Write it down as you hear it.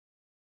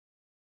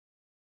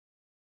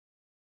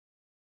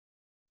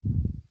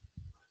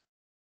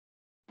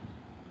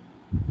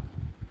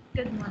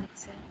Good morning,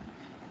 sir.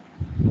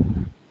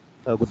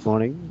 Good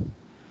morning.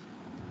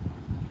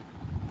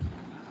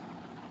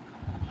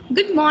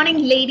 Good morning,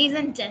 ladies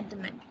and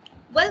gentlemen.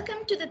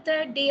 Welcome to the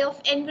third day of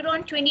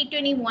Environ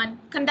 2021,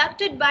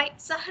 conducted by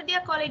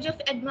Sahadya College of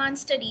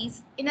Advanced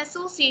Studies in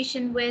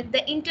association with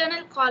the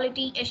Internal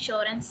Quality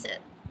Assurance Cell.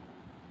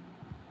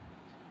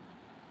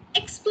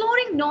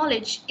 Exploring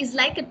knowledge is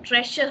like a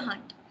treasure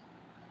hunt.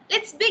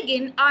 Let's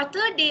begin our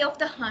third day of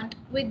the hunt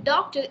with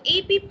Dr.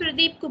 A.P.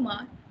 Pradeep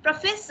Kumar,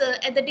 Professor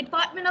at the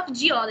Department of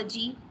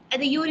Geology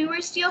at the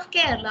University of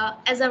Kerala,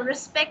 as our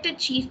respected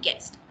chief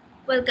guest.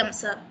 Welcome,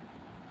 sir.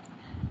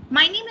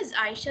 My name is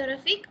Aisha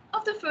Rafiq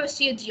of the first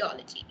year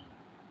geology.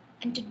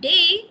 And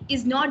today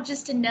is not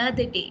just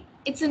another day,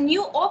 it's a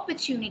new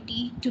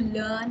opportunity to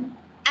learn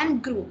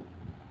and grow.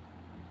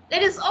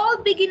 Let us all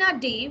begin our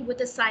day with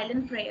a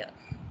silent prayer.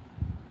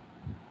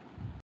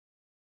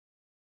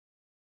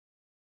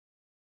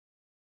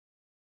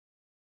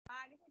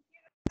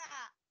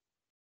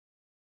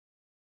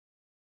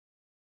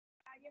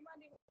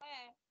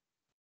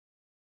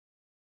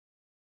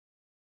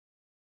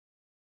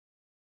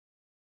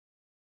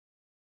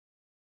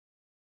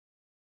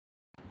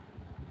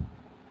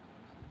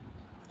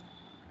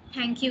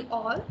 Thank you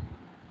all.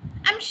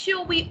 I'm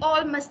sure we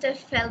all must have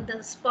felt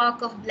the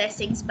spark of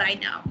blessings by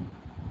now.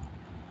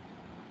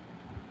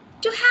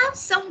 To have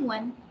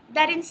someone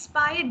that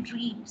inspires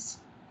dreams,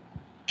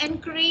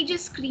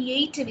 encourages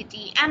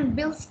creativity, and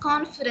builds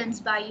confidence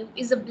by you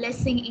is a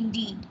blessing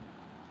indeed.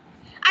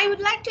 I would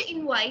like to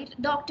invite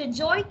Dr.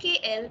 Joy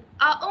K.L.,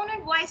 our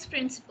honored Vice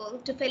Principal,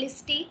 to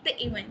felicitate the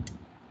event.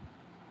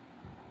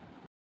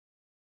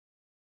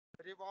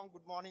 Very warm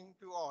good morning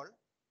to all.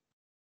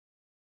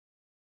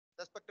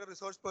 Respected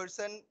resource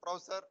person,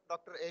 Professor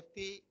Dr.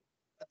 A.P.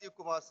 Pradeep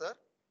Kumar, sir,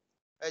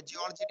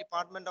 Geology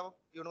Department of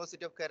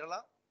University of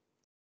Kerala.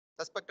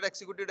 Respected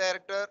Executive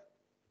Director,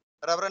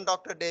 Reverend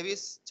Dr.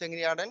 Davis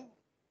Chengriyadan,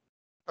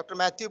 Dr.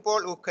 Matthew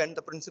Paul Uken,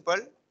 the Principal,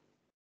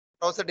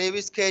 Professor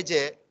Davis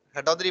K.J.,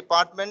 Head of the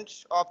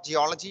Department of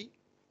Geology,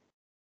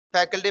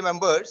 faculty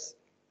members,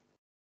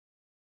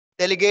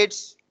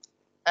 delegates,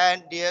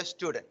 and dear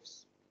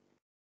students.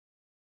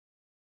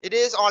 It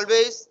is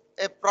always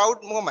a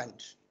proud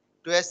moment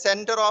to a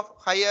center of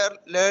higher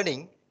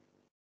learning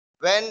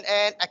when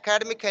an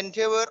academic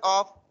endeavor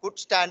of good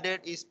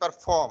standard is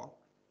performed.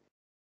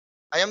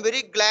 I am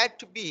very glad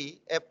to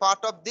be a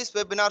part of this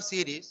webinar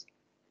series,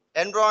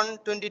 Environ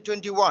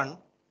 2021,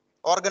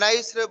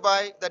 organized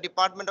by the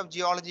Department of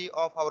Geology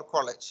of our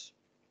college.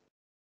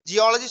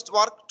 Geologists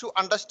work to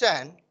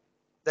understand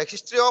the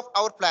history of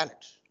our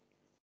planet.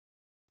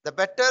 The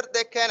better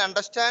they can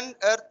understand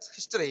Earth's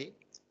history,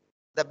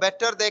 the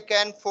better they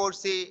can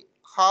foresee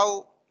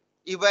how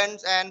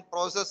events and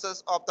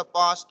processes of the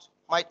past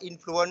might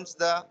influence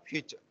the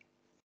future.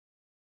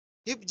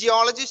 If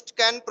geologists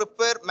can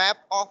prepare map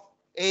of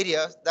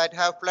areas that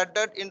have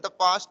flooded in the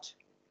past,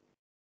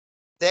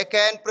 they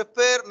can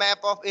prepare map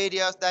of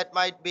areas that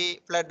might be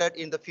flooded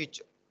in the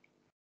future.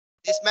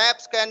 These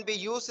maps can be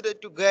used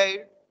to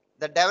guide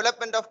the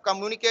development of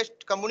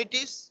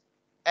communities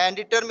and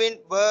determine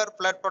where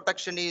flood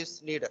protection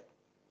is needed.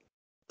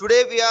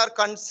 Today we are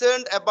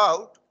concerned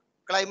about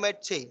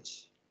climate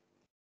change.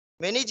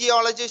 Many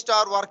geologists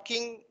are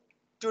working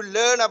to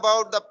learn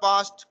about the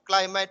past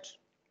climate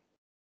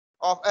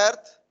of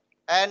Earth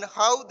and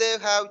how they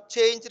have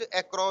changed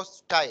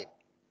across time.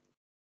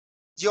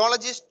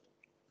 Geology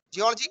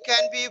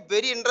can be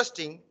very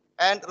interesting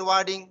and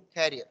rewarding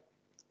career.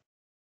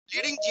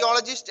 Leading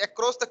geologists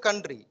across the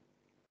country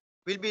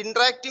will be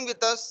interacting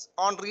with us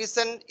on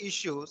recent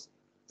issues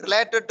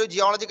related to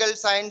geological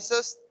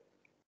sciences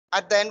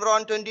at the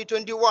Environ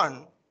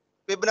 2021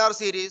 webinar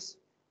series,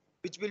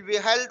 which will be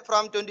held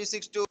from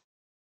 26 to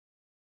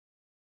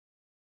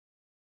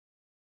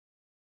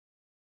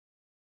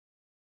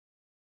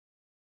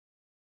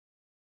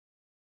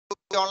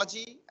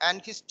Geology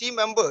and his team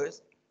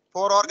members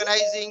for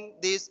organizing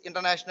this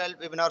international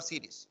webinar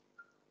series.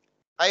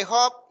 I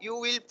hope you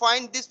will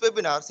find this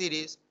webinar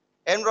series,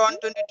 Environ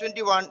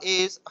 2021,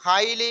 is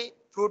highly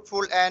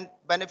fruitful and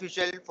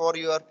beneficial for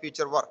your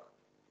future work.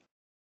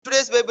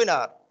 Today's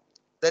webinar,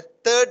 the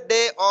third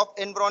day of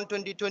Environ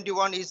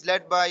 2021, is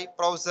led by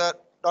Professor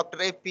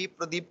Dr. A.P.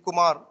 Pradeep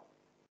Kumar,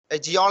 a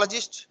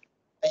geologist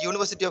at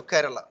University of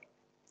Kerala.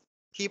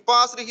 He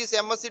passed his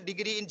MSc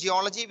degree in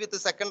geology with the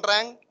second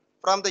rank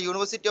from the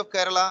University of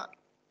Kerala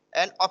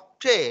and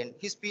obtained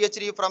his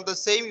PhD from the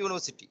same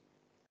university.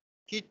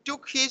 He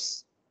took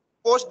his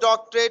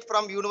postdoctorate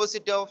from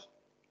University of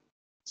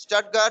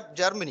Stuttgart,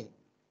 Germany.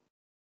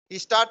 He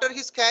started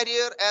his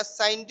career as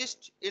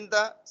scientist in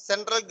the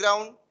Central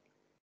Ground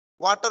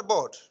Water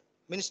Board,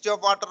 Ministry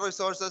of Water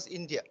Resources,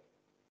 India.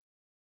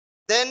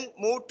 Then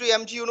moved to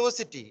MG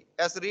University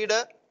as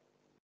reader,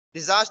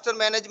 Disaster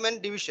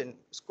Management Division,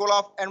 School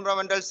of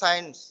Environmental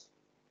Science.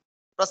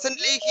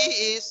 Presently,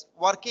 he is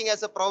working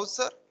as a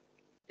professor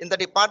in the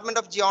Department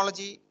of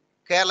Geology,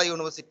 Kerala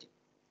University.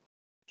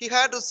 He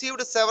had received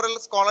several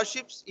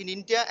scholarships in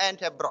India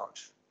and abroad.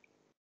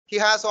 He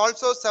has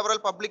also several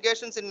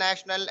publications in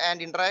national and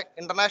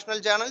international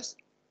journals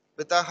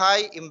with a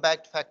high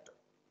impact factor.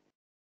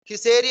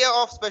 His area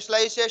of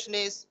specialization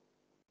is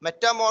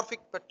metamorphic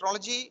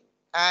petrology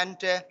and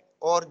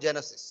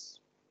orogenesis.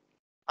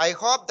 I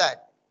hope that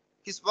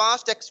his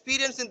vast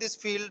experience in this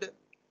field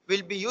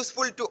will be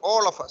useful to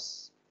all of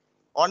us.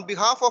 On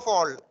behalf of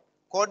all,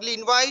 cordially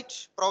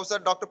invite Professor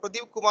Dr.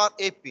 Pradeep Kumar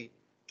AP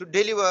to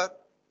deliver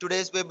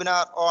today's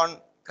webinar on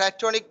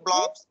cratonic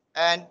blocks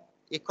and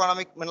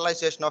economic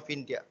mineralization of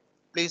India.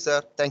 Please,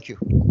 sir. Thank you.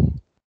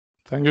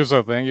 Thank you,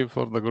 sir. Thank you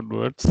for the good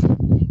words.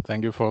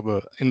 Thank you for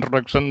the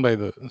introduction by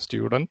the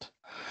student.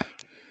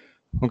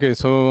 Okay,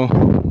 so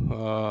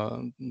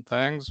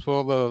thanks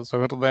for the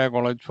Sahardaya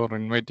College for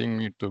inviting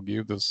me to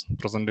give this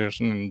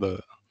presentation in the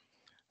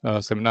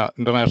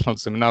international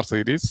seminar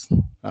series.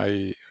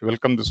 I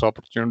welcome this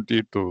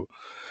opportunity to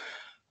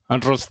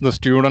address the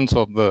students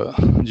of the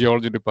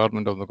Geology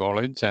Department of the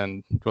college, and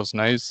it was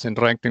nice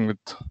interacting with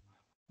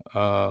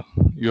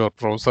your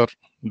Professor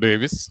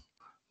Davis.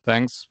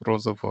 Thanks,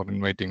 Professor, for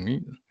inviting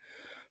me.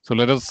 So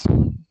let us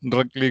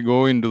directly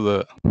go into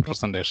the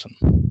presentation.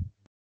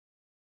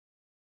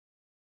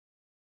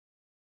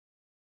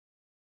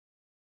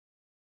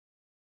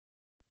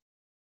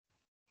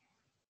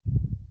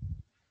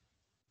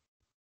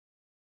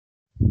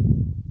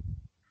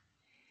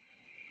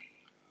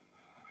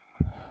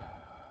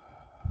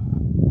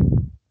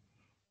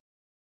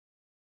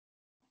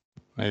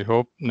 I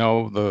hope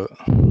now the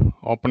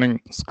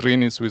opening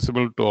screen is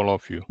visible to all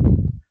of you.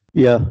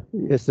 Yeah,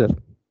 yes, sir.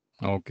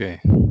 Okay.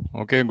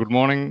 Okay, good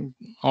morning,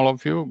 all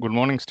of you. Good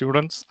morning,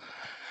 students.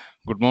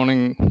 Good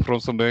morning,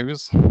 Professor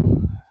Davis.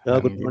 Yeah,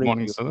 Good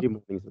morning, sir. Good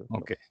morning, sir.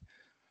 Okay.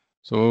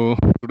 So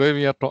today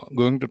we are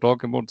going to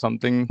talk about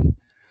something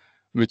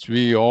which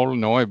we all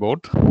know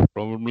about.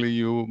 Probably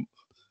you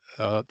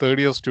third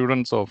year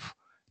students of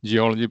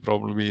geology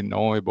probably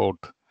know about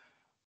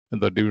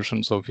the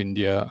divisions of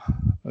India,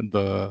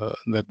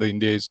 that the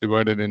India is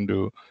divided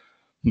into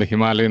the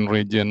Himalayan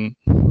region,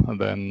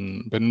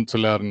 then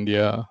peninsular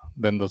India,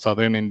 then the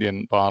southern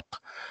Indian part.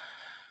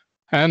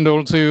 And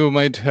also you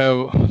might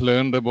have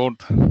learned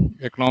about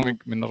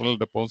economic mineral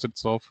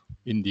deposits of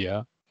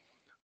India.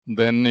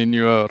 Then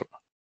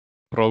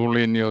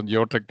probably in your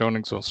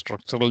geotectonics or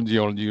structural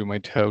geology, you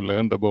might have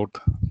learned about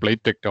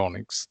plate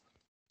tectonics.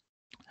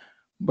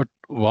 But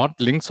what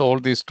links all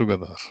these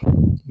together?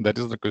 That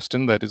is the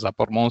question that is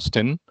uppermost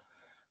in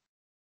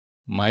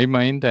my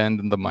mind and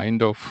in the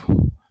mind of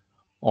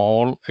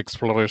all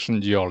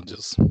exploration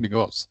geologists,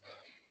 because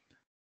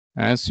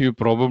as you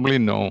probably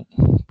know,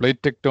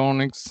 plate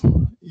tectonics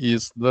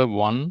is the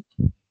one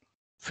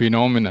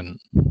phenomenon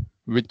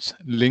which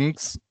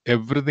links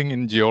everything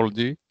in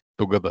geology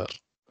together.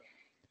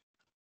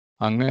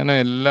 അങ്ങനെ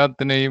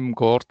എല്ലാത്തിനെയും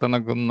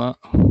കോർത്തിണക്കുന്ന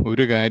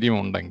ഒരു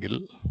കാര്യമുണ്ടെങ്കിൽ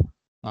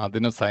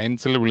അതിനെ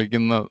സയൻസിൽ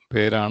വിളിക്കുന്ന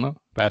പേരാണ്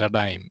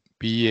paradigm,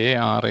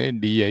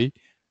 PARADIGM.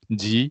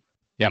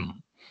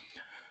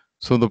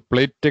 So the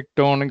plate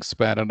tectonics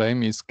paradigm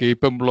is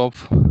capable of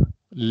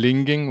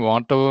linking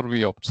whatever we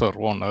observe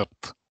on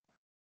Earth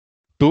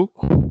to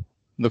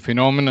the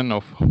phenomenon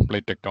of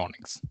plate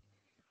tectonics.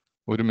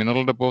 ഒരു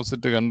mineral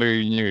deposit കണ്ടു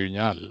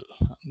കഴിഞ്ഞാൽ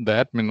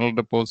that mineral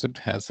deposit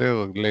has a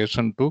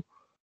relation to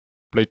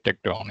plate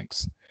tectonics.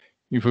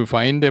 If you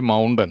find a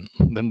mountain,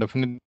 then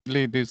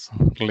definitely it is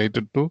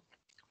related to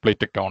plate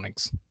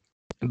tectonics.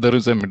 If there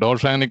is a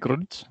mid-oceanic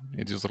ridge,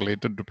 it is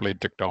related to plate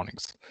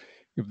tectonics.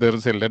 If there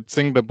is a lead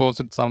zinc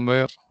deposit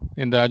somewhere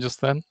in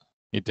Rajasthan,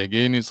 it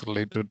again is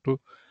related to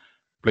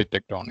plate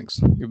tectonics.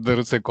 If there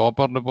is a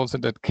copper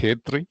deposit at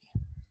K3,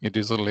 it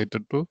is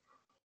related to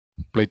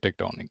plate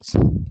tectonics.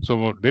 So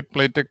did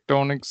plate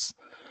tectonics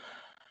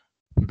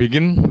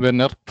begin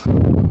when Earth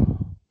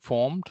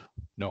formed?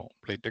 No,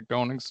 plate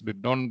tectonics did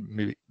not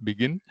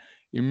begin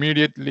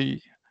immediately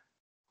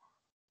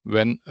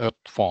when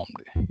Earth formed.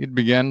 It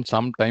began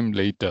some time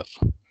later.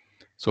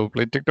 So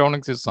plate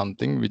tectonics is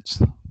something which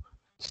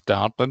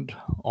started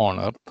on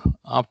Earth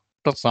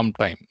after some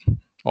time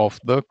of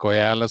the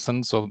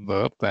coalescence of the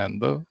Earth and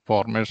the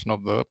formation of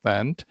the Earth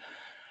and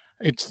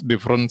its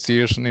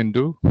differentiation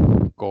into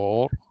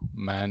core,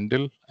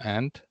 mantle,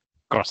 and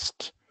crust.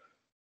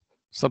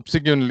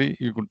 Subsequently,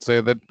 you could say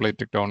that plate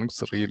tectonics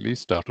really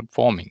started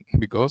forming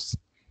because,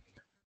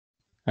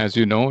 as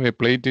you know, a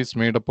plate is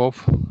made up of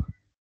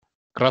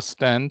crust,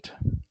 and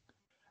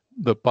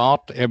the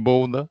part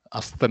above the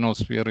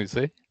asthenosphere is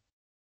a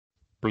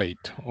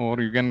plate, or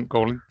you can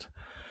call it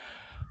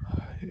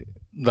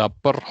the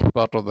upper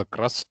part of the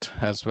crust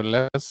as well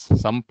as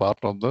some part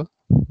of the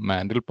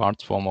mantle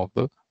parts form of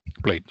the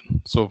plate.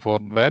 So for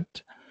that,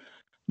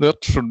 the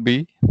Earth should be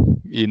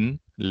in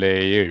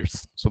layers.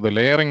 So the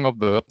layering of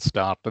the Earth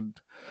started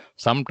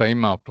some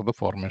time after the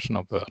formation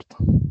of the Earth.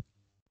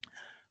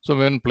 So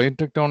when plate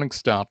tectonics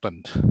started,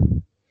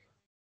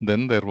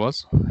 then there was,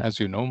 as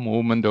you know,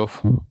 movement of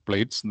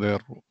plates.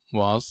 There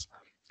was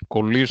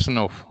collision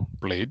of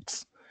plates,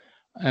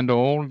 and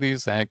all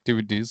these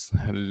activities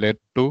led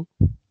to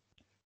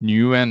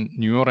newer and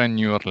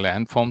newer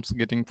landforms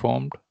getting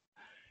formed,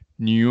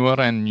 newer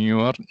and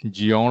newer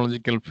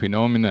geological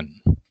phenomenon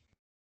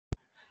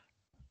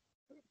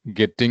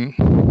getting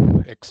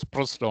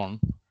expressed on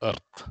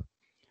Earth.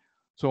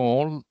 So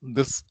all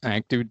this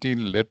activity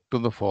led to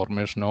the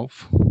formation of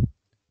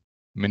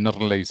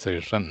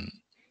mineralization.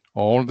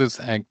 All this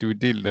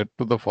activity led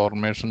to the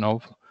formation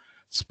of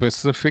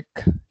specific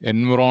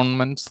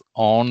environments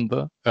on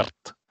the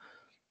Earth.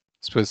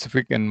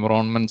 Specific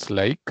environments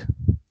like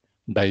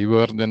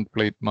divergent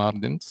plate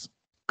margins,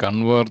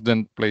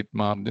 convergent plate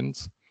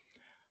margins,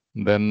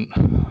 then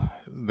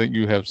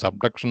you have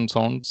subduction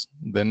zones,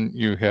 then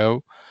you have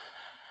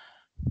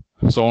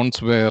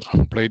zones where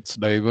plates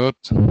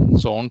diverge,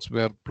 zones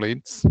where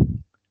plates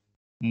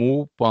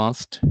move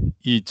past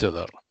each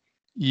other.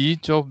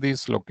 Each of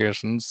these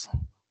locations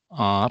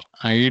are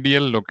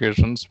ideal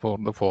locations for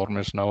the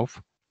formation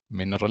of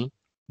mineral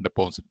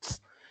deposits.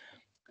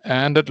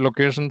 And at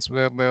locations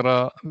where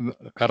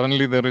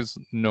currently there is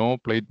no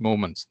plate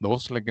movements,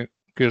 those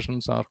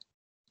locations are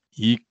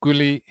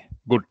equally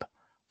good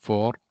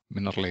for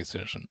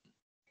mineralization.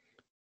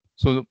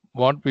 So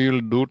what we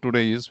will do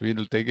today is we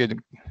will take a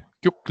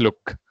quick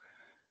look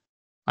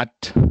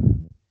at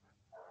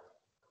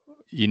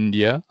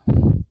India.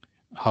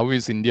 How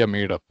is India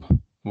made up?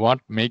 What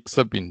makes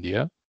up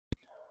India?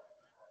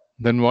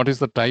 Then what is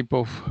the type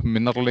of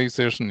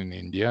mineralization in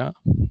India?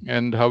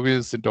 And how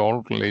is it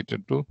all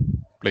related to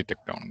plate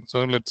tectonics?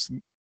 So let's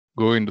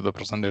go into the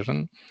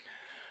presentation.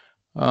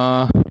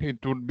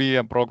 It would be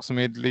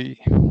approximately,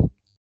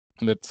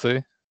 let's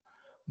say,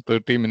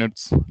 30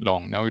 minutes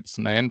long. Now it's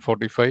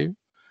 9:45,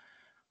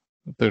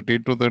 30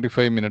 to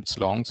 35 minutes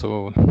long.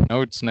 So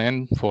now it's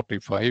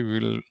 9:45.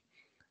 We'll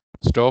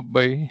stop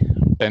by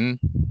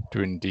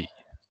 10:20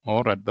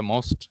 or at the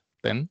most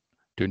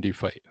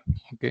 10:25.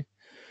 Okay.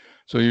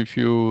 So if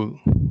you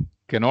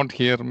cannot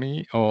hear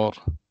me or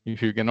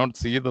if you cannot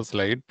see the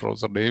slide,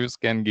 Professor Davis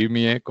can give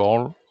me a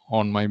call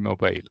on my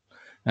mobile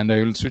and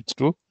I will switch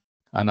to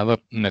another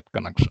net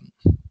connection.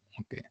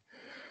 Okay.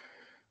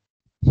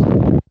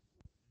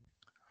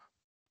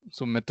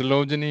 So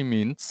metallurgy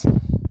means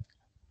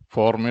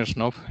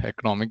formation of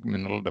economic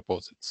mineral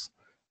deposits.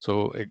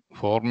 So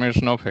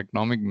formation of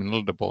economic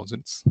mineral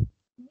deposits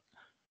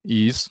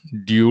is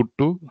due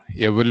to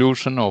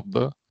evolution of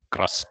the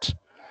crust.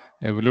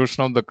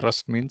 Evolution of the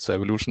crust means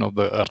evolution of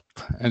the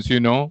earth. As you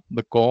know,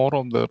 the core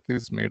of the earth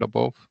is made up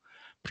of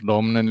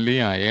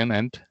predominantly iron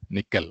and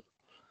nickel.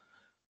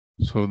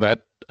 So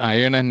that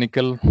iron and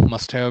nickel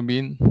must have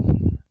been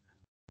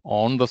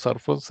on the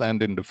surface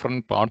and in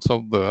different parts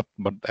of the earth,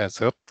 but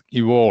as earth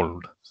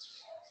evolved,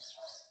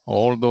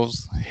 all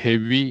those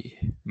heavy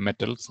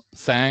metals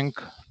sank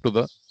to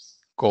the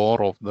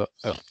core of the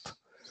earth.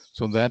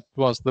 So that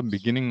was the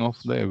beginning of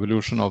the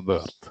evolution of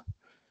the earth.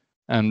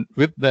 And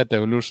with that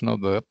evolution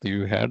of the earth,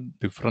 you had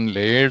different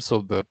layers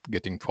of the earth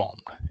getting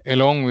formed.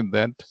 Along with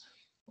that,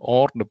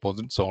 ore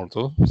deposits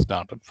also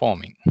started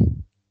forming.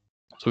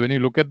 So when you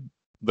look at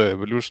the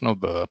evolution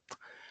of the earth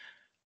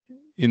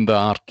in the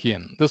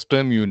Archean, this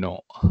term you know,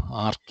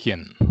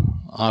 Archean.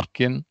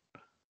 Archean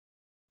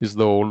is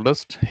the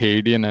oldest,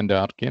 Hadean and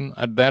Archean.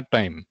 At that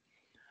time,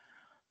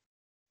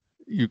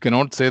 you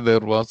cannot say there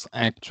was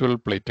actual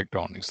plate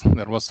tectonics.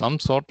 There was some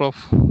sort of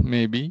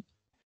maybe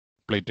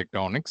plate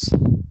tectonics.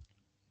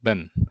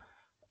 Then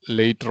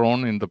later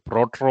on in the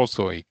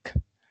Proterozoic,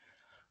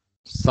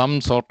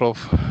 some sort of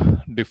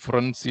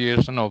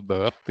differentiation of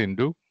the earth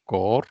into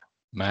core,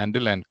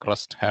 mantle and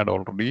crust had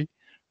already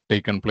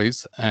taken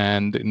place,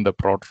 and in the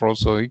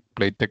Proterozoic,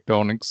 plate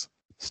tectonics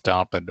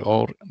started,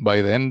 or by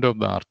the end of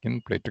the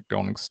Archean, plate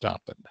tectonics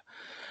started.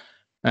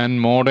 And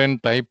modern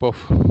type of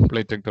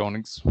plate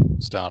tectonics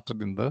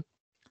started in the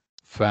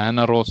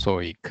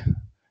Phanerozoic.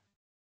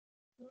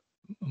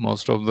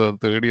 Most of the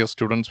third year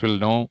students will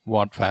know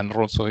what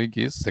Phanerozoic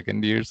is.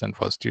 Second years and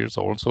first years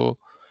also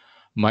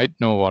might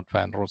know what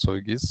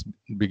Phanerozoic is.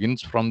 It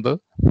begins from the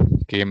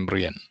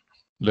Cambrian.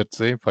 Let's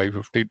say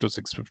 550 to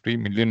 650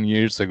 million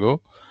years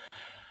ago,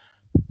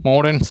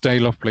 modern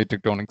style of plate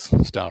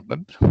tectonics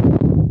started.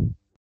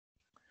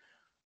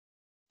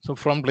 So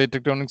from plate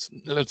tectonics,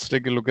 let's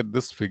take a look at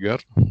this figure.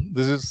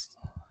 This is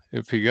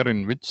a figure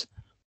in which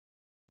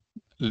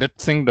lead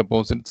zinc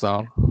deposits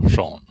are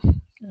shown.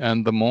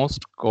 And the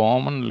most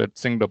common lead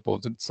zinc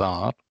deposits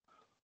are,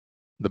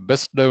 the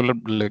best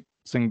developed lead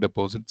zinc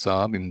deposits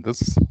are in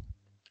this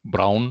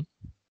brown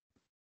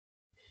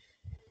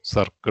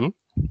circle.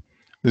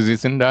 This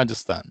is in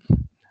Rajasthan,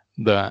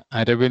 the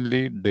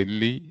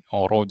Aravalli-Delhi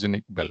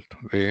orogenic belt,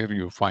 where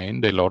you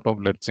find a lot of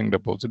lead zinc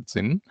deposits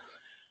in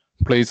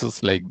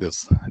places like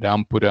this: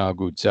 Rampura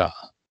Agucha,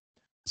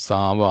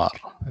 Savar,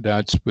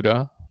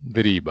 Rajpura,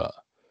 Diriba.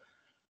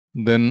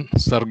 Then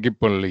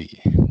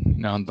Sargipalli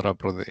in Andhra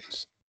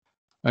Pradesh,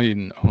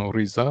 in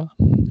Orissa,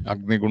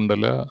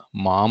 Agnikundala,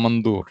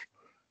 Mamandur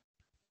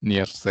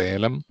near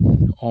Salem.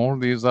 All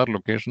these are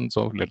locations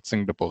of lead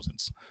zinc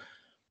deposits.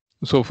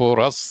 So for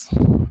us,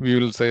 we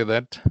will say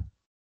that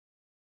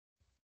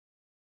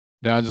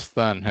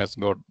Rajasthan has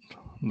got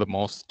the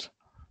most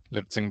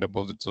lead zinc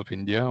deposits of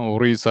India.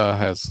 Orissa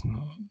has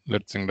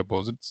lead zinc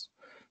deposits.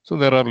 So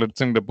there are lead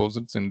zinc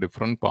deposits in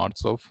different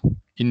parts of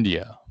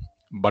India.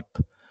 But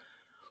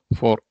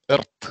for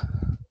Earth,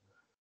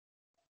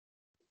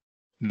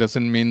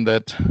 doesn't mean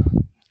that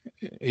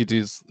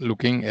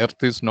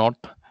Earth is not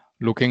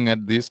looking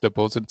at these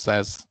deposits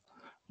as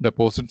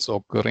deposits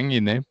occurring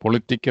in a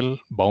political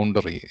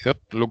boundary.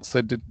 Earth looks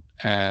at it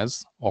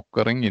as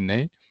occurring in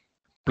a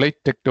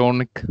plate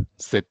tectonic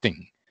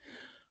setting.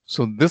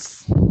 So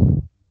this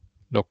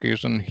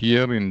location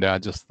here in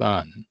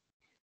Rajasthan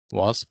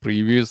was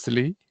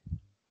previously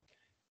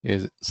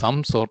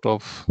some sort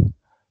of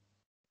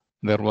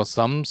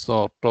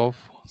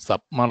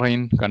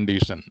submarine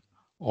condition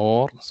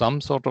or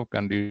some sort of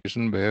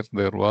condition where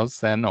there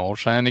was an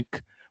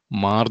oceanic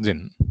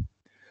margin.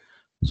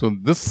 So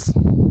this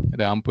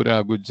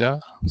Rampura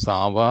Aguja,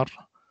 Savar,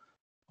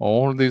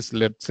 all these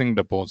lead zinc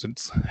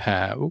deposits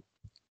have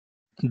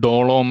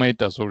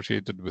dolomite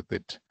associated with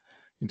it.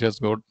 It has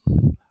got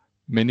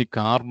many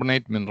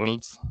carbonate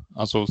minerals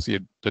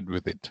associated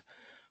with it.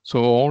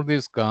 So all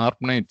these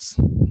carbonates,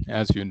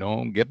 as you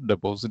know, get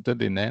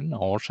deposited in an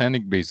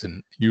oceanic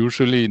basin,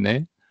 usually in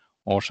a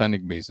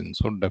oceanic basin.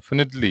 So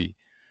definitely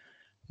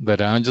the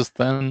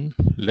Rajasthan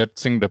lead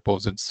zinc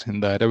deposits in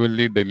the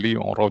Aravalli-Delhi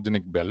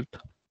orogenic belt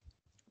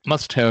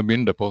must have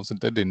been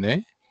deposited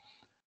in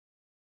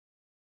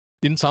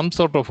some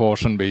sort of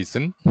ocean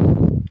basin,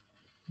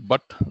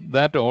 but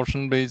that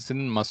ocean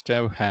basin must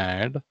have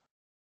had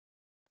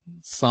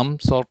some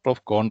sort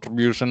of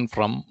contribution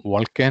from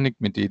volcanic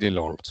material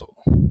also.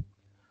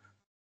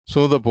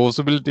 So the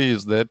possibility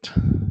is that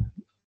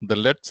the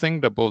lead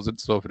zinc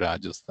deposits of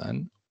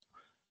Rajasthan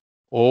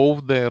owe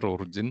their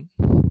origin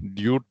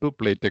due to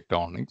plate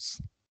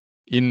tectonics,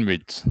 in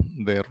which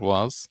there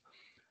was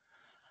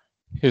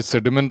a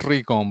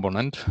sedimentary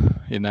component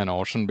in an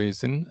ocean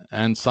basin,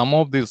 and some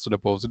of these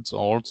deposits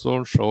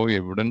also show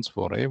evidence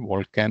for a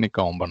volcanic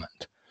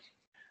component.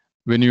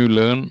 When you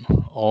learn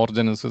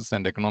orogenics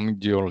and economic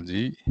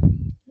geology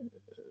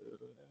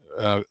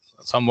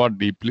somewhat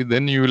deeply,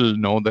 then you will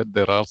know that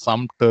there are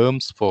some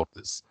terms for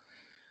this.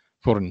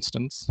 For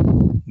instance,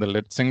 the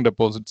lead zinc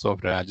deposits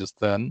of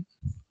Rajasthan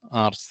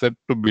are said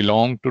to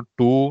belong to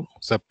two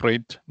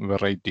separate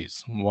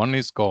varieties. One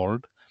is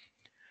called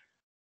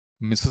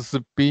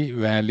Mississippi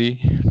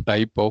Valley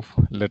type of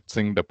lead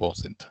zinc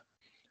deposit.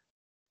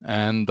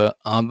 And the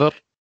other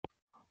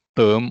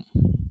term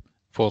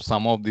for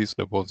some of these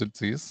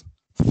deposits is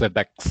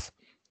SEDEX,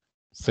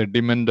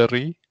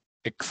 sedimentary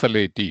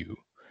exhalative.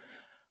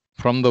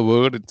 From the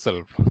word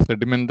itself,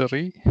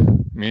 sedimentary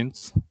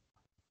means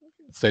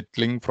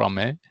settling from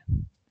a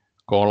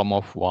column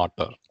of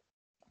water.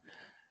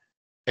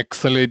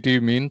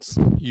 Exhalative means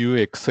you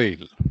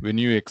exhale. When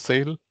you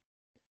exhale,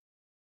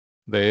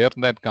 the air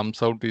that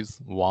comes out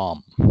is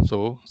warm.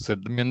 So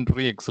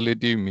sedimentary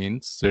exhalative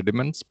means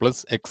sediments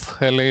plus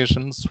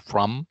exhalations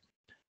from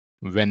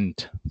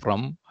vent,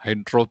 from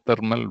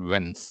hydrothermal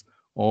vents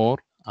or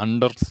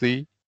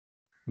undersea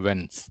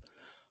vents.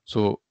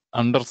 So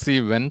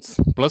undersea vents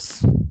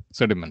plus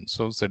sediments.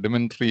 So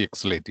sedimentary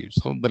exhalative.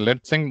 So the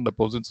lead zinc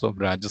deposits of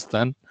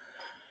Rajasthan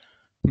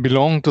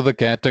belong to the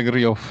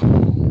category of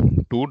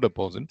two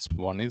deposits.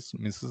 One is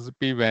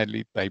Mississippi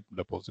Valley type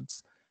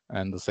deposits,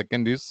 and the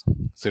second is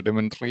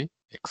sedimentary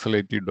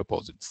exhalative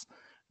deposits.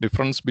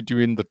 Difference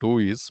between the two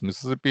is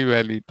Mississippi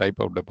Valley type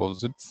of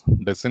deposits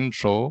doesn't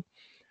show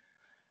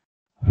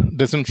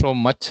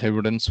much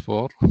evidence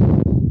for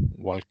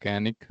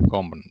volcanic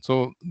component.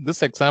 So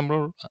this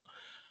example,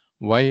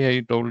 why I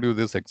told you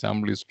this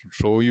example is to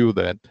show you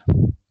that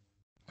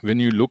when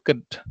you look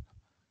at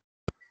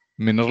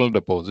mineral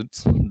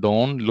deposits,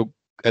 don't look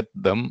at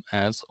them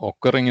as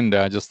occurring in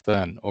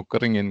Rajasthan,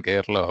 occurring in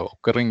Kerala,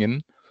 occurring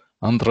in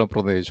Andhra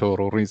Pradesh or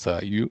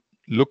Orissa. You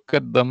look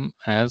at them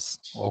as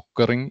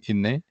occurring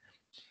in a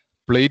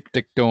plate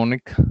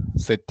tectonic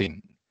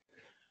setting.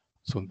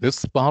 So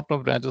this part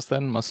of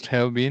Rajasthan must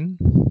have been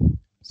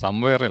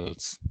somewhere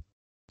else.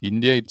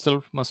 India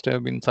itself must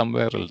have been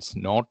somewhere else,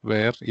 not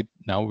where it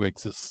now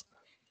exists.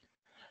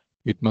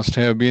 It must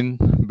have been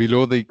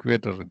below the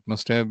equator. It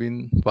must have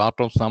been part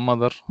of some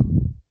other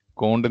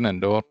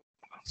continent or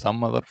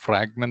some other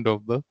fragment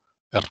of the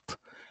earth.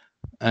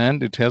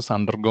 And it has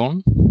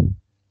undergone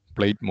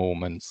plate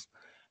movements.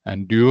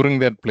 And during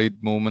that plate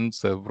movement,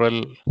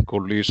 several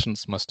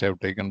collisions must have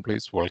taken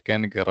place.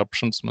 Volcanic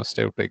eruptions must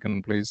have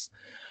taken place.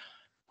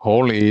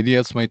 Whole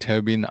areas might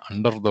have been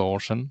under the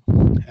ocean,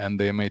 and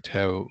they might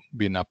have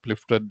been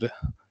uplifted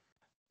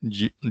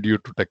due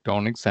to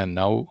tectonics, and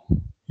now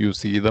you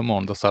see them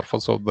on the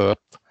surface of the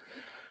earth.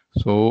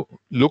 So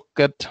look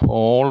at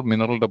all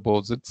mineral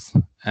deposits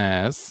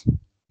as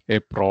a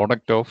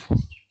product of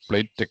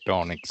plate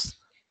tectonics.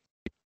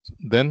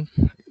 Then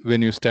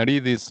when you study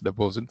these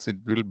deposits, it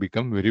will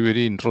become very,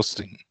 very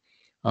interesting.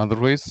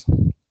 Otherwise,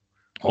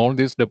 all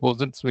these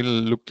deposits will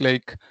look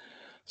like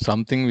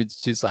something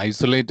which is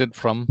isolated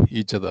from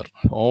each other.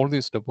 All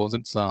these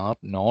deposits are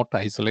not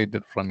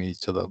isolated from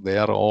each other. They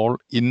are all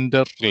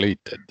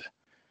interrelated.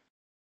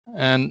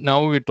 And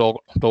now we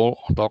talked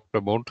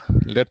about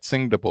lead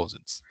zinc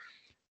deposits.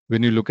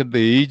 when you look at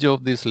the age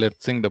of these lead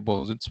zinc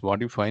deposits, what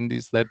you find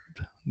is that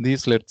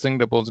these lead zinc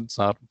deposits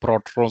are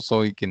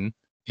Proterozoic in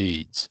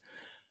age.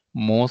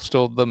 Most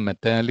of the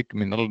metallic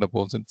mineral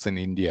deposits in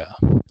India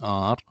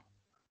are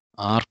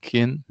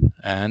Archean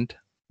and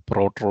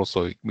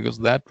Proterozoic, because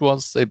that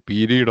was a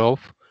period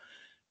of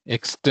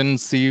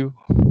extensive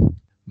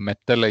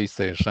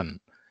metallization.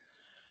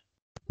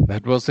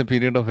 That was a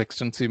period of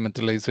extensive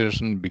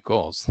metallization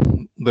because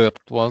the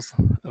earth was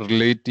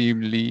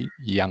relatively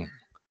young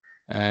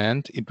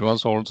and it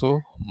was also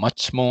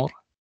much more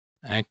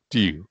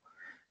active,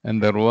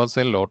 and there was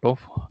a lot of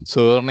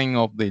churning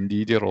of the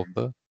interior of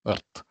the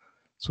earth,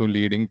 so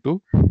leading to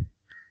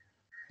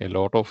a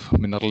lot of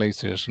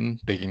mineralization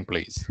taking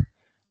place.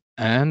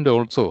 And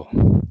also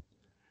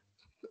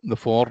the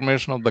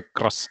formation of the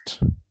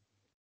crust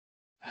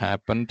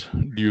happened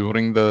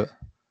during the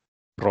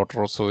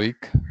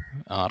Proterozoic,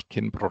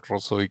 Archean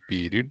Proterozoic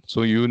period.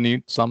 So you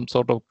need some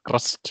sort of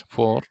crust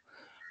for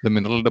the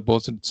mineral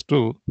deposits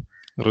to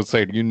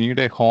reside. You need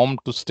a home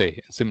to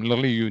stay.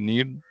 Similarly, you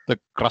need the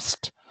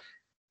crust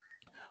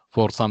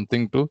for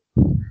something to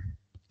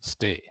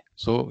stay.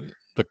 So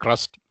the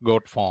crust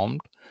got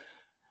formed.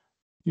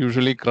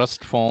 Usually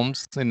crust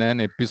forms in an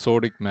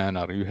episodic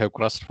manner. You have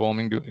crust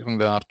forming during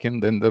the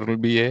Archean, then there will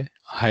be a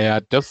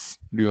hiatus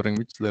during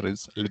which there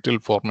is little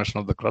formation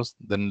of the crust,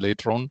 then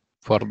later on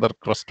further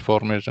crust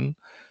formation.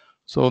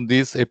 So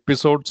these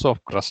episodes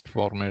of crust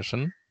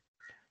formation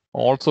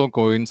also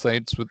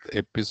coincides with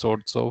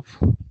episodes of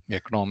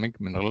economic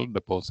mineral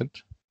deposit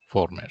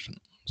formation.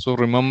 So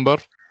remember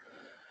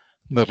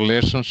the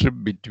relationship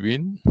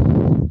between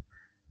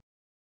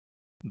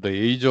the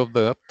age of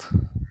the earth,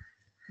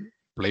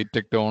 plate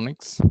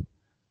tectonics,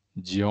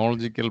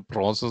 geological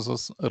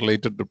processes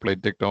related to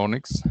plate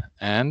tectonics,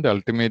 and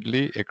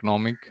ultimately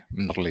economic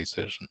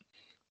mineralization.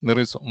 There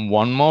is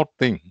one more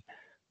thing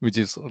which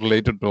is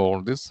related to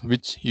all this,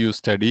 which you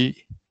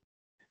study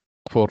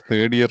for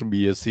third year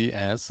BSc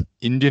as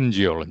Indian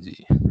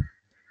geology.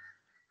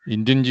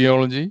 Indian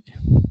geology,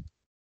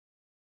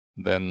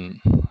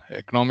 then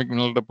economic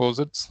mineral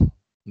deposits,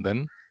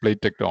 then plate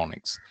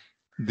tectonics.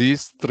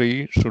 These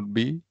three should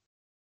be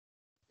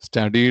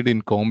studied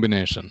in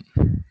combination.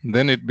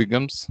 Then it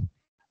becomes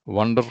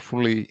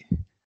wonderfully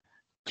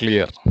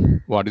clear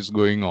what is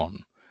going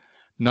on.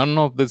 None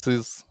of this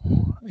is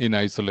in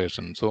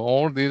isolation. So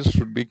all these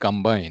should be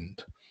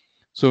combined.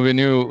 So when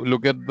you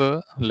look at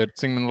the lead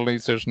zinc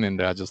mineralization in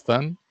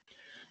Rajasthan,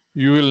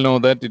 you will know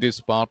that it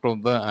is part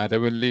of the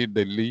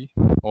Aravalli-Delhi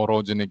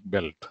orogenic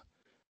belt.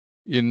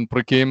 In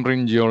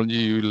Precambrian geology,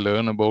 you will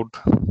learn about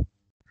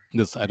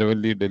this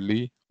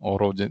Aravalli-Delhi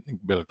orogenic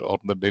belt or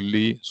the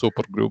Delhi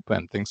supergroup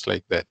and things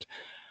like that.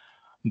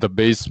 The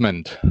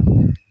basement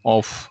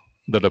of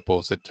the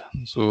deposit.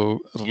 So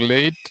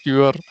relate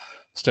your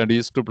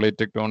studies to plate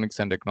tectonics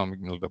and economic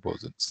mineral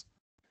deposits.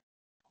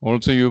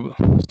 Also, you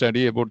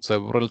study about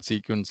several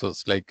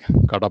sequences like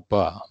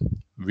Kadapa,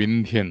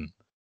 Vindhyan.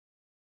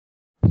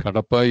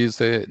 Kadapa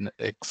is an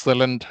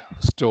excellent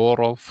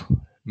store of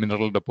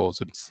mineral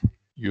deposits,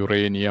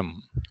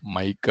 uranium,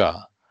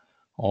 mica,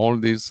 all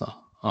these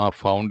are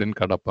found in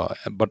Kadapa.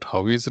 But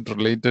how is it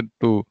related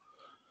to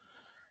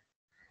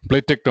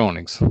plate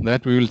tectonics?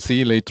 That we will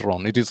see later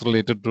on. It is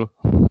related to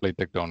plate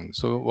tectonics.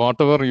 So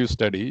whatever you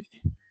study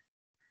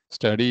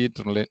it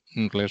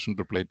in relation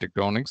to plate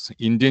tectonics.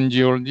 Indian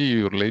geology,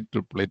 you relate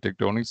to plate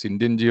tectonics.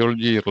 Indian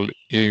geology,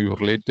 you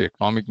relate to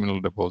economic mineral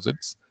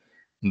deposits.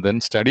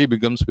 Then study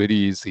becomes very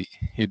easy.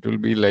 It will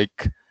be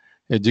like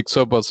a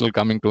jigsaw puzzle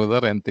coming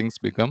together and things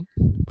become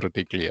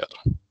pretty clear.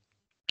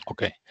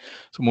 Okay,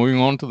 so moving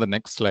on to the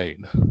next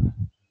slide,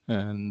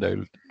 and I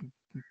will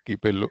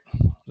keep a look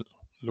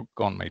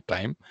on my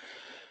time.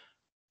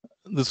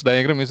 This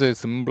diagram is a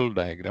simple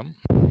diagram.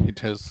 It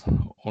has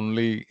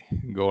only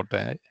got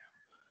a,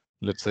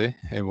 let's say,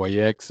 a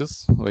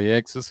y-axis.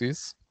 Y-axis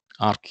is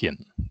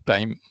Archean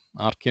time,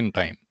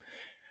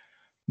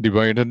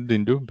 divided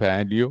into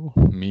Paleo,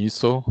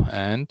 Meso,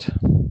 and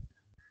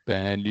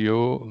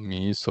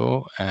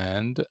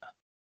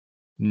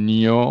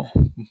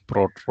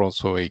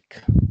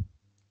Neo-Proterozoic.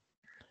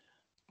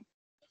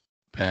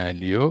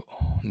 Paleo,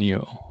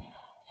 Neo.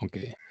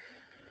 Okay.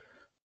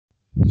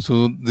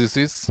 So this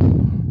is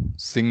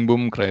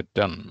Singhbum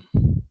Craton.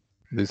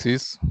 This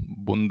is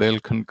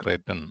Bundelkhand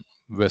Craton,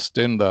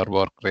 Western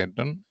Dharwar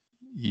Craton,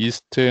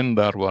 Eastern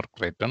Dharwar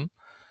Craton,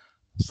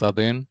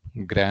 Southern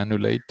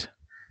Granulate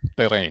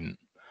Terrain.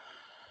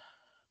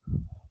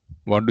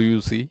 What do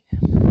you see?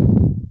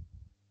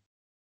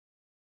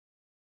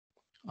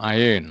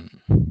 Iron.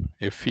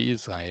 Fe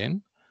is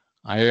iron.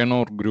 Iron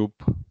ore group.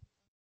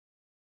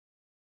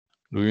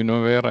 Do you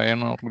know where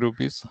iron ore group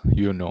is?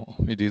 You know,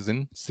 it is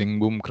in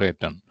Singhbum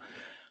Craton.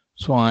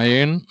 So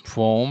iron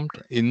formed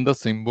in the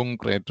Singhbum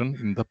Craton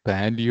in the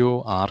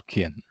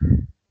Paleo-Archean.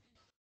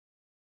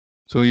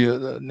 So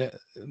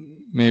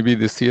maybe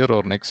this year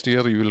or next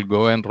year you will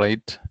go and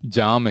write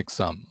JAM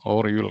exam,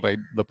 or you will write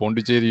the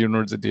Pondicherry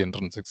University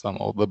entrance exam,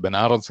 or the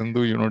Banaras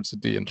Hindu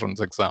University entrance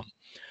exam,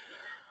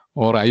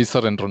 or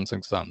ISER entrance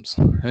exams,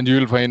 and you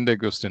will find a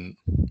question.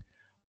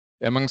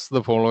 amongst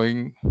the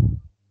following,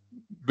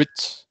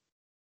 which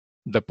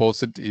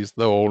deposit is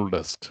the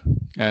oldest?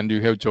 And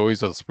you have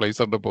choices: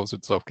 placer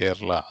deposits of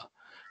Kerala,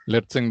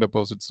 lead zinc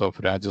deposits of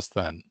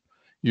Rajasthan,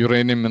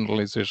 uranium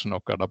mineralization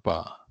of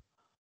Kadapa,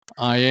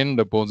 iron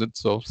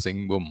deposits of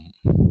Singhbum.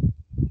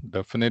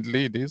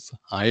 Definitely it is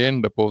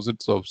iron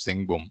deposits of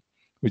Singhbum,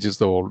 which is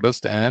the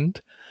oldest,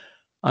 and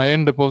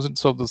iron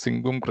deposits of the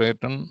Singhbum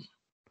craton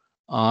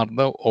are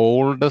the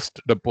oldest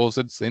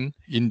deposits in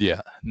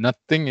India.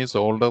 Nothing is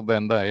older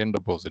than the iron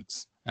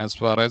deposits. As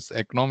far as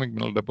economic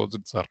mineral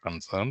deposits are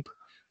concerned,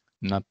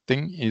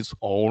 nothing is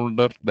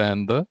older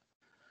than the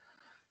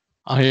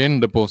iron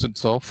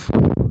deposits of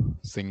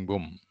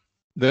Singhbum.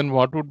 Then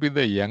what would be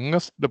the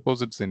youngest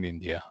deposits in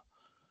India?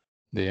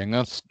 The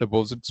youngest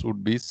deposits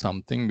would be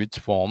something which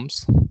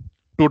forms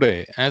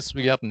today, as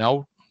we are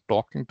now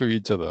talking to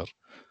each other.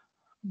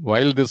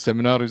 While this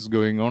seminar is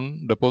going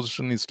on,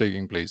 deposition is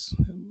taking place.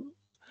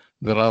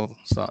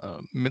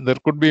 There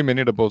could be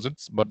many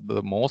deposits, but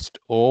the most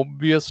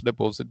obvious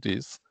deposit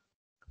is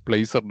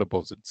placer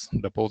deposits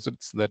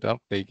that are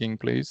taking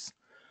place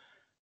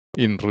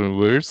in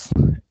rivers,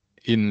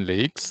 in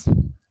lakes,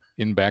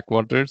 in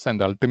backwaters,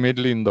 and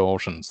ultimately in the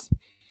oceans.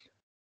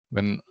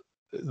 When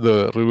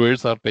the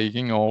rivers are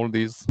taking all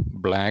these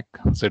black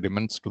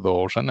sediments to the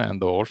ocean,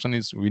 and the ocean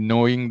is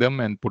winnowing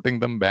them and putting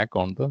them back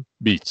on the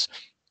beach.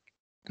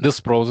 This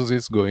process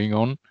is going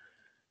on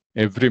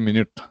every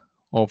minute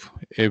of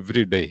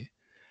every day.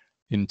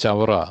 In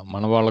Chavara,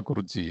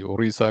 Manawalakuruchi,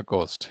 Orissa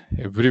coast,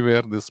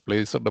 everywhere these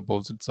placer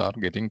deposits are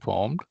getting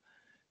formed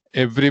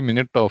every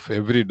minute of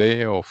every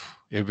day of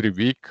every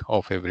week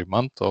of every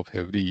month of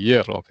every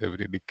year of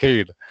every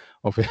decade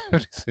of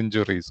every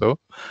century. So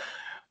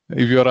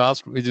if you are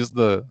asked which is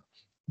the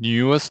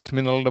newest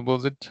mineral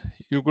deposit,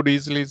 you could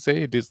easily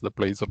say it is the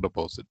placer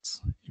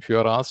deposits. If you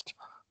are asked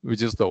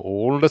which is the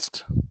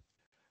oldest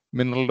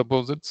mineral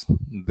deposits,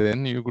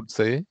 then you could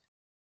say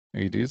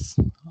it is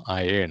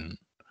iron.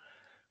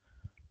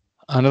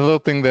 Another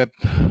thing that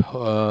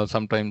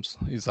sometimes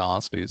is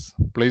asked is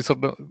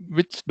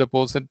which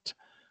deposit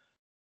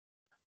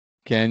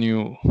can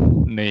you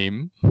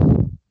name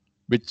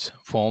which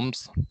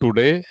forms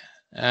today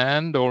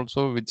and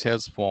also which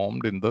has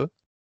formed in the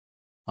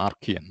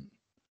Archean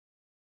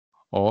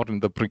or in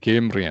the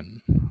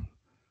Precambrian?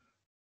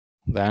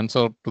 The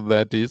answer to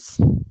that is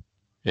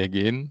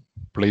again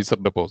placer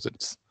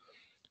deposits.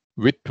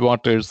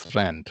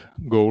 Witwatersrand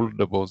gold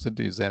deposit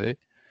is a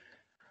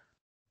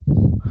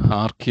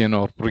Archean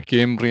or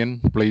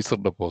Precambrian placer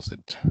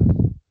deposit,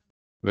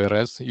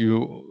 whereas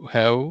you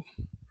have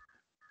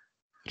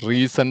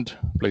recent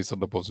placer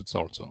deposits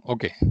also.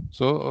 Okay,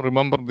 so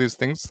remember these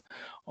things.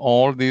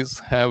 All these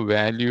have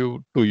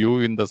value to you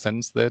in the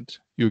sense that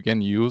you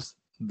can use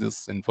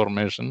this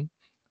information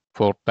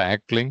for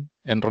tackling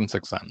entrance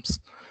exams.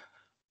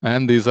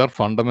 And these are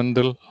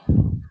fundamental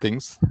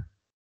things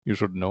you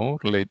should know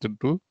related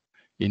to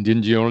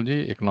Indian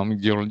geology, economic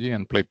geology,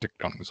 and plate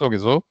tectonics. Okay,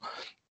 so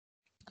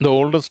the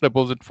oldest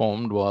deposit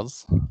formed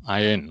was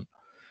iron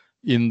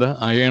in the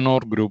iron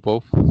ore group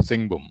of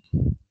Singhbum.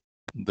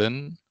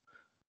 Then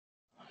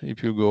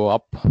if you go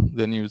up,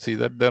 then you see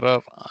that there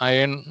are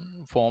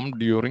iron formed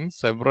during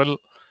several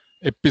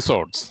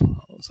episodes.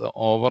 So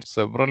over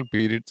several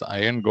periods,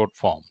 iron got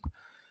formed.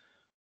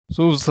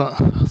 So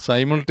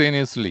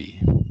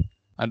simultaneously,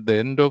 at the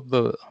end of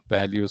the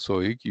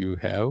Paleozoic, you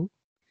have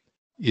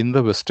in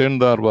the Western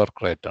Dharwar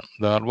Craton.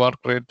 Dharwar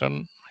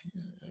Craton,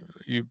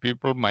 you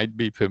people might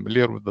be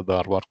familiar with the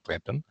Dharwar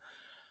Craton.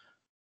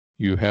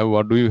 You have,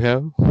 what do you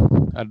have?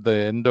 At the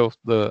end of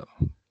the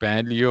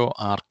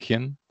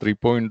Paleo-Archean,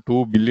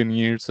 3.2 billion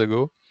years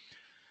ago,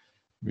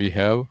 we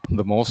have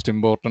the most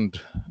important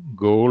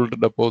gold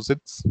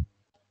deposits,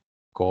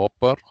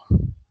 copper,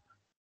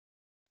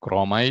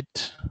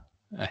 chromite,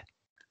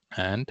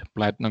 and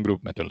platinum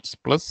group metals,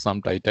 plus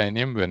some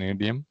titanium,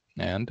 vanadium,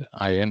 and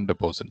iron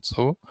deposits.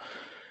 So,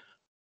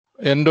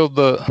 end of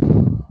the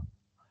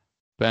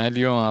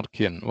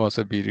Paleo-Archean was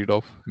a period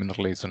of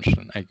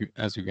mineralization,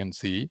 as you can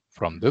see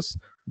from this.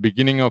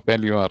 Beginning of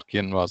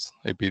Paleo-Archean was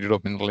a period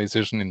of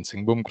mineralization in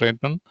Singhbum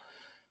Craton.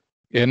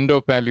 End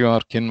of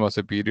Paleo-Archean was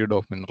a period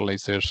of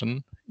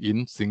mineralization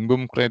in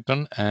Singhbum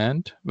Craton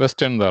and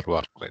Western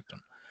Dharwar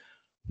Craton.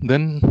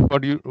 Then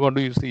what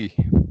do you see?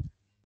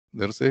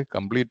 There's a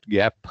complete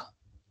gap.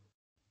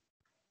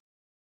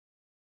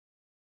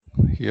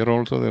 Here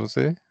also there's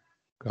a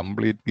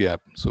complete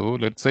gap. So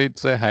let's say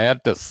it's a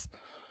hiatus.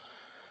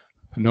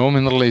 No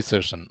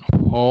mineralization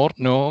or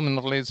no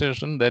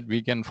mineralization that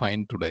we can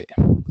find today.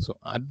 So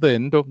at the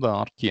end of the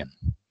Archean,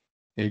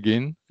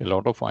 again, a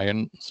lot of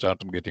iron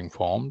started getting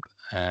formed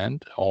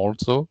and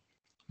also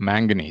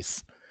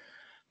manganese.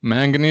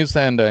 Manganese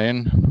and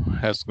iron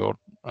has got,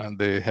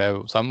 they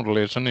have some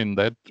relation in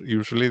that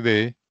usually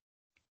they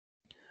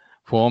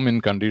form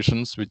in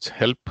conditions which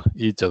help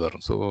each other.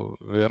 So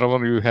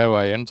wherever you have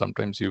iron,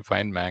 sometimes you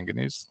find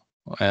manganese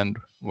and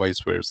vice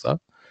versa.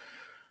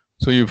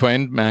 So you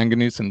find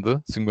manganese in the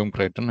Singhbum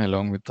Craton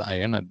along with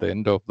iron at the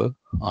end of the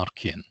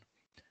Archean.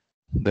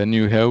 Then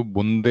you have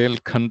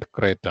Bundelkhand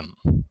Craton.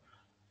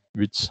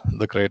 which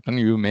the craton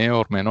you may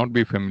or may not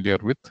be familiar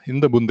with. In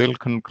the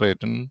Bundelkhand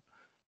craton,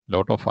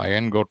 lot of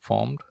iron got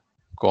formed,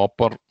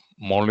 copper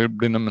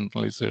molybdenum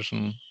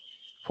mineralization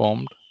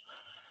formed,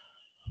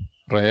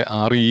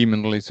 RE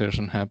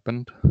mineralization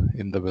happened.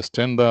 In the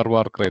Western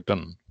Dharwar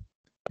craton,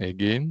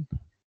 again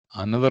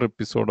another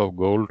episode of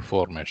gold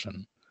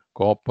formation,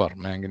 copper,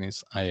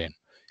 manganese, iron.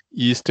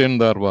 Eastern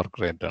Dharwar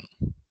craton,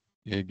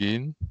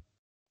 again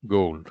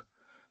gold.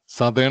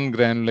 Southern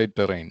granulate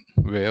terrain,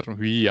 where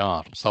we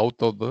are,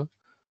 south of the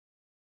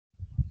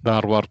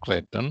Dharwar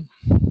craton,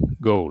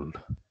 gold.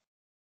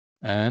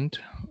 And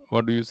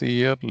what do you see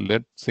here?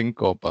 Lead, zinc,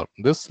 copper.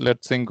 This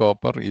lead, zinc,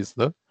 copper is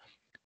the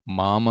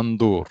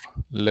Mamandur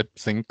lead,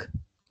 zinc,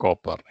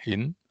 copper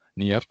in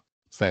near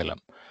Salem.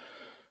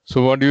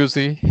 So what do you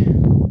see?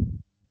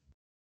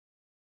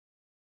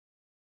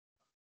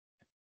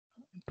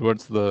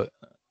 Towards the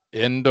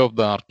end of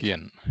the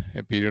Archean,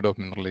 a period of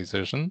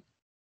mineralization.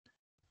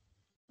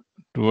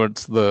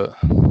 Towards the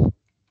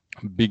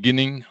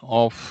beginning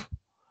of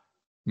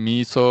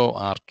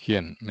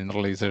Meso-Archean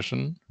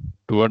mineralization,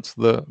 towards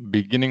the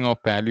beginning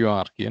of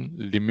Paleo-Archean,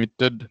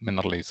 limited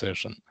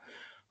mineralization.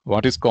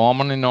 What is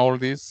common in all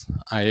these?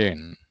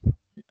 Iron.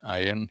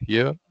 Iron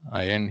here,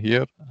 iron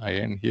here,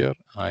 iron here,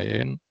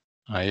 iron,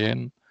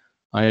 iron,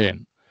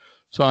 iron.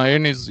 So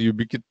iron is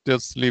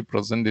ubiquitously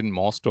present in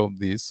most of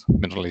these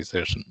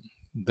mineralization.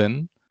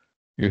 Then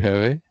you have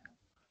a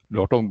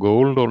lot of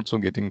gold also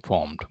getting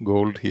formed.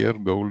 Gold here,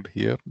 gold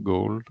here,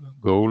 gold,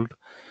 gold.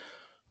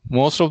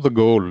 Most of the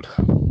gold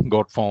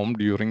got formed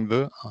during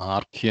the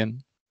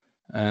Archean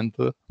and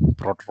the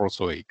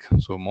Proterozoic.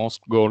 So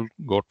most gold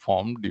got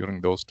formed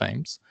during those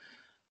times.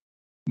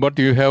 But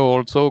you have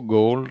also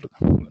gold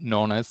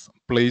known as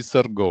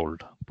placer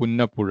gold,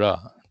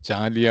 Punnapuzha,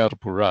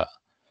 Chaliyarpuzha.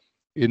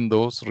 In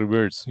those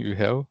rivers, you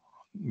have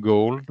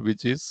gold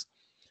which is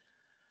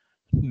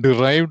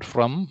derived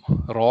from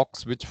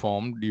rocks which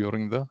formed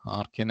during the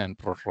Archean and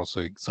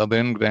Proterozoic.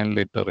 Southern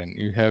granulate terrain,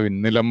 you have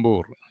in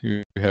Nilambur,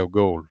 you have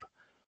gold.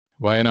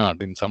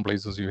 Wayanad, in some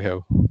places you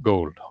have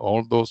gold.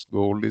 All those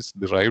gold is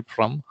derived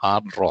from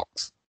hard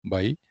rocks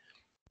by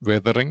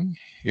weathering,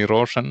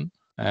 erosion,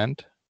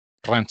 and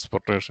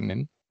transportation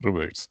in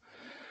rivers.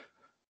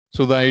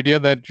 So the idea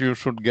that you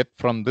should get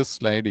from this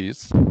slide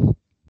is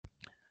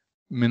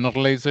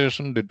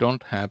mineralization did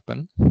not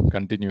happen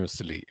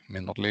continuously.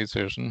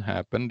 Mineralization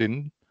happened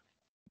in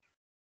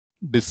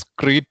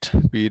discrete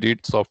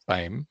periods of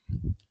time,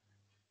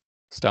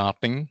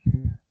 starting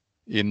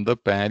in the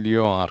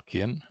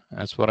Paleo-Archean.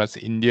 As far as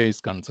India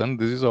is concerned,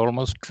 this is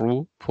almost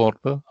true for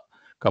the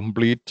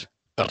complete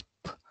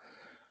Earth.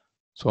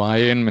 So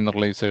iron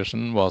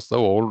mineralization was the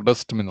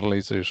oldest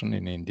mineralization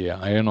in India,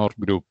 iron ore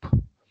group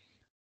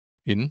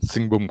in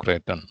Singhbum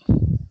craton.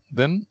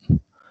 Then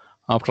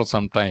after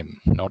some time,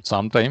 not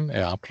some time,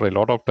 after a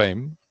lot of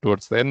time,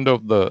 towards the end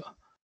of the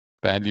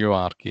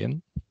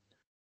Paleo-Archean,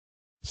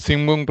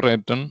 Singhbum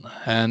craton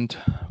and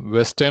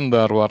Western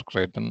Dharwar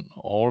craton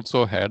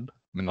also had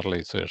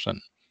mineralization.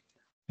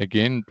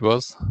 Again, it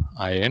was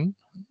iron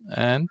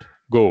and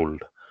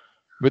gold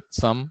with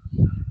some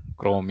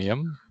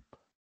chromium,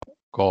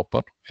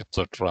 copper,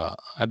 etc.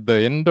 At the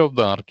end of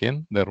the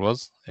Archean, there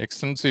was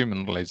extensive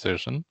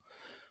mineralization.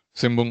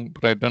 Singhbum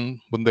craton,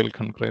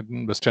 Bundelkhand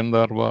craton, Western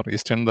Dharwar,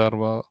 Eastern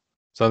Dharwar,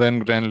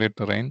 Southern granulate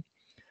terrain.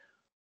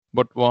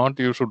 But what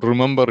you should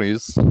remember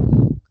is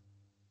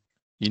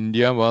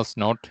India was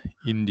not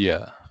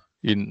India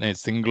in a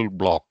single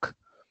block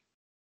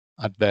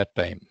at that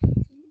time.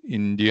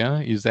 India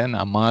is an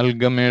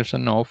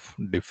amalgamation of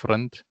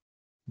different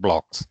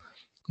blocks.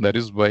 That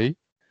is why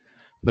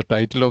the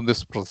title of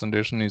this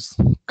presentation is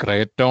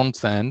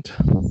Cratons and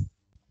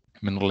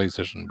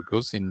Mineralization,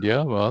 because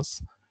India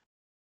was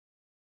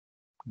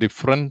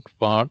different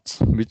parts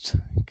which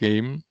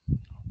came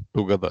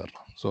together.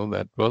 So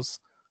that was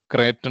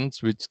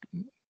cratons which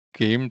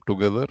came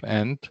together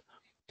and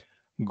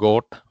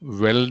got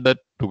welded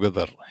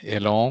together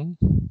along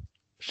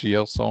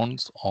shear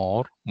zones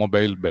or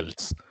mobile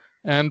belts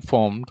and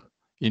formed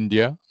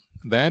India.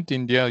 That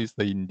India is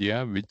the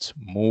India which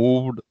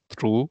moved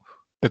through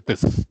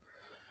Tethys.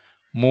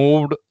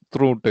 Moved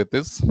through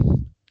Tethys,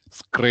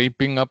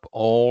 scraping up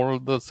all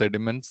the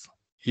sediments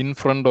in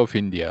front of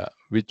India,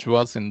 which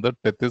was in the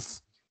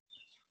Tethys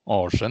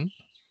Ocean.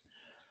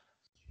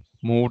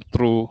 Moved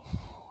through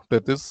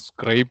Tethys,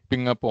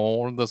 scraping up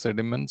all the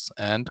sediments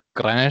and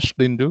crashed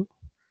into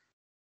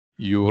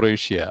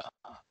Eurasia,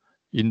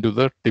 into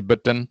the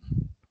Tibetan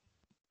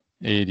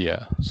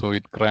area. So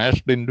it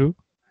crashed into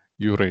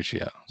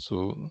Eurasia.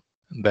 So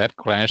that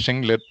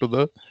crashing led to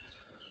the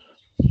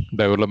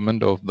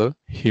development of the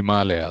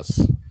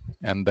Himalayas.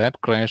 And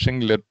that crashing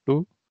led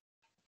to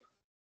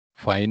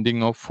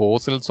finding of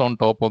fossils on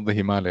top of the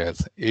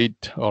Himalayas.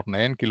 8 or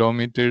 9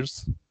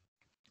 kilometers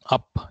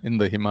up in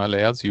the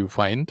Himalayas, you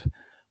find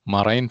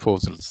marine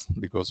fossils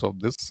because of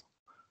this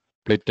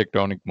plate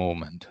tectonic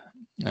movement.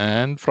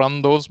 And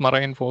from those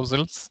marine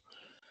fossils,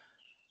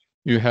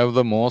 you have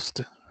the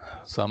most,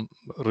 some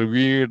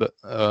revered,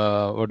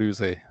 what do you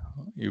say?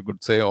 You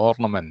could say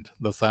ornament,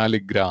 the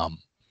saligram.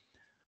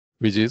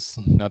 which is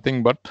nothing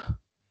but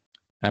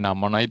an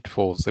ammonite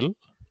fossil.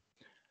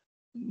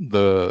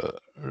 The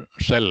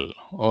shell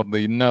or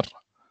the inner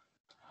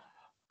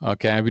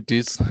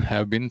cavities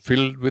have been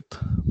filled with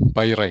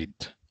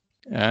pyrite.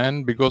 And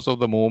because of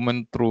the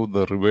movement through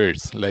the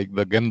rivers, like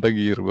the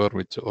Gandaki river,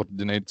 which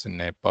originates in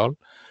Nepal,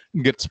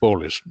 gets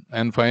polished.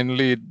 And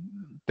finally, it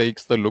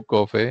takes the look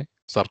of a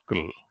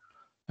circle.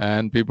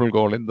 And people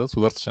call it the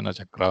Sudarshana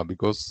Chakra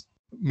because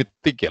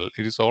mythical.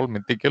 It is all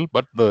mythical,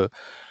 but the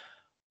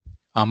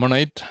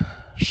ammonite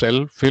shell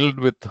filled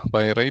with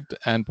pyrite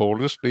and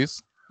polished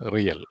is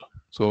real.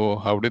 So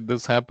how did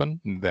this happen?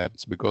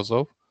 That's because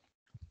of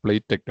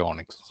plate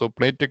tectonics. So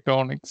plate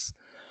tectonics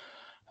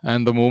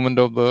and the movement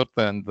of the earth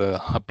and the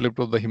uplift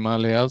of the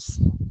Himalayas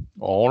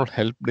all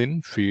helped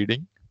in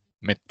feeding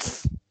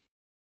myths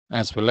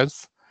as well as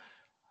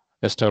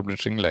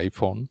establishing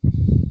life on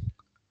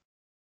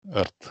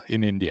earth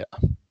in India.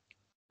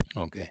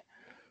 Okay.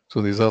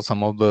 So these are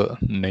some of the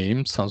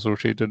names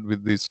associated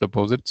with these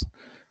deposits.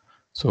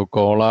 So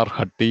Kolar,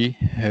 Hatti,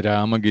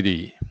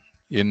 Ramagiri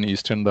in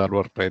eastern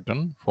Dharwar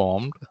Craton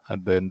formed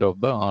at the end of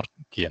the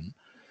Archean.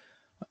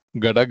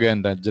 Gadag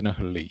and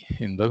Ajanahalli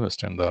in the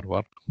western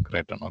Dharwar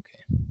Craton.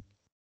 Okay.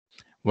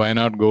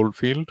 Wayanad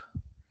Goldfield.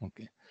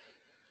 Okay.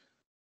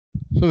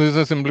 So this is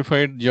a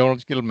simplified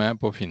geological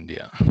map of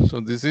India.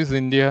 So this is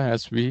India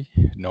as we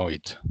know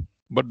it.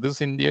 But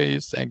this India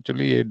is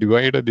actually a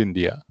divided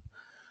India.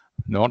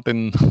 Not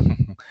in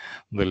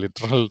the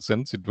literal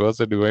sense, it was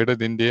a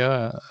divided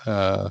India.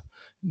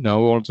 Now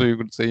also you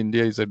could say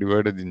India is a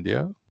divided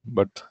India,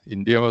 but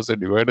India was a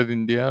divided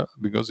India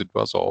because it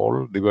was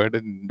all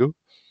divided into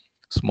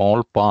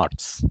small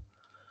parts.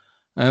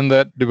 And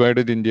that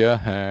divided India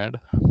had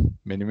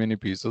many, many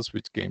pieces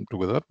which came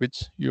together,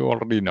 which you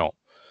already know.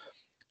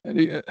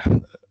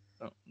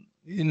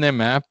 In a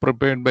map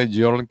prepared by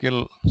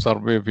Geological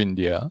Survey of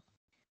India,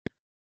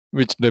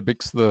 which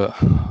depicts the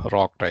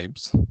rock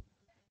types,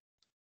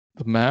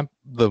 the map,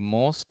 the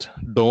most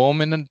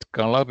dominant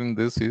color in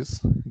this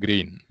is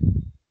green.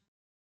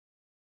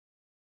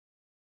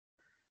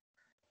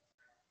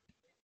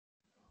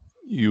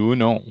 You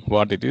know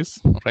what it is,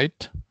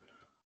 right?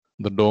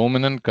 The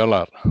dominant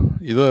color.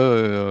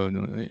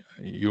 This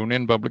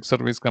Union Public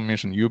Service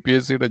Commission,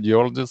 UPSC the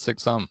geologist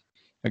exam.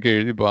 Okay,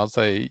 എഴുതി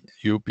പാസ്സായി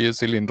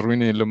UPSC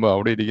ഇന്റർവ്യൂവിന് ചെല്ലുമ്പോൾ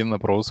അവിടെ ഇരിക്കുന്ന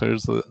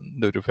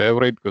പ്രൊഫസേഴ്സിന്റെ ഒരു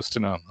favourite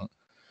question ആണ്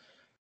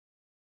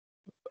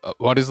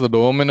what is the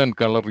dominant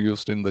color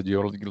used in the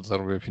Geological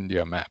Survey of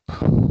India map?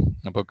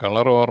 അപ്പോൾ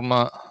colour ഓർമ്മ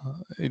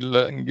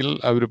ഇല്ലെങ്കിൽ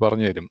അവർ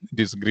പറഞ്ഞു തരും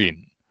ഇറ്റ് ഈസ് ഗ്രീൻ.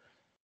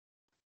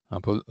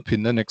 അപ്പോൾ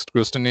പിന്നെ next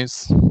question is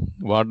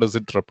what does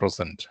it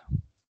represent?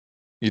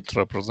 It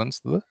represents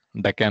the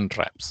Deccan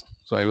traps.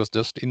 So I was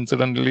just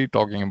incidentally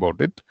talking about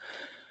it.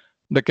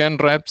 Deccan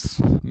traps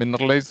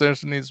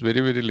mineralization is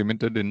very, very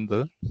limited in the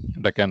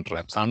Deccan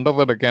traps. Under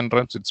the Deccan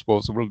traps, it's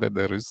possible that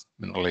there is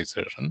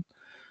mineralization.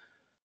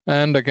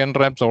 And Deccan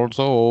traps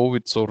also owe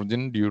its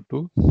origin due to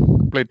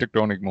plate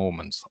tectonic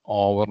movements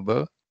over the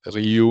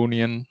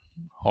Reunion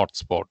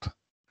hotspot,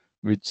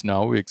 which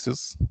now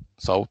exists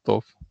south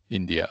of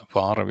India,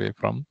 far away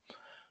from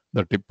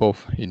the tip of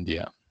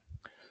India.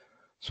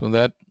 So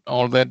that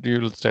all that you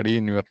will study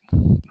in your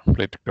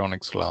plate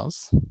tectonics class.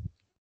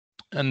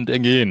 And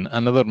again,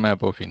 another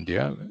map of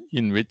India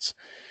in which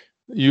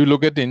you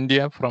look at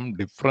India from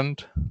different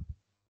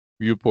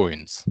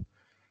viewpoints.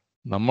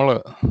 നമ്മൾ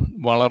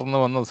വളർന്നു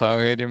വന്ന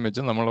സാഹചര്യം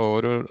വെച്ച് നമ്മൾ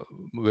ഓരോ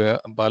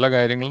പല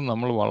കാര്യങ്ങളും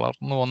നമ്മൾ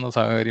വളർന്നു വന്ന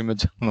സാഹചര്യം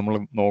വെച്ച് നമ്മൾ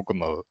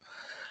നോക്കുന്നത്.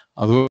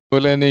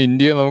 അതുപോലെ തന്നെ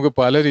ഇന്ത്യ നമുക്ക്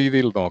പല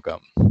രീതിയിൽ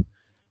നോക്കാം.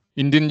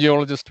 Indian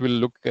geologist will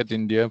look at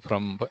India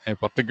from a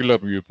particular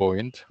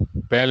viewpoint.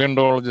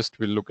 Paleontologist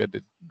will look at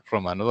it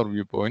from another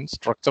viewpoint.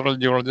 Structural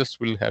geologist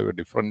will have a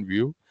different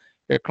view.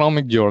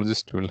 Economic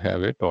geologist will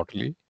have a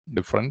totally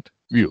different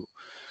view.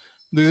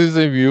 This is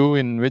a view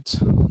in which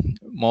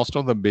most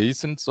of the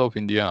basins of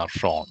India are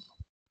shown.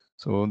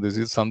 So this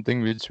is something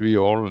which we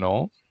all know.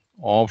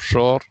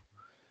 Offshore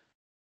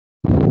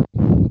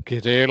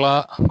Kerala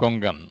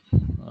Konkan.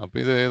 അപ്പോൾ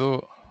ഇത് ഏതോ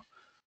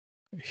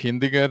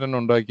ഹിന്ദിക്കാരൻ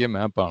ഉണ്ടാക്കിയ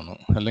മാപ്പാണ്,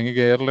 അല്ലെങ്കിൽ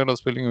കേരളയുടെ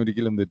spelling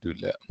ഒരിക്കലും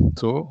തെറ്റില്ല.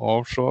 So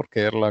of shore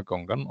Kerala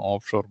Konkan,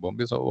 of shore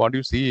Bombay. So what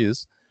you see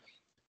is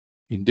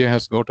India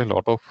has got a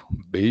lot of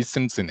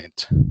basins in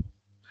it.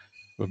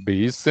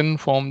 Basin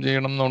form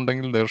ചെയ്യണം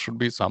എന്നുണ്ടെങ്കിൽ there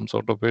should be some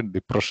sort of A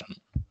depression.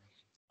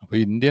 അപ്പോൾ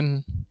ഇന്ത്യൻ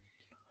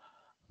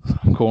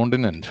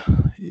കോണ്ടിനെന്റ്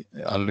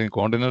അല്ലെങ്കിൽ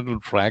continental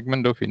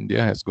fragment of India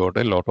has got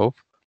a lot of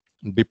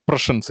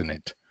depressions in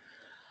it.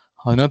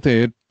 അതിനകത്ത്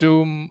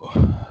ഏറ്റവും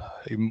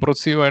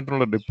impressive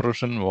ആയിട്ടുള്ള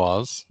depression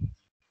was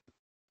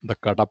the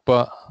Kadapa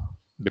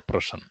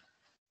depression.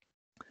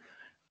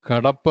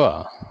 Kadapa,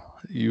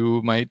 you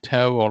might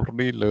have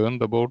already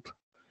learned about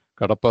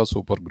Kadapa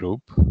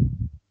supergroup.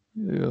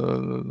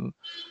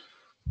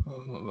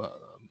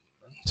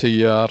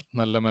 Cheyyar,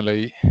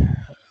 Nallamalai,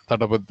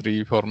 Tadapatri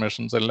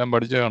formations എല്ലാം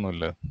പഠിച്ചു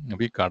കാണുമല്ലോ.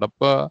 അപ്പോൾ ഈ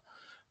Kadapa,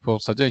 for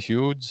such a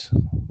huge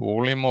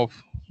volume of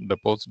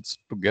deposits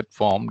to get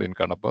formed in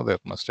Kadapa,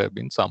 there must have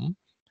been some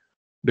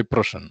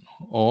depression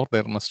or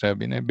there must have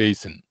been a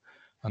basin.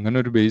 അങ്ങനെ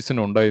ഒരു basin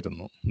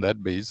ഉണ്ടായിരുന്നു.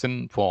 That basin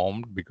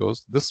formed because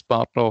this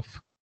part of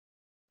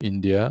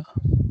India,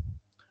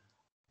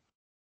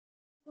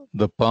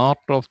 the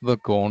part of the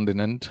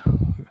continent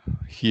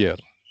here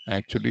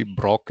actually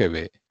broke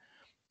away.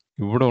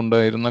 ഇവിടെ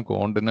ഉണ്ടായിരുന്ന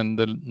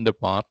കോണ്ടിനെന്റലിന്റെ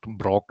part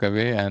broke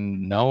away and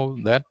now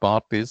that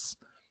part is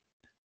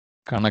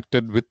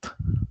connected with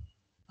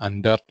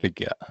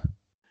Antarctica.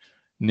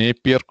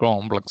 Napier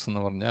complex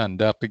എന്ന് പറഞ്ഞ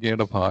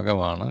അന്റാർട്ടിക്കയുടെ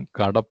ഭാഗമാണ്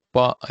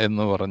കടപ്പ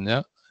എന്ന് പറഞ്ഞ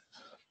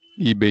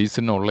ഈ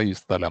ബേസിനുള്ള ഈ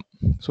സ്ഥലം.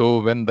 So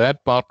when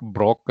that part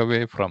broke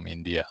away from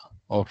India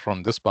or from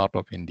this part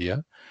of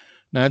India,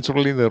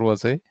 naturally there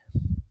was a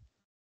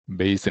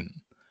basin.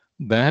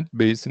 That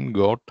basin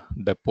got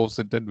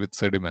deposited with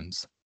sediments.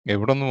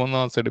 എവിടെ നിന്ന് വന്ന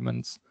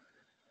sediments?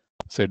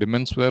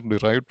 Sediments were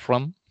derived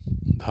from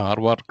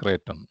Dharwar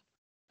craton,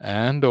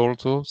 and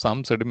also some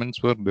sediments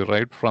were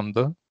derived from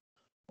the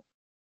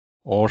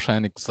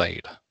oceanic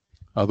side.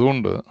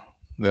 അതുകൊണ്ട്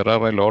there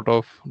are a lot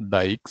of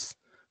dikes,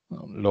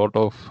 lot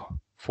of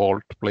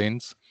fault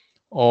plains,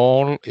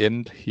 all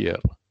end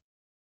here.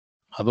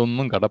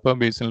 അതൊന്നും കടപ്പ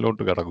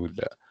ബേസിനിലോട്ട്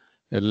കടക്കില്ല,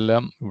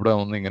 എല്ലാം ഇവിടെ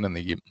വന്ന് ഇങ്ങനെ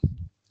നിൽക്കും.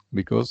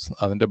 Because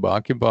അതിൻ്റെ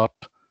ബാക്കി part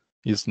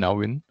is now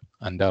in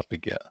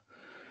Antarctica.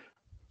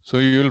 So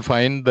you will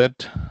find that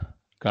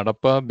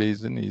Kadapa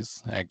basin is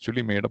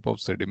actually made up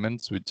of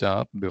sediments which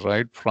are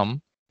derived from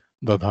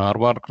the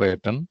Dharwar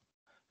craton,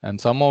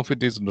 and some of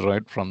it is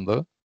derived from the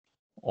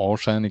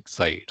oceanic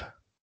side.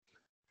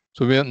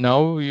 So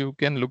now you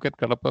can look at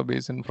Kadapa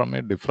basin from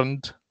a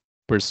different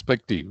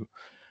perspective.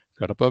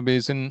 Kadapa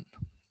basin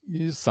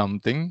is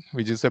something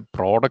which is a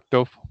product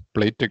of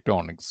plate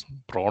tectonics,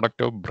 product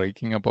of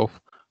breaking up of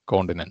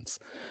continents.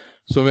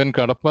 So when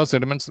Kadapa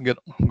sediments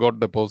got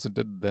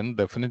deposited, then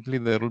definitely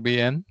there will be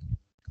an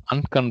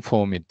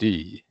unconformity.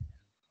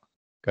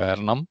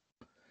 Karanam,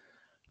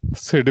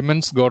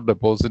 sediments got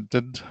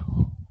deposited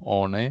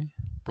on a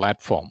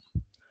platform.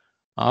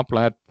 Our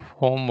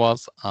platform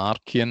was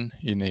Archean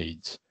in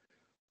age.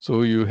 So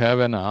you have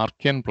an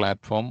Archean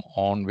platform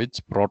on which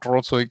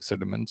Proterozoic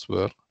sediments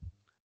were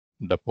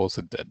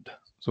deposited.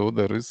 So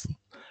there is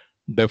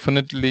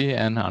definitely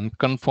an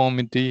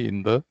unconformity in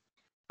the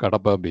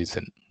Kadapa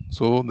basin.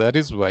 So that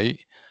is why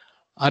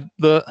at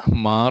the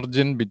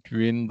margin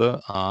between the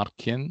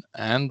Archean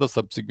and the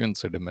subsequent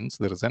sediments,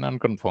 there is an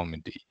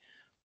unconformity.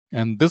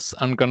 And this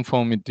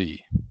unconformity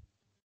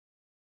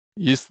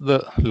is the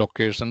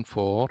location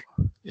for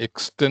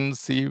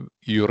extensive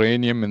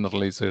uranium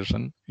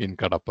mineralization in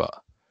Kadapa.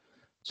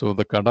 So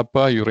the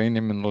Kadapa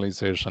uranium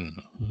mineralization,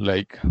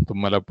 like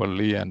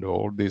Tummalapalli and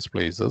all these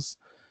places,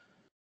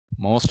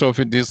 most of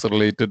it is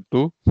related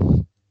to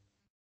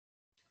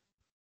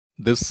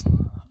this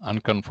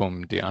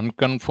unconformity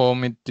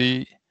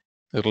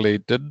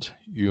related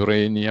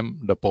uranium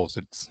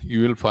deposits. You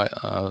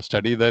will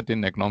study that in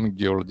economic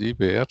geology,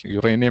 where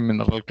uranium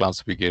mineral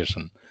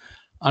classification,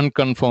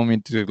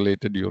 unconformity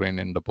related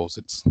uranium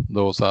deposits,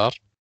 those are,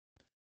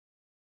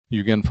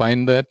 you can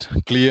find that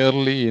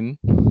clearly in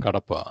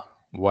Kadapa.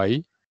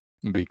 Why?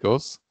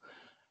 Because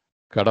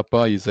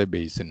Kadapa is a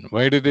basin.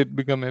 Why did it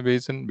become a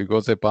basin?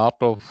 Because a part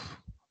of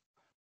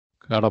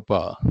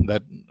Kadapa,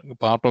 that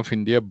part of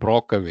India,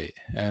 broke away,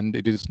 and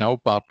it is now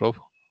part of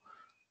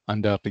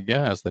Antarctica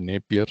as the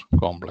Napier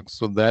complex.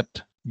 So that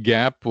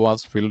gap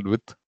was filled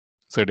with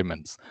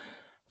sediments.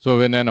 So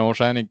when an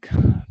oceanic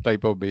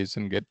type of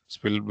basin gets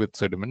filled with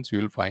sediments, you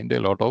will find a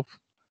lot of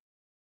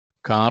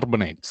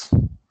carbonates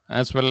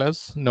as well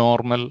as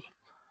normal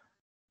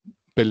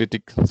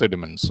pellitic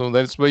sediments. So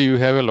that's why you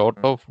have a lot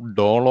of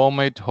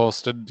dolomite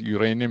hosted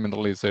uranium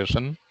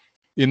mineralization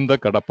in the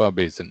Kadapa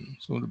basin.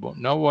 So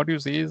now what you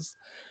see is,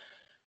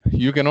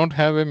 you cannot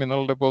have a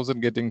mineral deposit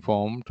getting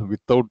formed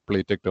without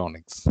plate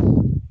tectonics.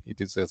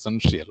 It is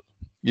essential.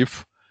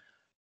 If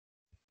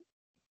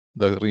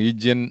the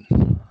region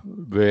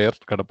where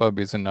Kadapa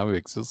basin now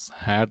exists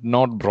had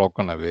not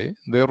broken away,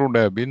 there would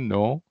have been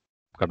no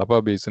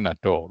Kadapa basin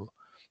at all.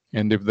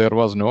 And if there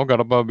was no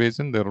Kadapa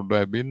basin, there would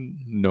have been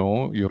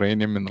no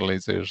uranium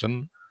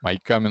mineralization,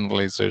 mica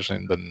mineralization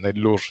in the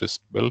Nellore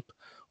schist belt.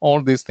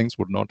 All these things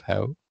would not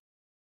have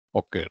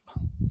occurred.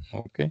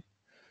 Okay.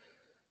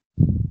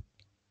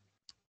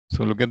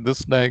 So look at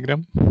this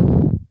diagram,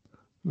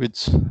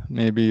 which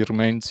maybe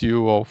reminds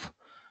you of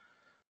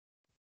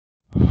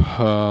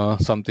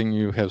something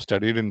you have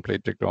studied in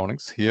plate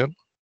tectonics. Here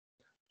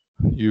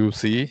you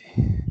see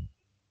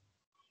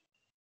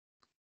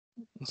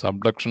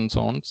subduction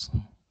zones,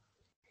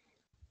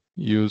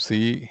 you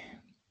see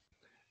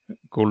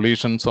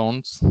collision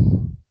zones,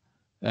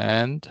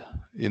 and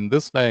in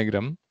this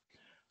diagram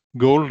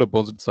gold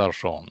deposits are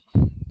shown.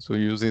 So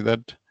you see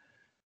that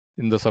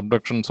in the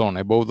subduction zone,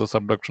 above the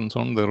subduction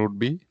zone, there would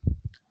be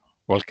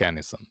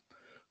volcanism.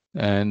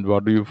 And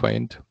what do you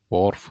find?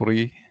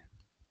 Porphyry,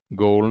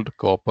 gold,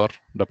 copper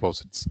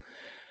deposits.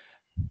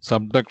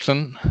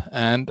 Subduction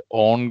and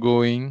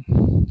ongoing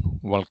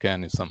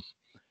volcanism.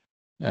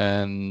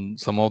 And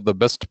some of the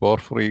best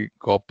porphyry,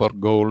 copper,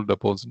 gold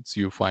deposits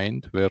you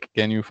find, where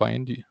can you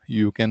find?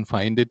 You can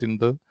find it in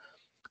the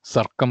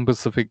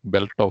circum-Pacific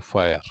belt of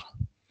fire,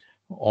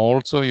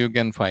 Also, you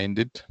can find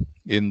it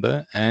in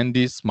the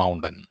Andes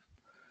mountain.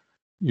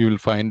 You will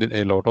find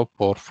a lot of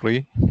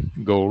porphyry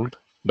gold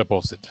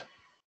deposit.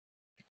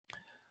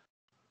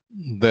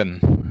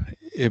 Then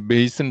a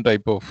basin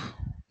type of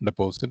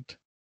deposit,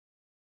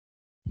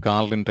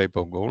 Carlin type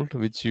of gold,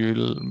 which you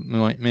will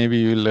maybe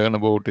you will learn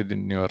about it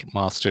in your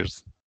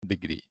master's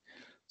degree.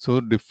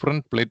 So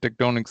different plate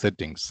tectonic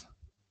settings,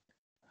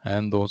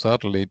 and those are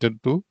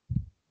related to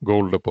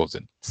gold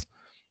deposits.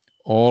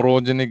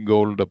 Orogenic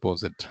gold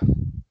deposit,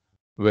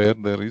 where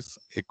there is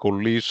a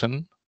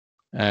collision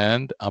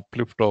and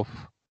uplift of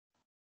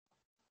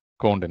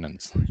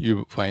continents.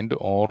 You find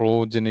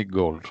orogenic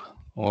gold.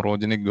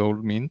 Orogenic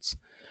gold means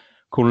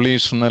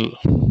collisional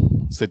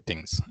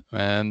settings,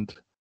 and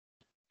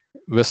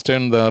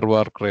Western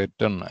Dharwar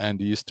Craton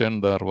and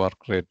Eastern Dharwar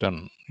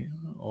Craton,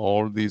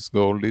 all these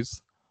gold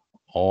is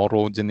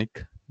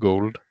orogenic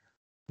gold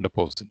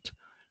deposit.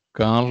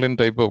 Carlin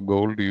type of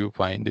gold you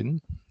find in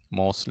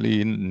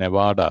mostly in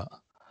Nevada,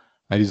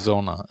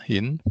 Arizona,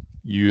 in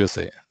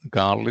USA.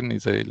 Carlin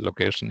is a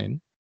location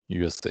in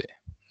USA.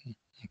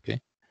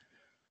 Okay.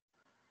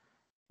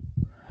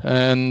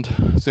 And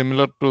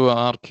similar to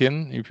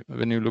Archean,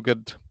 when you look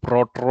at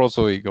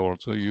Proterozoic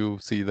also, you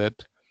see that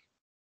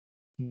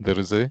there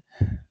is a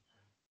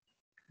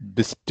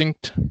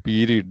distinct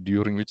period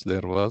during which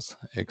there was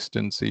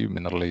extensive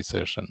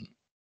mineralization.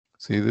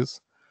 See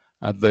this?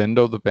 At the end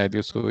of the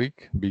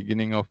Paleozoic,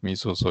 beginning of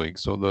Mesozoic.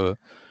 So the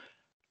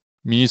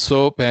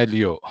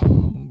Meso-Paleo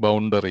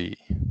boundary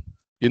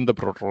in the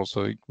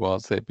Proterozoic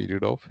was a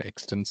period of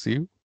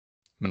extensive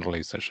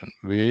mineralization,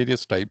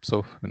 various types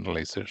of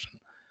mineralization,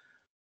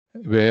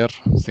 where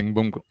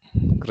Singhbum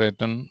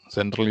Craton,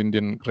 Central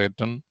Indian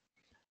Craton,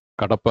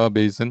 Kadapa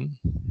Basin,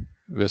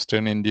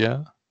 Western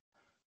India,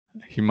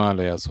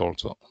 Himalayas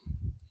also.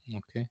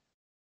 Okay.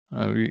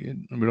 We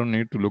don't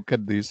need to look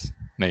at these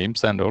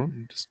names and all,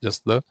 it's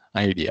just the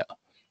idea.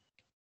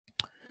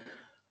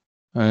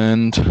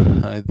 And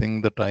I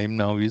think the time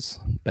now is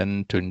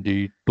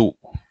 10:22.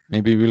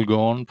 Maybe we'll go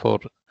on for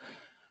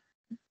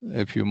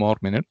a few more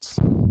minutes,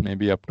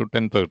 maybe up to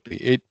 10:30,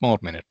 8 more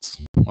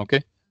minutes.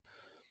 Okay.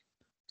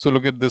 So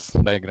look at this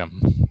diagram.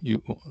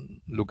 You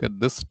look at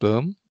this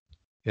term,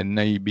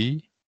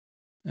 NIB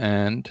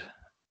and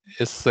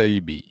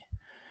SIB.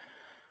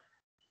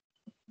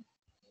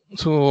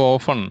 So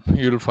often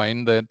you'll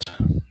find that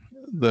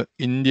the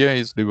India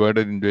is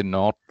divided into a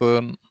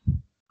northern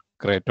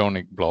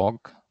cratonic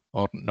block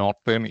or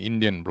northern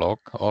Indian block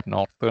or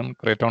northern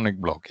cratonic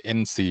block,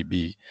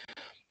 NCB,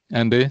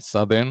 and a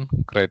southern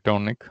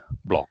cratonic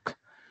block.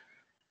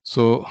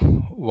 So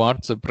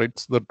what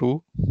separates the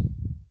two?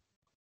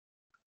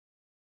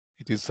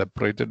 It is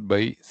separated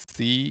by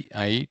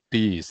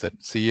CITZ.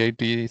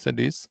 CITZ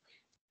is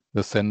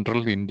the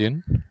Central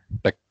Indian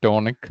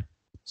Tectonic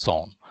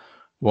Zone.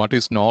 What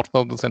is north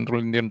of the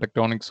Central Indian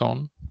Tectonic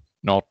Zone?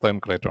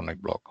 Northern Cratonic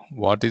Block.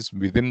 What is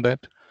within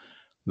that?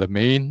 The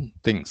main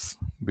things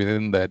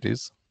within that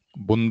is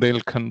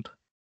Bundelkhand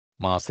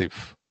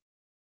Massif.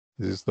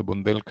 This is the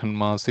Bundelkhand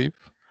Massif.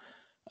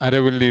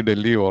 Aravalli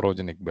Delhi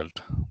Orogenic Belt.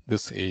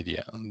 This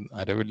area,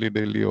 Aravalli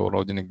Delhi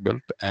Orogenic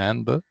Belt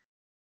and the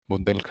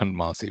Bundelkhand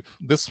Massif.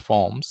 This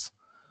forms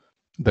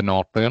the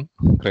Northern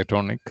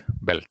Cratonic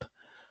Belt.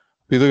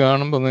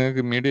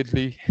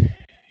 Immediately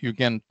you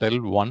can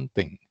tell one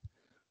thing.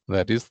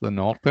 That is, the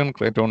Northern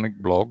Cratonic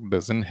Block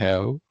doesn't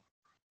have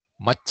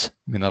much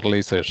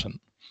mineralization.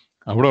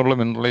 Our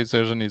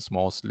mineralization is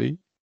mostly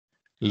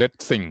lead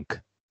zinc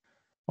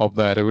of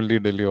the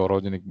Aravalli Delhi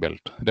Orogenic Belt,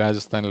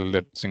 Rajasthan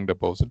lead zinc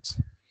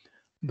deposits.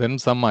 Then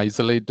some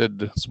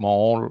isolated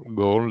small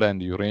gold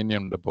and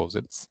uranium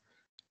deposits.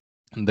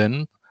 And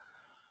then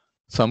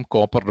some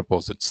copper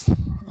deposits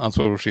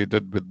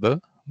associated with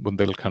the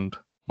Bundelkhand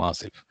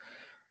Massif.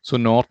 So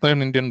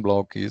Northern Indian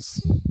Block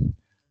is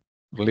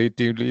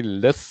relatively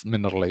less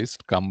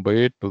mineralized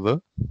compared to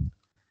the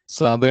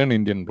Southern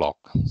Indian Block.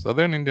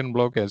 Southern Indian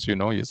Block, as you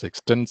know, is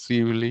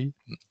extensively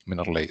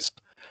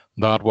mineralized.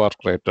 Dharwar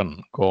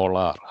Craton,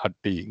 Kolar,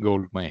 Hatti,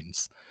 gold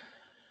mines.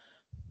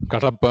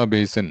 Kadapa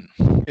Basin,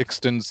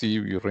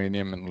 extensive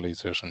uranium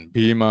mineralization.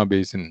 Bhima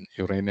Basin,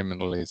 uranium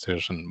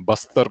mineralization.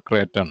 Bastar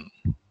Craton,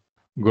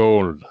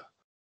 gold.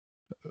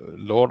 A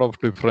lot of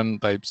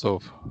different types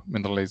of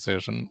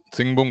mineralization.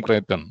 Singhbum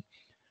Craton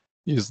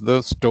is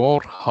the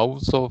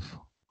storehouse of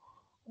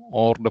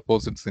ore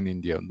deposits in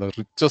India. The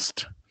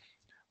richest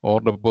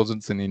ore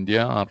deposits in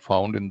India are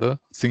found in the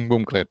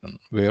Singhbum Craton.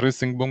 Where is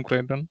Singhbum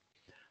Craton?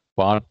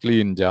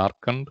 Partly in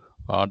Jharkhand,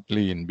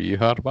 partly in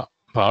Bihar,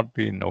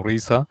 partly in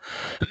Orissa,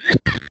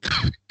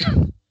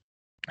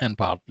 and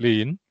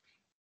partly in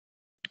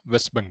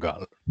West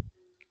Bengal.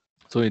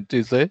 So it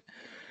is a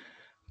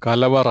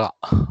kalavara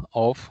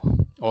of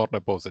ore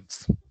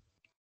deposits.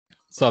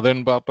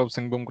 Southern part of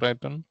Singhbum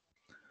Craton,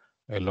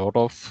 a lot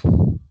of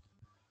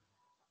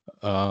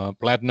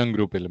platinum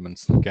group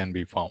elements can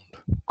be found.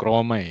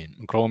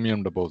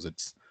 Chromium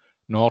deposits.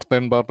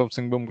 Northern part of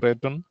Singhbum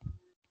Craton,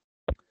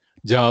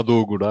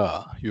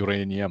 Jaduguda,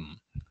 uranium,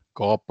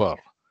 copper.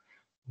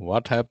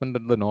 What happened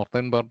at the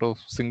northern part of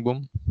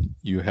Singhbum?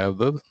 you have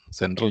the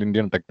Central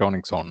Indian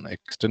Tectonic Zone.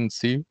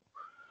 Extensive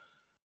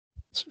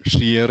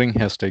shearing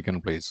has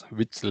taken place,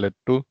 which led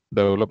to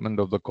development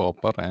of the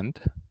copper and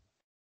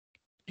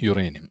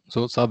uranium.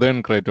 So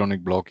Southern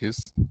Cratonic Block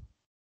is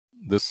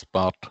this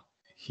part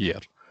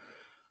here.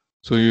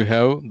 So you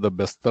have the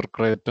Bestar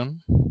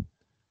Craton,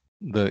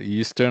 the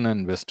Eastern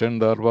and Western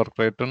Darbar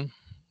Craton,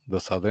 the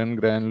Southern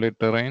Granulate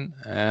Terrain,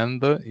 and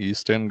the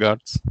Eastern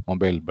Ghats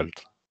Mobile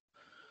Belt.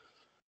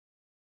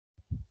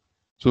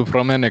 So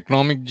from an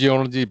economic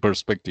geology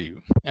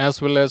perspective,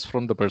 as well as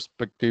from the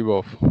perspective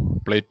of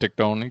plate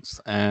tectonics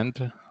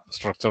and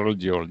structural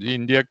geology,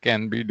 India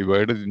can be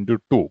divided into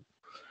two: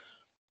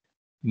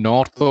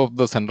 north of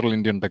the Central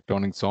Indian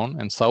Tectonic Zone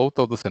and south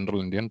of the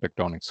Central Indian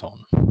Tectonic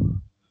Zone.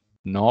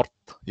 North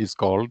is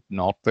called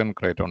Northern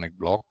Cratonic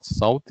Block,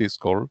 south is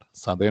called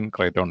Southern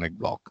Cratonic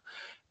Block.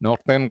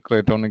 Northern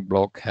Cratonic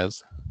Block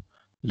has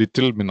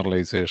little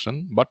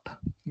mineralization, but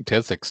it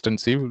has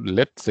extensive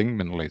lead zinc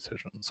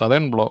mineralization.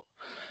 Southern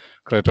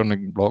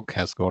Cratonic Block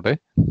has got a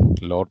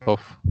lot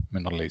of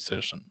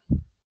mineralization.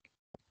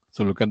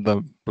 So look at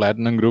the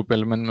platinum group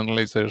element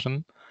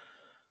mineralization.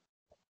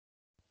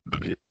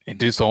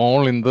 It is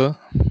all in the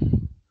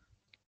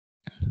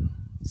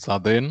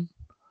Southern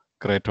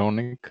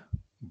Cratonic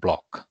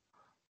Block.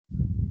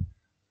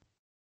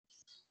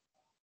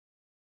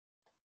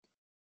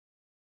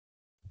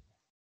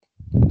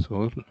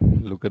 So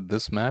look at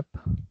this map.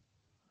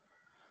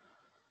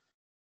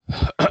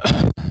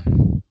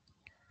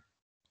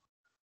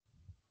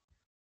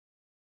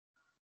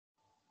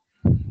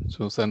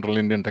 So Central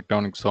Indian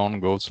Tectonic Zone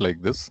goes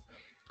like this.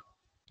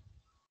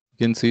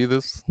 You can see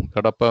this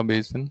Kadapa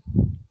Basin.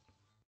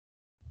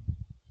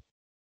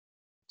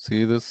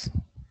 See this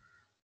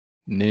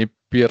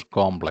Napier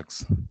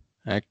Complex.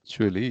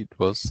 Actually, it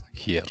was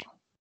here.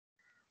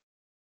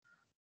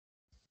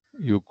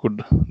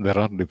 There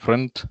are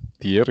different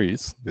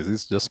theories. This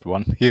is just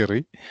one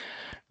theory.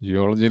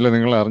 Geology,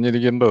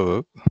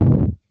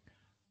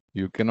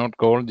 you cannot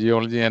call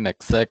geology an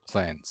exact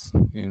science.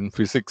 In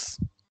physics,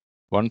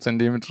 1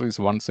 centimeter is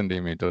 1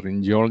 centimeter.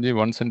 In geology,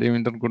 1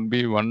 centimeter could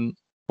be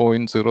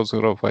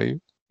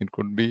 1.005. It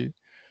could be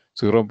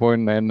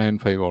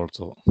 0.995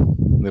 also.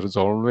 There is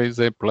always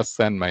a plus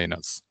and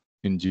minus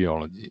in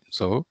geology.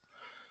 So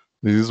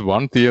this is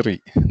one theory,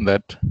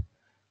 that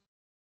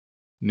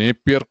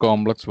Napier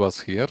complex was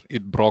here.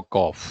 It broke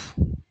off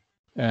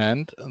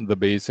and the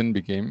basin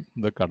became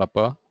the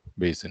Kadapa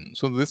Basin.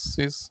 So this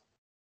is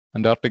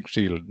Antarctic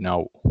Shield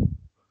now,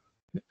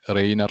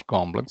 Rainer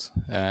complex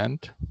and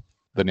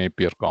the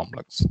Napier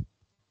complex.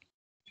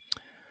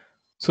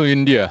 So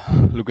India,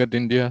 look at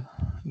India,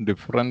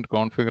 different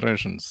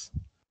configurations.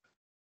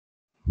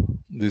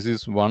 This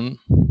is one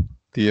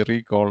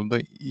theory called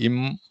the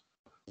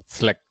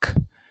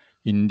IMSLEC.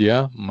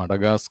 India,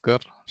 Madagascar,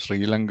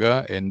 Sri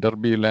Lanka,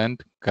 Enderby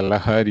Land,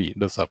 Kalahari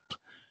Desert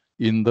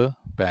in the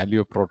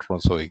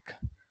Paleoproterozoic.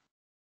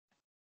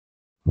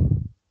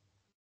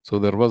 So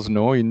there was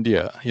no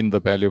India in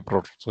the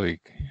Paleoproterozoic.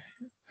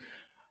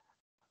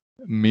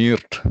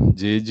 Meert,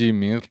 J.G.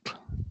 Meert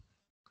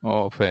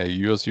of a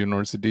US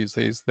university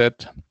says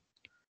that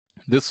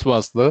this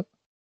was the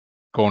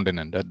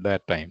continent at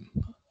that time.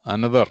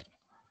 Another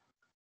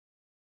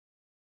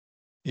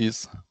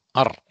is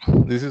Ar.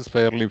 This is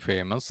fairly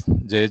famous.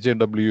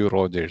 J.J.W.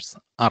 Rogers,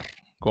 Ar,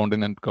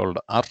 continent called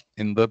Ar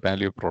in the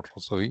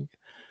Paleoproterozoic.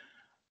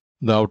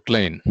 The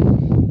outline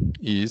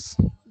is,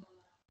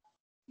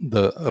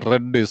 the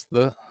red is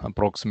the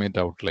approximate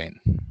outline.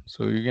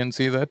 So you can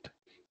see that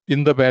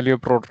in the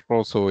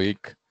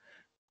Paleoproterozoic,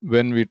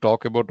 when we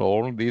talk about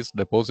all these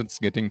deposits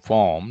getting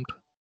formed,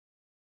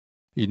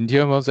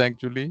 India was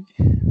actually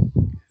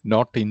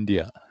not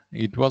India.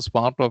 It was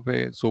part of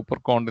a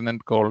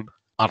supercontinent called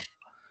Ar,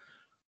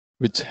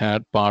 which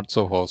had parts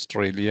of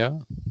Australia,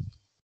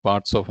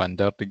 parts of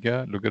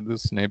Antarctica. Look at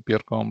this Napier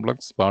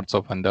complex, parts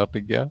of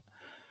Antarctica,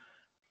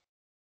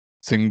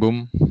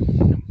 Singbum,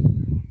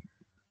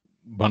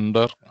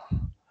 Bandar,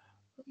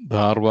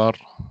 Dharwar,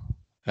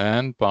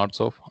 and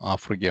parts of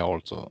Africa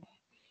also.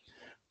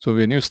 So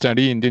when you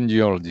study Indian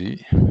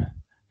geology,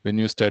 when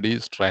you study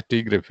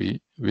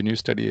stratigraphy, when you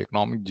study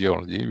economic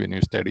geology, when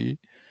you study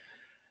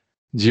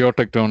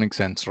geotectonics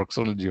and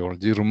structural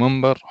geology,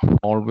 remember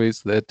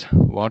always that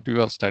what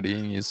you are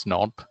studying is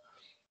not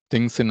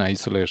things in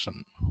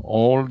isolation.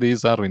 All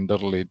these are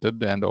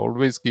interrelated, and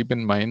always keep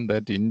in mind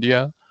that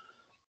India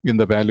in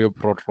the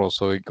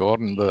Paleoproterozoic or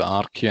in the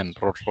Archean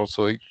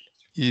Proterozoic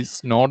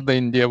is not the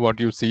India what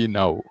you see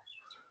now.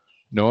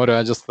 No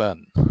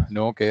Rajasthan,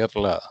 no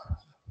Kerala,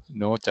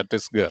 no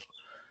Chhattisgarh.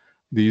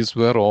 These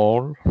were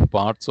all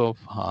parts of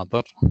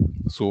other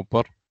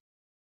super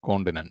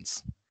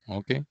continents.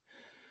 Okay.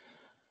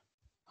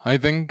 I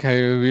think I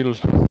will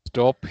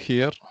stop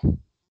here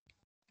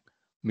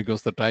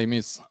because the time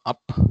is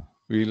up.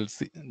 We'll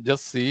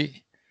just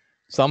see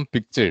some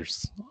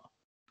pictures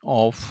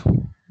of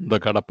the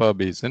Kadapa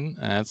Basin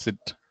as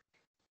it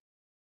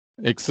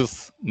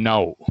exists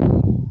now.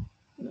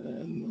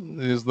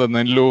 This is the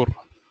Nellore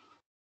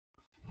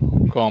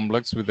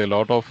complex with a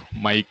lot of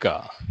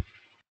mica.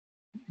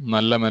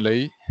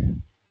 Nallamalai,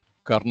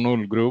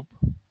 Karnool group,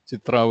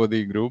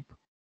 Chitravati group.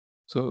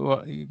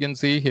 So you can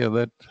see here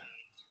that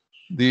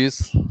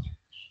these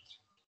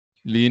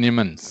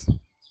lineaments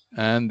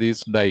and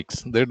these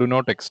dikes, they do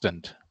not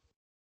extend.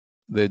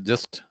 They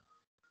just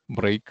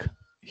break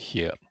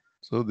here.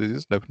 So this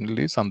is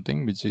definitely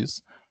something which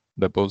is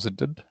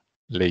deposited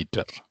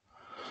later.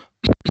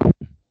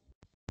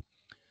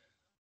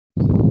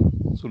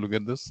 So look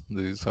at this.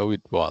 This is how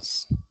it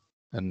was.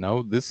 And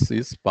now this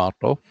is part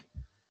of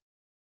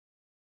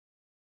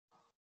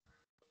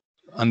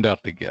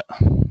Antarctica.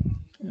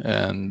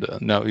 And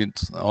now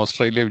it's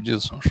Australia, which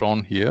is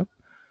shown here.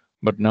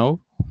 But now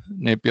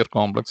Napier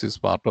complex is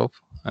part of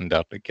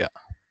Antarctica.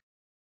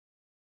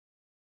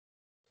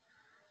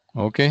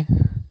 Okay.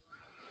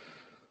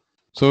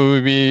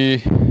 So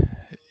we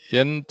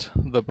end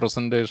the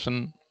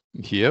presentation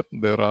here.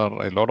 There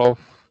are a lot of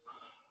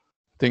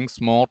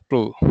things more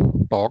to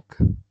talk,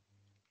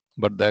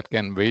 but that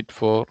can wait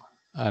for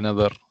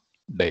another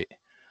day.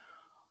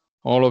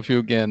 All of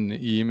you can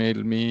email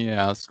me,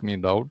 ask me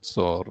doubts,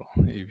 or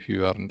if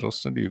you are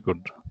interested, you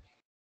could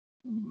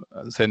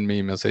send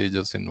me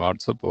messages in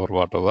WhatsApp or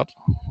whatever,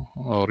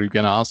 or you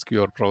can ask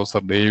your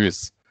Professor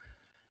Davis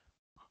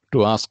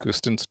to ask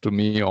questions to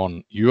me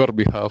on your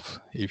behalf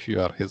if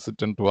you are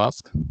hesitant to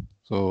ask.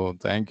 So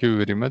thank you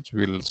very much.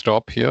 We'll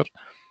stop here.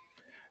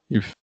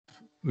 If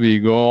we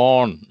go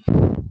on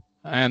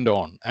and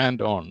on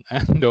and on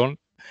and on,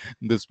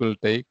 this will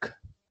take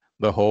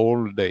the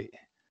whole day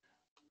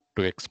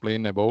to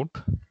explain about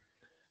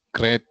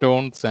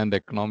cratons and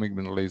economic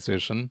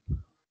mineralization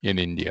in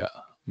India,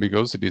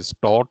 because it is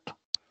taught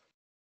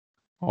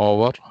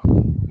over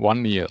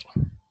 1 year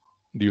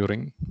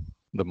during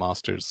the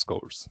master's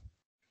course.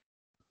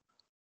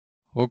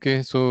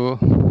 Okay, so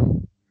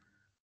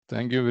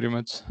thank you very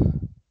much.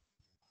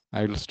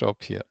 I will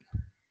stop here.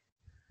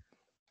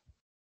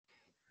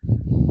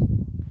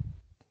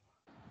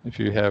 If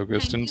you have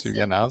questions, you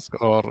can ask,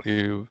 or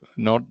if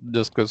not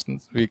just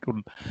questions, we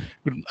could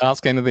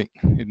ask anything.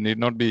 It need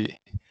not be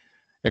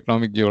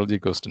economic geology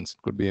questions.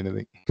 It could be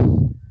anything.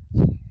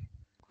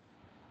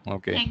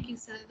 Okay. Thank you,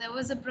 sir. That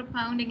was a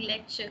propounding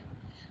lecture.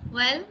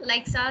 Well,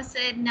 like Sir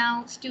said,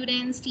 now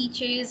students,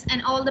 teachers,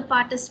 and all the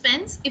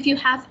participants, if you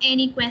have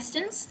any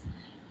questions,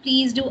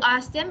 please do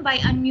ask them by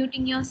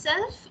unmuting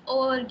yourself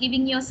or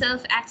giving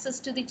yourself access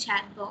to the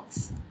chat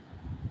box.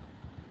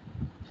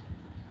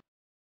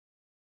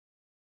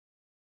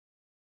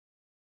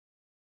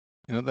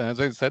 You know, as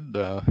I said,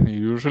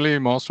 usually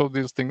most of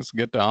these things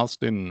get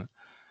asked in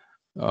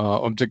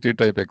objective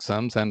type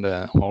exams, and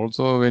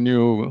also when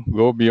you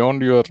go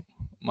beyond your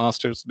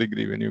master's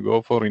degree, when you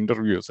go for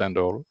interviews and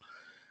all,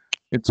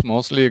 it's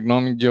mostly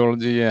economic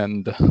geology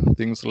and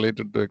things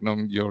related to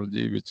economic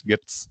geology which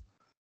gets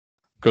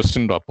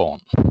questioned upon.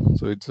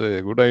 So it's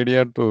a good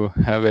idea to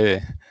have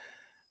a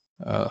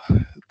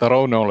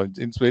thorough knowledge.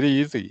 It's very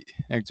easy,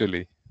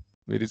 actually,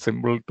 very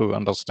simple to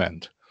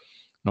understand,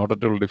 not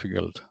at all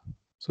difficult.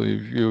 So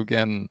if you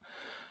can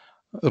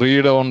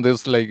read on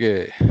this like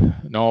a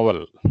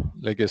novel,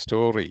 like a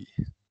story,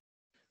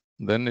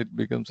 then it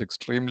becomes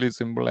extremely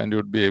simple and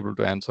you'd be able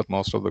to answer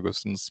most of the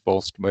questions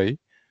posed by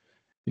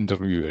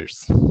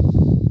interviewers.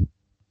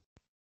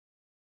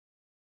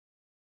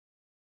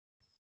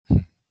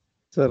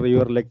 Sir,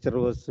 your lecture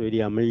was very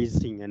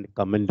amazing and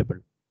commendable.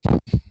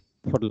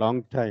 For a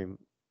long time,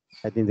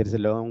 I think there is a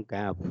long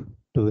gap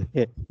to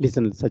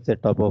listen such a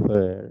type of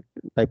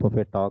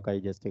a talk I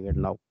just heard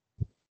now.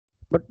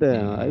 But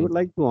I would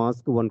like to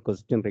ask one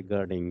question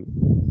regarding,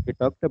 we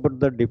talked about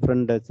the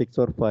different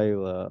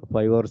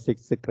five or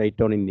six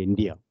craton in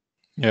India.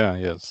 Yeah,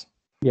 yes.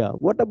 Yeah,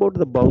 what about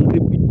the boundary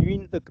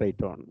between the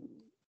craton?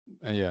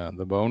 Yeah,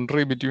 the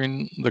boundary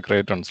between the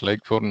cratons,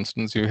 like for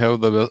instance, you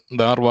have the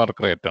Dharwar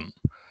craton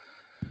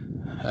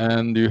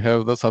and you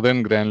have the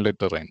southern granular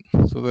terrain.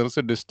 So there is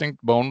a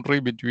distinct boundary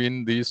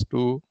between these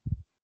two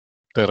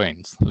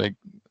terrains. Like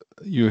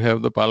you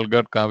have the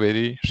Palghat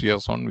Kaveri shear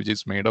zone, which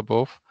is made up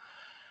of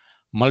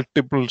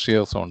multiple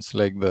shear zones,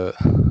 like the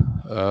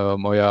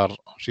Moyar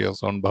shear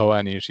zone,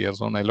 Bhavani shear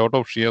zone. A lot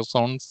of shear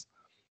zones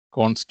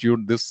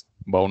constitute this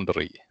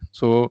boundary.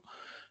 So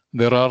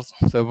there are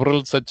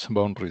several such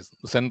boundaries.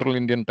 The Central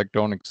Indian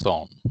Tectonic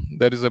Zone,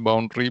 there is a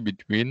boundary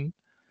between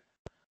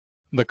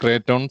the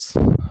cratons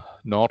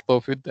north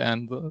of it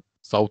and the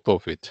south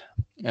of it.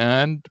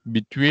 And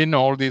between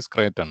all these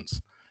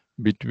cratons,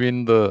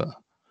 between the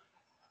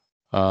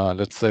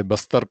let's say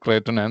Bastar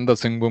craton and the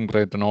Singhbum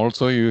craton,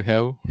 also you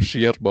have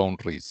shear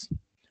boundaries.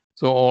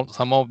 So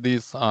some of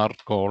these are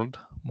called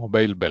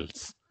mobile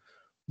belts.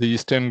 The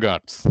Eastern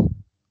Ghats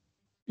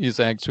is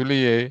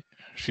actually a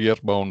shear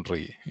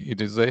boundary.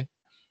 It is a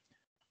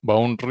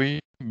boundary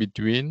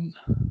between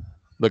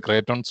the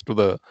cratons to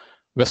the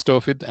west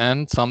of it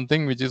and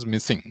something which is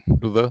missing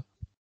to the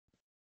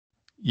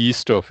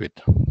east of it.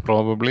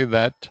 Probably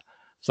that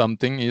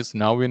something is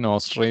now in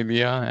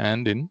Australia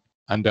and in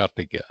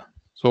Antarctica.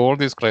 So all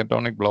these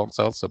cratonic blocks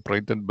are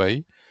separated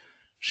by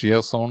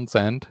shear zones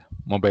and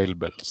mobile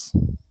belts.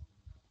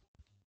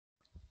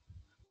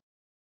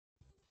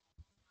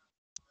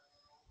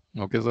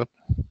 Okay, sir.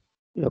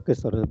 Okay,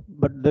 sir.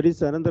 But there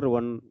is another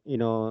one, you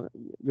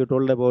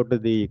told about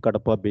the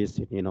Kadapa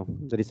Basin,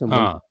 there is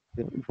some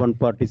one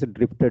part is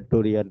drifted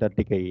to the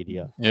Antarctica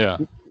area. Yeah.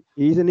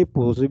 Is any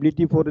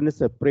possibility for any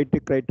separate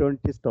craton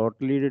is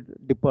totally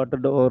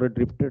departed or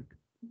drifted?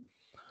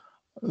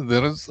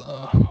 There is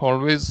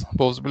always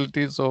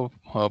possibilities of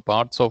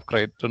parts of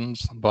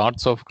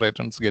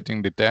cratons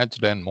getting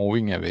detached and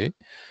moving away.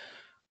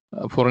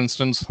 For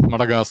instance,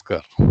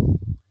 Madagascar,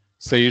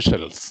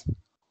 Seychelles,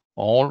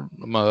 all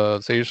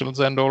Seychelles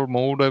and all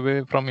moved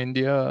away from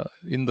India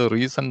in the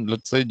recent,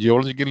 let's say,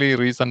 geologically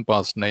recent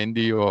past,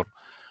 90 or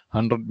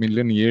 100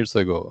 million years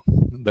ago.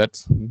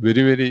 That's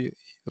very, very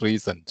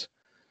recent.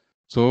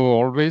 So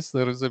always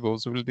there is a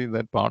possibility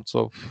that parts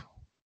of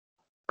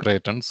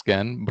cratons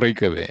can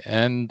break away.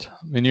 And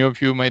many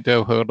of you might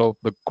have heard of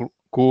the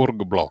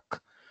Kurg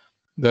block.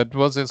 That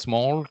was a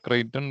small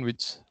craton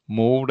which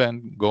moved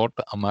and got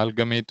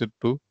amalgamated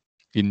to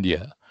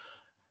India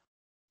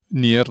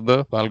near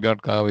the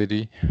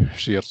Palghat-Kaveri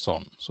shear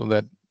zone. So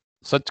that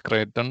such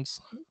cratons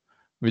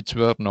which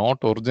were not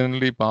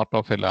originally part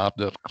of a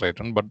larger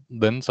craton but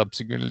then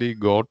subsequently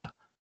got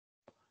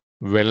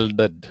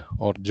welded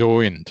or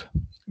joined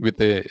with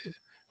a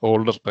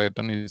older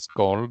craton is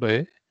called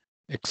a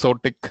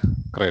exotic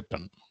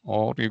craton,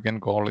 or you can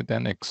call it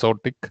an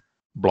exotic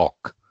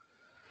block.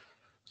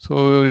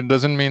 So it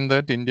doesn't mean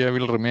that India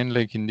will remain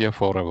like India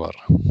forever.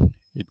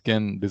 It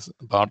can,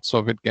 parts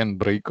of it can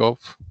break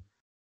off.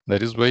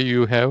 That is why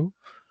you have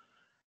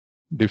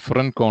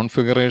different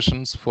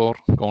configurations for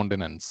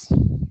continents,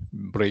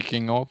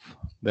 breaking off,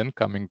 then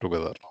coming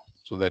together.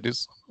 So that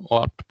is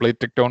what plate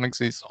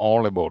tectonics is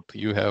all about.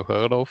 You have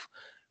heard of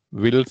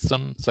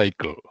Wilson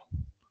cycle.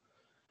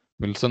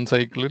 Wilson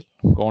cycle,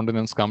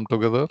 continents come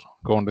together,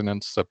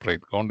 continents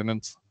separate,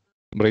 continents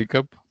break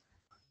up,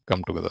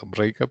 come together,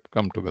 break up,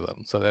 come together.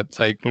 So that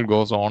cycle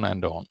goes on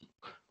and on.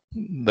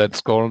 That's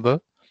called the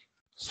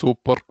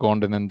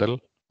supercontinental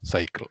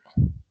cycle.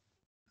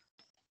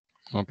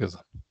 Okay, sir.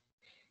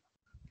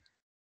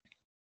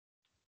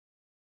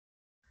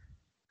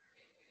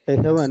 I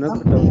have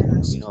another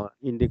doubt.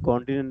 In the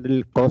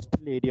continental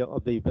coastal area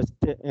of the west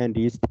and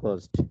east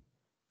coast,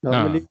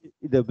 normally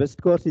the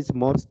west coast is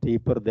more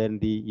steeper than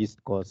the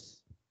east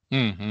coast.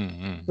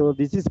 So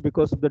this is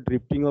because of the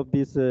drifting of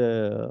this,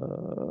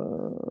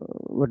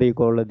 what do you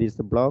call this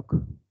block?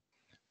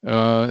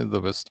 The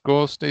west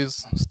coast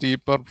is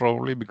steeper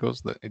probably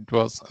because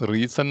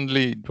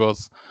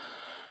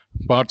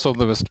parts of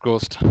the west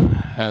coast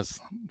has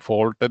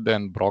faulted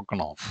and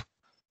broken off.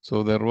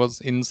 So there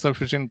was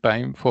insufficient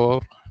time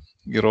for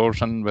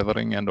erosion,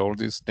 weathering, and all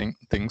these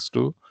things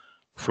to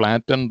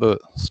flatten the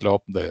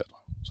slope there.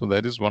 So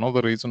that is one of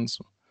the reasons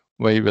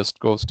why west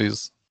coast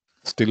is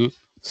still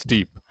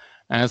steep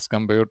as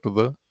compared to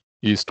the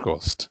east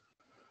coast.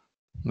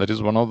 That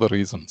is one of the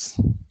reasons.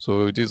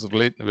 So it is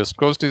west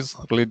coast is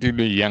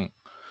relatively young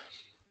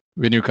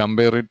when you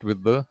compare it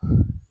with the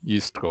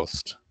east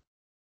coast.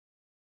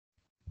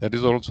 That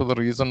is also the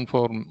reason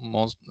for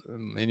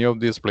many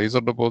of these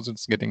placer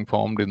deposits getting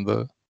formed in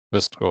the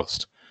west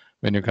coast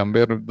when you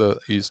compare with the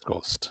east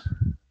coast.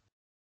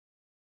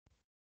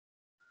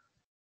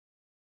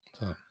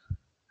 So,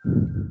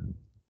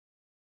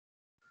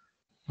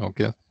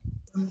 okay.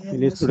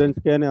 Any students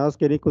can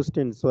ask any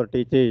questions or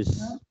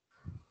teachers,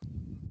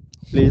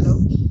 please.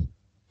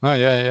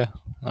 Yeah.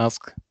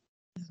 Ask.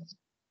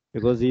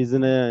 Because he's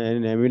an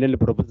eminent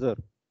professor.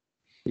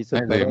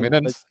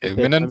 Eminence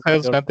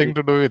has nothing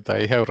to do with.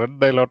 I have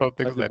read a lot of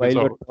things. While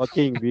we're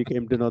talking, we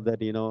came to know that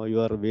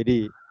you are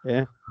very.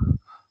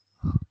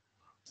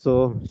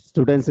 So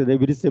students, they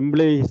very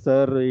simply,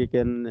 sir,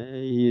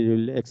 he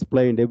will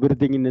explain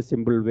everything in a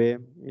simple way,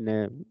 in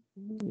a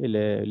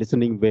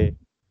listening way.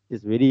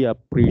 It's very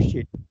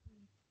appreciated.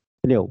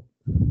 Anyhow,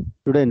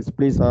 students,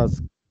 please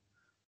ask.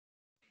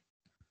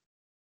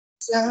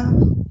 Sir,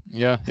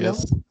 yeah. Hello.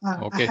 Yes.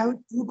 Okay. I have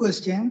two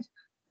questions.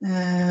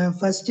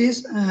 First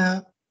is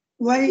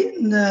why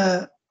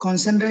the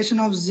concentration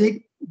of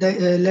zinc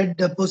lead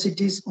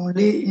deposit is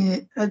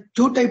only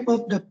two type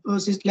of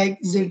deposits like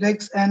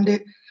ZX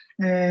and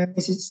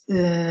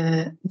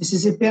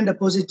Mississippian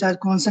deposits are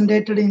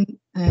concentrated in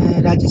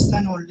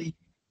Rajasthan only.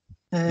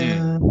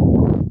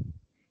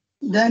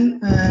 Then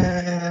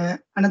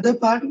another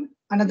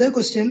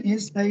question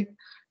is like,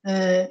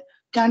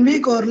 can we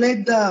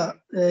correlate the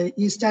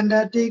East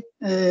Antarctic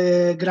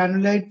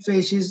granulate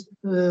facies,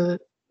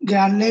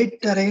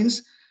 granulate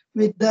terrains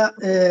with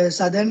the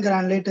southern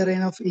granulate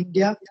terrain of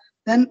India?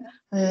 Then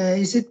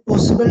is it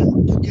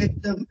possible to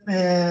get the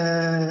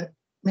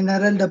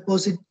mineral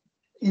deposit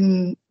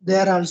in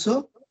there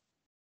also?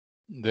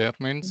 There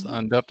means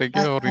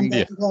Antarctica or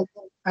India?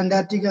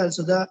 Antarctica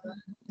also, the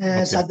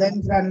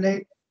southern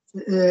granulate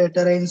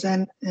terrains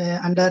and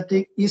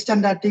East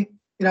Antarctic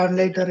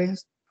granulate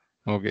terrains.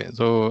 Okay,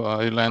 so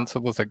I'll answer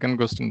the second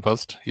question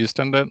first. East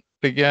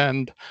Antarctica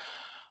and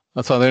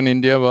southern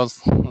India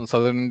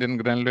southern Indian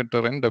granulate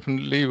terrain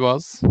definitely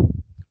was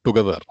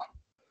together.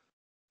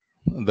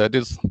 That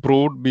is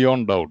proved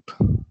beyond doubt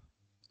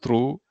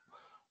through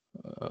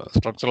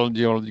structural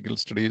geological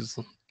studies,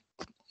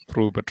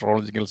 through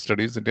petrological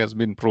studies, it has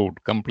been proved,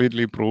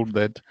 completely proved,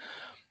 that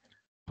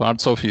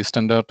parts of East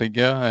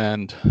Antarctica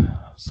and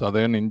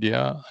southern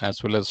India,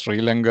 as well as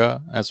Sri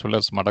Lanka, as well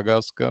as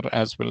Madagascar,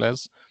 as well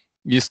as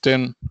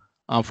Eastern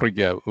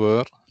Africa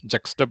were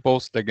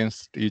juxtaposed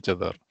against each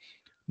other.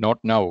 Not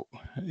now,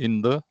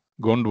 in the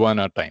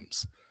Gondwana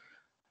times.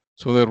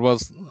 So there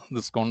was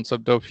this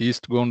concept of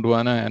East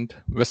Gondwana and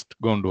West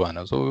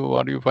Gondwana. So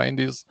what you find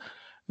is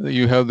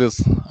you have this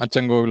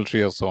Achangovil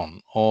shear zone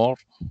or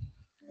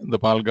the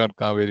Palghat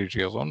Kaveri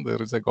shear zone.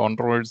 There is a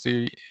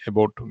controversy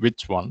about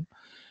which one.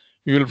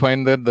 You will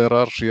find that there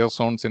are shear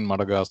zones in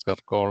Madagascar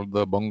called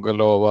the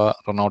Bongalova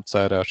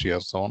Ranotsara shear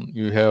zone.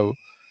 You have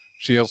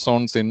shear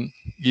zones in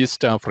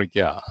East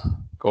Africa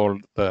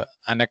called the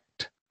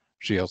Anekt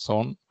shear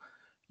zone.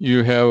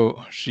 You have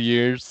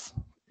shears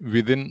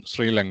within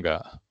Sri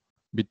Lanka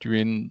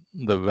between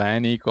the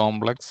Vani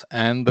complex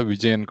and the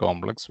Vijayan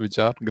complex, which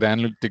are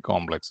granitic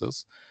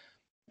complexes.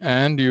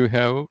 And you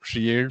have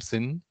shears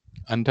in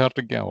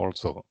Antarctica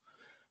also,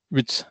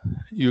 which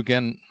you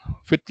can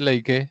fit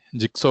like a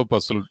jigsaw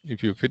puzzle.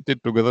 If you fit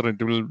it together,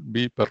 it will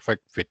be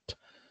perfect fit.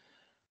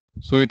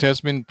 So it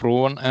has been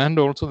proven, and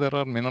also there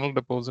are mineral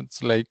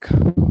deposits like,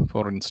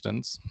 for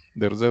instance,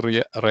 there is a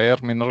rare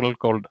mineral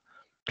called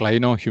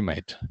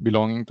clinohumate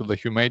belonging to the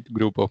humate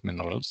group of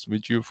minerals,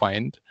 which you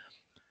find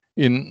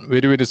in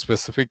very, very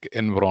specific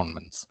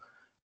environments.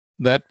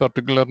 That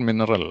particular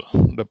mineral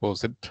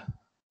deposit,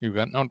 you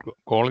cannot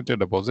call it a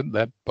deposit,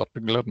 that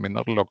particular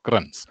mineral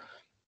occurrence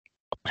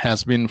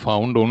has been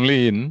found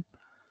only in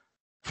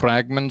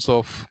fragments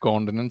of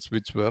continents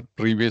which were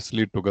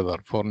previously together.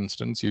 For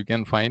instance, you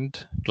can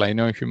find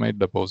clinohumate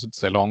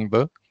deposits along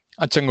the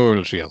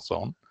Achangovil shear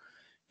zone.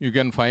 You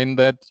can find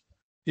that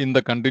in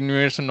the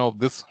continuation of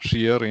this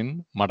shear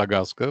in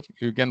Madagascar.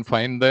 You can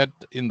find that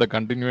in the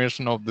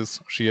continuation of this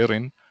shear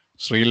in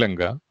Sri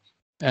Lanka.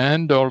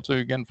 And also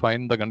you can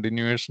find the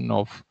continuation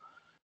of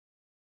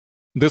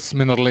this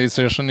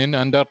mineralization in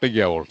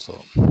Antarctica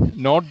also.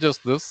 Not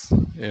just this,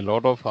 a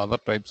lot of other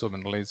types of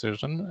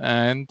mineralization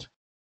and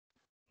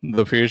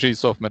the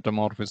phases of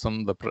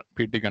metamorphism, the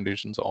PT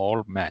conditions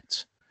all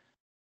match.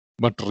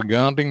 But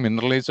regarding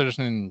mineralization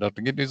in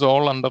Antarctica, it is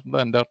all under the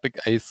Antarctic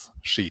ice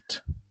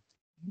sheet,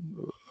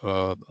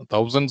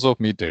 thousands of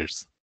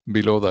meters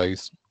below the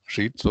ice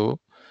sheet. So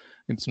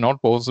it's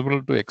not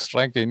possible to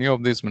extract any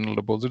of these mineral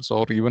deposits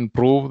or even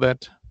prove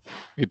that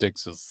it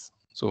exists.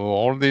 So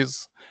all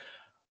these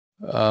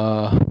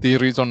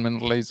theories on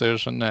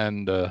mineralization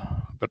and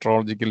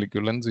petrological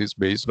equivalence is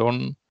based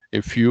on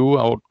a few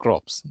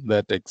outcrops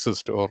that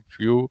exist or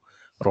few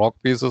rock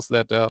pieces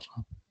that are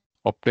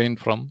obtained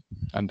from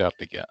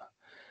Antarctica.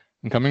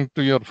 And coming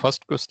to your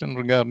first question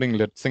regarding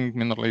lead zinc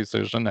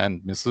mineralization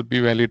and Mississippi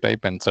Valley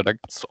type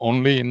NSEDEX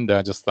only in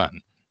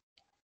Rajasthan,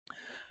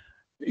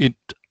 it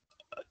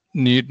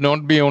need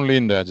not be only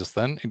in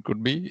Rajasthan, it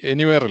could be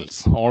anywhere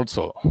else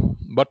also,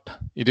 but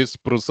it is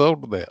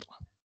preserved there.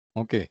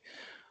 Okay.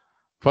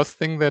 First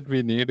thing that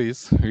we need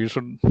is we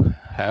should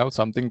have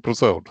something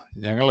preserved.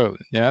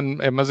 ഞാൻ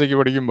MSc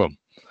പഠിക്കുമ്പം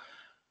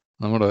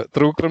നമ്മുടെ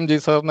ത്രൂക്രംജി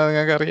സാറിനെ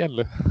നിങ്ങൾക്ക്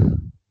അറിയാമല്ലോ,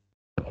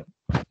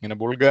 ഇങ്ങനെ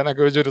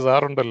ബുൾഗാനൊക്കെ വെച്ചൊരു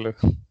സാറുണ്ടല്ലോ,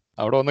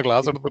 അവിടെ വന്ന്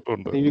ക്ലാസ്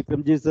എടുത്തിട്ടുണ്ട്.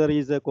 Vikramji sir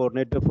is a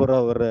coordinator for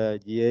our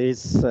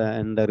GIS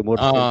and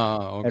remote here.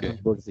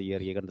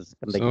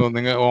 So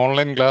നിങ്ങൾ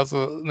ഓൺലൈൻ ക്ലാസ്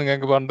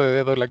നിങ്ങൾക്ക് പണ്ട്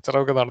ഏതോ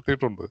ലെക്ചറൊക്കെ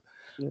നടത്തിയിട്ടുണ്ട്.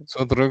 സോ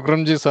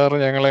ത്രിവിക്രംജി സാർ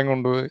ഞങ്ങളെ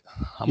കൊണ്ട്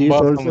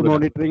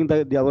monitoring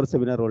our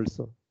seminar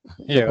also.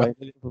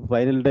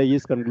 Final day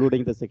is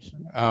concluding the section.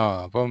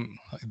 അപ്പം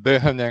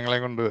ഇദ്ദേഹം ഞങ്ങളെ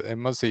കൊണ്ട്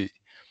MSc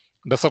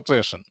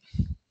ഡെസർട്ടേഷൻ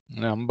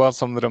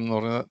അംബാസമുദ്രം എന്ന്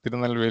പറഞ്ഞ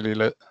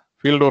തിരുനെൽവേലിയിലെ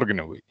ഫീൽഡ്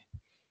വർക്കിന് പോയി.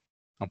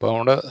 അപ്പോൾ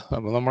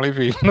നമ്മൾ ഈ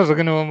ഫീൽഡ്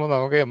വർക്കിന് പോകുമ്പോൾ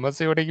നമുക്ക്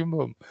MSc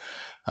പഠിക്കുമ്പോൾ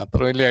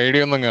അത്ര വലിയ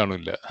ഐഡിയ ഒന്നും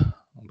കാണില്ല.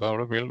 അപ്പോൾ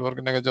അവിടെ ഫീൽഡ്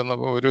വർക്കിനൊക്കെ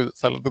ചെന്നപ്പോൾ ഒരു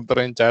സ്ഥലത്ത്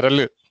ഇത്രയും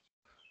ചരല്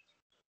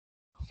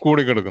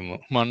കൂടിക്കിടക്കുന്നു,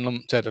 മണ്ണും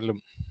ചരലും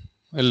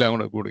എല്ലാം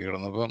കൂടെ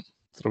കൂടിക്കിടന്നു. അപ്പം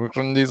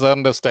ത്രിവിക്രംജി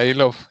സാറിന്റെ സ്റ്റൈൽ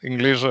ഓഫ്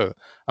ഇംഗ്ലീഷ്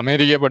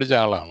അമേരിക്ക പഠിച്ച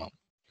ആളാണ്.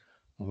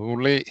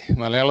 പുള്ളി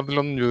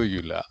മലയാളത്തിലൊന്നും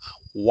ചോദിക്കില്ല,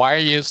 Y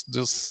is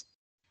this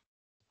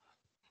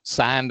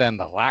sand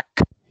and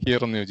rack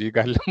here എന്ന് ചോദിച്ചു, ഈ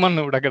കല്ലും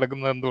മണ്ണ് ഇവിടെ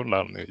കിടക്കുന്നത്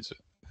എന്തുകൊണ്ടാണെന്ന് ചോദിച്ചു.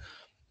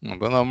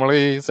 അപ്പൊ നമ്മൾ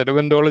ഈ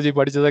സെഡിമെന്റോളജി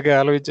പഠിച്ചതൊക്കെ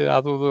ആലോചിച്ച്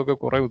അതും ഇതൊക്കെ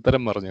കുറെ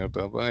ഉത്തരം പറഞ്ഞു കേട്ടോ.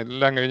 അപ്പൊ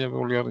എല്ലാം കഴിഞ്ഞപ്പോൾ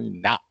പുള്ളി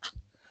പറഞ്ഞു,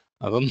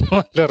 അതൊന്നും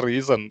അല്ല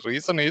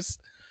reason is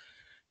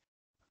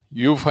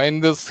you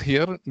find this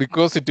here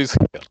because it is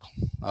here.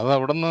 അത്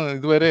അവിടെ നിന്ന്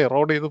ഇതുവരെ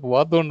എറോഡ് ചെയ്ത്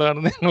പോകാത്തതുകൊണ്ടാണ്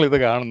നിങ്ങൾ ഇത്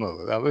കാണുന്നത്.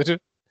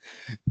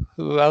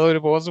 അതൊരു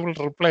പോസിബിൾ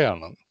റിപ്ലൈ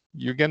ആണ്.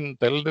 You can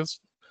tell this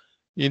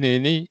in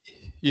any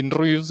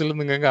ഇന്റർവ്യൂസിൽ.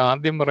 നിങ്ങൾക്ക്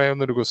ആദ്യം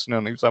പറയാവുന്ന ഒരു ക്വസ്റ്റ്യൻ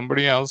ആണ്, if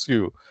somebody asks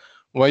U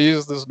Y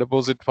is this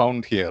deposit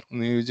found here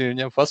എന്ന് ചോദിച്ചു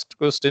കഴിഞ്ഞാൽ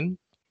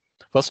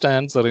first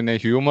answer in A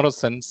humorous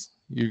sense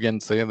you can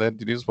say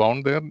that it is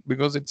found there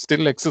because it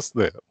still exist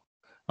there.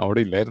 അവിടെ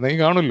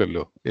ഇല്ലായിരുന്നെങ്കിൽ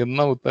കാണില്ലല്ലോ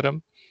എന്ന ഉത്തരം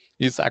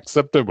is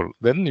acceptable.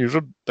 Then you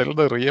should tell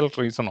the real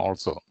reason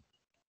also.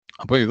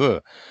 അപ്പോൾ ഇത്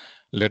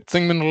lead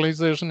zinc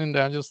mineralization in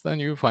Rajasthan,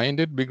 you find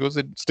it because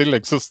it still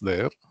exists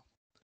there,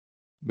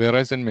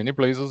 whereas in many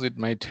places it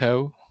might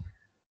have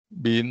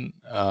been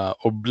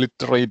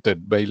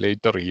obliterated by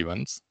later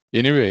events.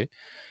 Anyway,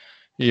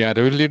 the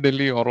Aravalli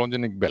Delhi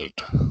orogenic belt,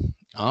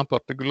 a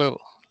particular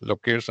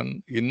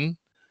location in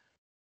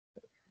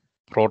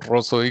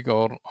Proterozoic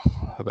or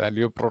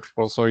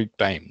Paleoproterozoic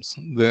times,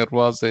 there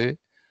was a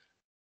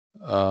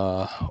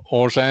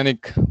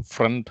oceanic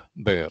front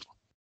there.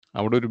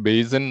 Our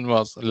basin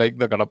was like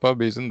the Kadapa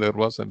basin, there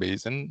was a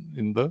basin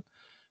in the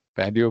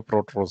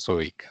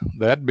Paleoproterozoic.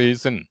 That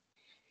basin,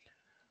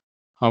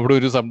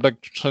 our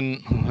subduction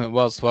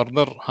was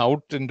further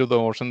out into the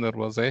ocean, there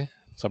was a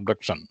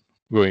subduction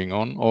going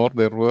on, or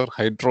there were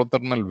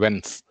hydrothermal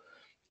vents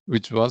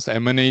which was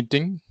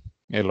emanating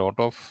a lot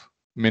of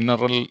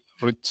mineral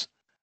rich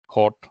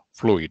hot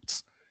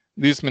fluids.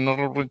 These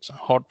mineral rich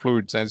hot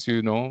fluids, as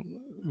you know,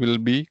 will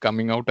be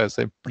coming out as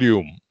a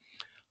plume.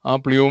 A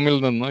plumil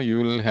ninnu you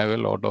will have a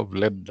lot of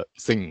lead,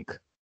 zinc,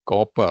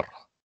 copper,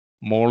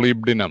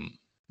 molybdenum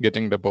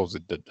getting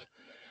deposited.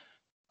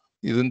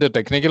 ഇതിന്റെ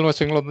technical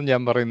വശങ്ങളൊന്നും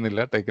ഞാൻ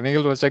പറയുന്നില്ല.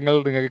 Technical വശങ്ങൾ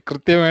നിങ്ങൾക്ക്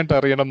കൃത്യമായിട്ട്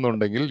അറിയണം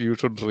എന്നുണ്ടെങ്കിൽ you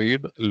should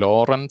read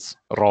Lawrence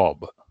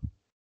Rob.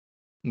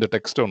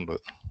 Text ഉണ്ട്,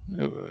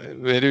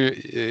 very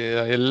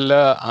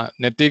എല്ലാ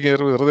നെറ്റിൽ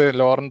കയറി വെറുതെ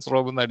ലോറൻസ്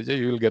റോബ് എന്ന് അടിച്ചാൽ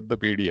you will get the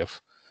PDF.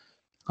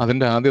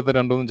 അതിൻ്റെ ആദ്യത്തെ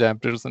 2-3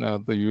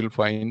 ചാപ്റ്റേഴ്സിനകത്ത് you will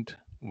find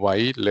Y,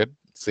 lead,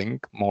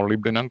 zinc,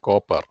 molybdenum,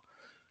 copper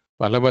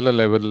പല പല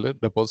ലെവലിൽ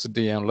ഡെപ്പോസിറ്റ്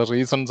ചെയ്യാനുള്ള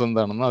റീസൺസ്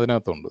എന്താണെന്ന്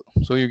അതിനകത്തുണ്ട്.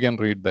 So you can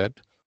read that.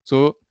 So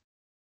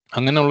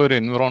അങ്ങനെയുള്ള ഒരു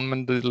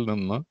എൻവിറോൺമെന്റിൽ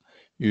നിന്ന്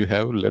you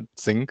have lead,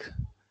 zinc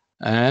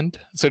and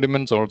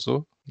sediments also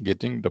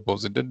getting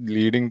deposited,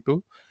 leading to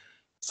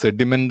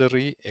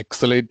sedimentary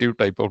എക്സലേറ്റീവ്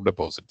type of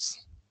deposits.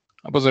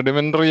 അപ്പോൾ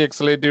സെഡിമെന്ററി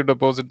എക്സലേറ്റീവ്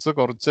ഡെപ്പോസിറ്റ്സ്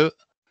കുറച്ച്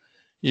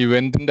ഈ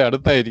വെന്റിന്റെ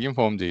അടുത്തായിരിക്കും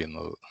ഫോം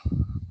ചെയ്യുന്നത്.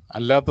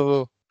 അല്ലാത്തതോ,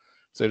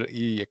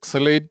 ഈ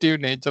എക്സലേറ്റീവ്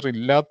നേച്ചർ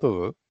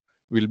ഇല്ലാത്തത്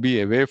will be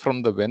away from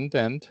the went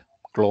and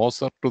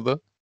closer to the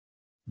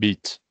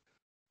beach.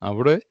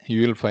 അവിടെ you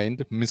will find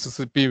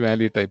Mississippi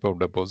Valley type of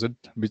deposit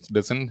which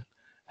doesn't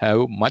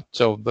have much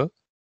of the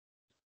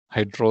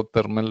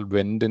hydrothermal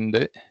vent in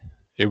the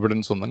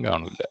evidence ഒന്നും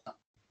കാണില്ല.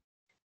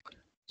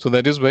 So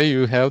that is why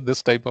you have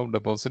this type of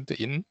deposit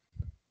in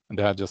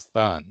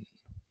Rajasthan.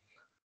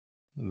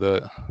 The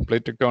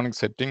plate tectonic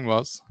setting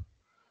was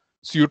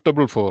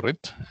suitable for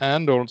it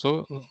and also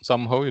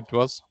somehow it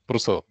was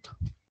preserved.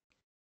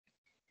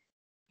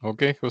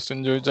 Okay, question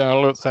ചോദിച്ച ആൾ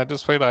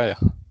satisfied ആയ?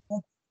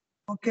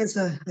 Okay,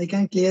 sir. I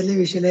can clearly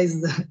visualize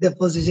the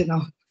deposition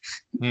now.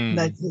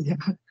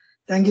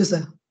 Thank you,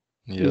 sir.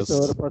 Yes. He's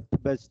our first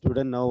batch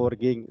student now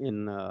working in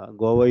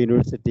Goa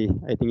University.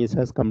 I think he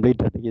has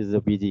completed his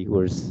PG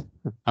course.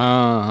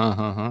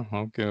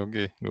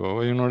 Okay.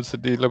 Goa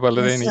University le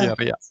palare എനിക്ക്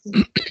അറിയാം.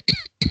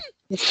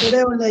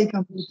 Yesterday only I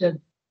completed.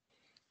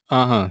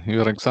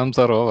 Your exams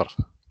are over.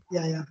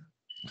 Yeah.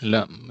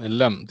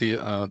 എല്ലാം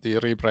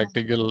theory,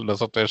 practical,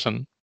 dissertation.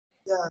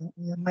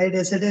 Yeah, my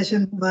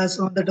dissertation was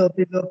on the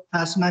topic of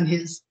Tasman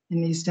Hills in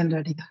Eastern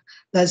Radica.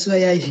 That's why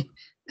I.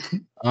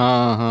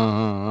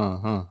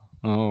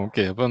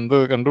 Okay. അപ്പൊ എന്ത്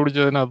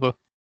കണ്ടുപിടിച്ചതിനകത്ത്?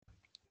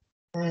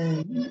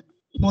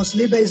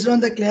 Mostly based on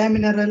the clay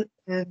mineral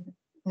and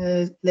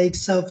like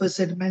surface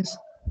sediments.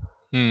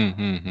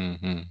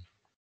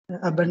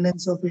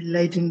 Abundance of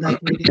light in that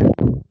area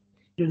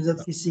due to the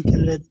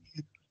physical.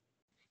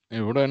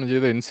 എവിടെയാണ്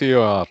ചെയ്ത്?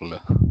 NCOR-ല്?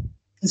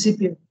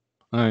 NCPR.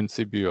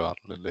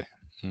 NCPR-ലല്ലേ?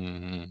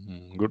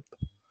 Good.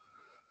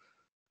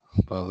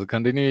 അപ്പൊ അത്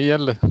continue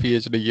ചെയ്യാല്ലേ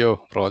PhD-ക്കോ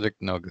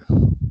പ്രോജക്റ്റിനൊക്കെ?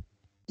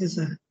 Yes,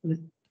 sir.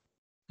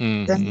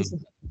 Thank you, sir.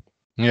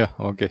 Yeah,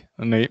 okay.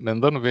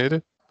 എന്താണ് പേര്?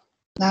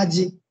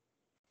 Naji.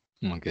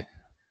 Okay.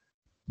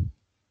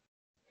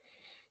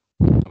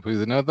 അപ്പൊ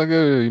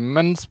ഇതിനകത്തൊക്കെ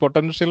immense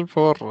potential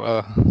four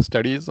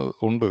studies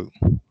ഉണ്ട്.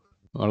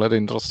 വളരെ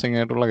ഇൻട്രസ്റ്റിംഗ്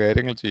ആയിട്ടുള്ള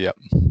കാര്യങ്ങൾ ചെയ്യാം.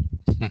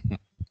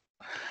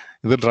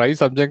 ഇത് ഡ്രൈ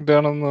സബ്ജക്റ്റ്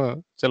ആണെന്ന്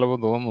ചിലപ്പോൾ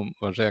തോന്നും,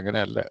 പക്ഷെ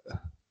അങ്ങനെയല്ല.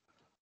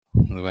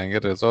 ഇത്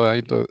ഭയങ്കര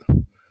രസമായിട്ട്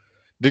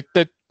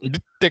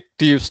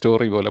ഡിറ്റക്റ്റീവ്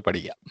സ്റ്റോറി പോലെ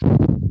പഠിക്കാം.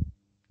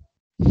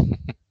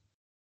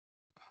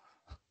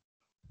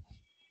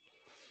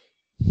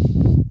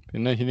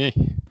 പിന്നെ ഇനി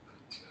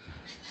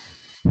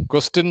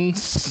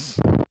ക്വസ്റ്റ്യൻസ്.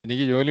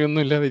 എനിക്ക്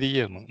ജോലിയൊന്നും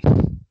ഇല്ലാതിരിക്കുകയാണ്,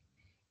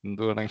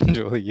 എന്ത് വേണമെങ്കിലും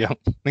ചോദിക്കാം.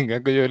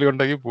 നിങ്ങൾക്ക് ജോലി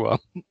ഉണ്ടെങ്കിൽ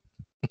പോവാം.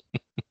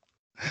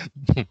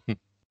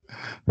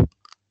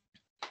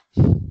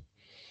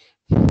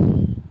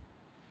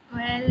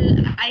 Well,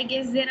 I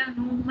guess there are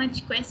no much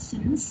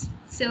questions.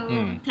 So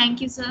thank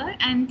you, sir,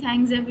 and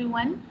thanks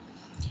everyone.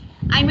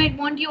 I might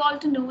want you all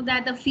to know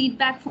that the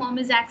feedback form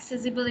is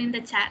accessible in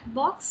the chat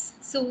box.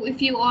 So if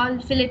you all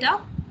fill it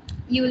up,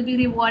 you will be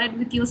rewarded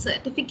with your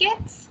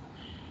certificates.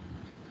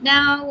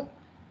 Now,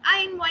 I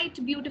invite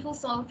beautiful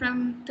soul from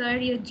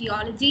third year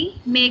geology,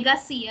 Megha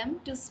CM,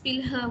 to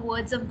spill her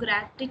words of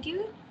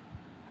gratitude.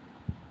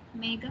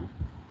 Megha?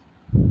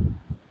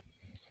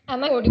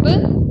 Am I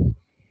audible?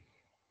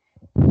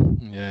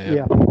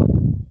 Yeah.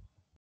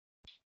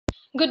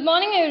 Good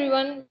morning,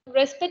 everyone.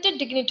 Respected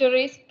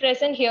dignitaries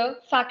present here,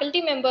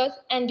 faculty members,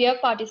 and dear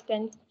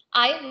participants.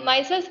 I,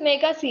 myself,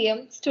 Megha CM,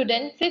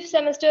 student, 5th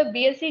semester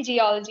BSc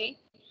Geology,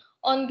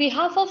 on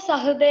behalf of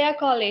Sahardaya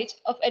College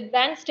of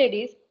Advanced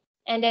Studies,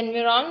 and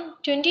Environ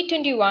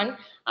 2021,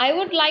 I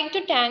would like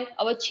to thank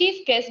our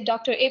chief guest,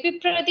 Dr. A.P.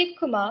 Pradeep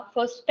Kumar,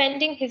 for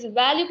spending his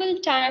valuable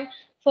time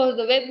for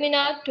the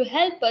webinar to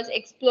help us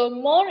explore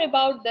more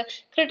about the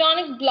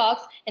cratonic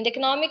blocks and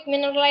economic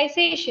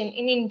mineralization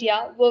in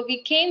India, where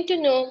we came to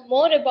know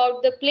more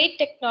about the plate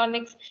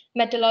tectonics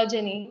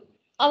metallurgy.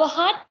 Our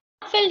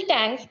heartfelt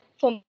thanks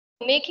for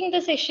making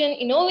the session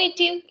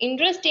innovative,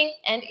 interesting,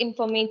 and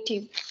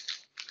informative.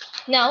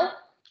 Now,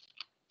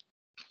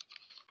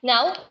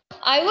 Now,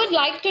 I would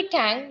like to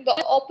thank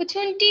the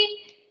opportunity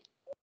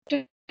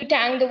to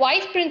thank the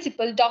Vice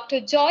Principal,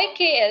 Dr. Joy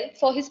KL,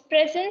 for his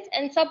presence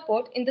and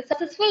support in the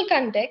successful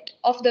conduct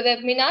of the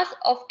webinars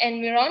of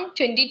Environ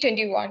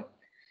 2021.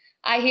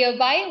 I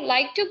hereby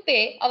like to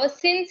pay our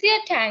sincere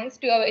thanks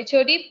to our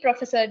HOD,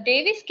 Professor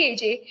Davis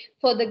KJ,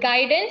 for the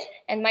guidance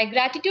and my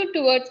gratitude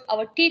towards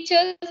our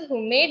teachers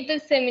who made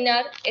this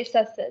seminar a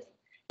success.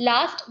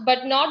 Last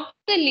but not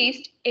the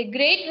least, a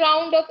great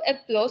round of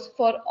applause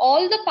for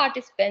all the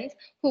participants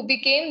who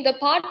became the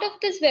part of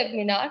this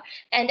webinar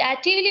and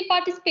actively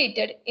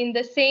participated in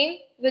the same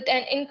with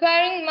an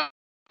inquiring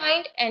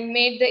mind and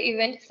made the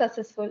event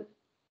successful.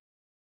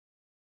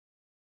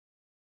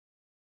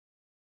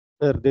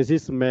 Sir, this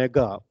is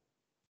Mega.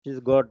 She's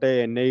got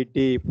a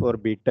NIT for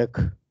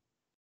BTech.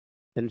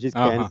 And she's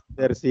canceled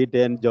her seat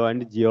and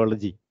joined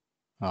geology.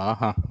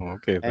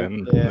 Okay,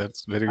 And then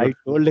that's very good. I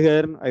told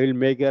her I will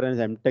make her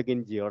an MTech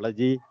in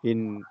geology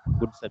in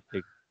good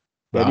subject.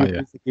 Can you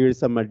please give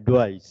some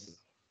advice?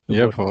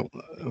 Yeah,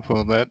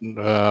 for that,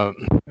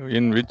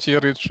 in which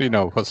year is she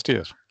now? First year?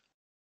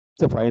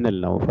 It's a final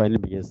now, final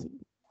BSc.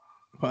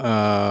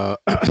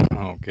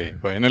 Okay,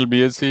 final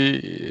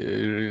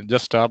BSc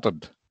just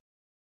started.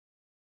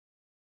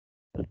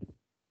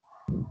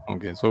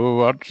 Okay, so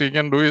what she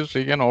can do is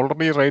she can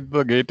already write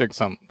the GATE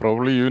exam.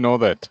 Probably you know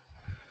that.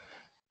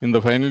 In the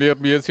final year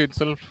BSc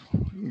itself,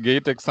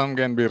 GATE exam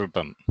can be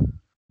written.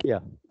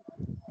 Yeah.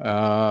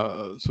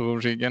 So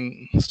she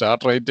can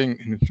start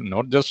writing,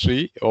 not just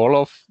she, all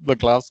of the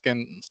class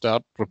can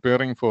start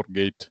preparing for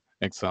GATE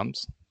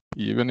exams.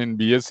 Even in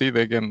BSc,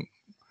 they can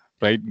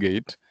write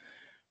GATE.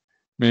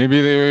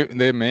 Maybe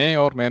they may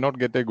or may not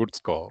get a good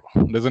score.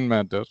 Doesn't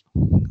matter.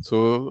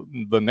 So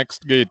the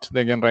next GATE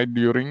they can write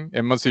during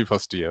MSc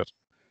first year.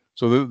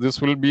 So this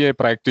will be a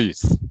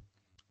practice.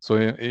 So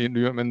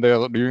when they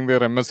are doing their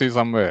MSc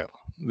somewhere,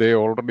 they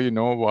already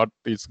know what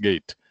is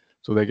GATE.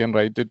 So they can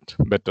write it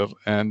better.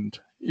 And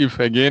if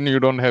again you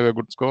don't have a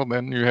good score,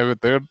 then you have a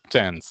third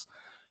chance,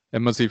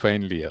 MSc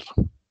final year.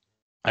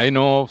 I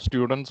know of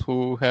students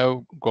who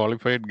have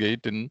qualified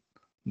GATE in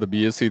the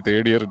BSc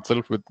third year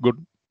itself with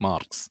good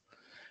marks.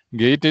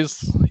 GATE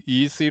is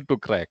easy to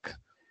crack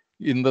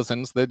in the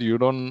sense that you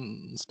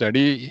don't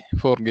study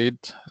for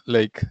GATE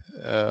like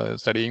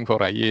studying for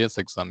IAS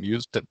exam. You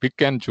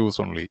pick and choose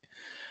only.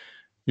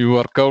 You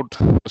work out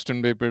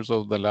question papers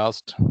of the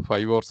last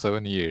 5 or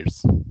 7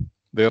 years.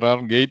 There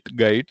are GATE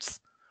guides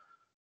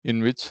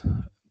in which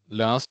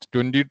last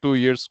 22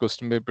 years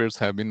question papers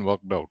have been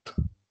worked out.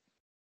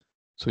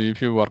 So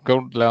if you work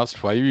out last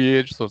 5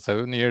 years or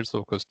 7 years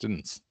of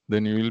questions,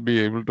 then you will be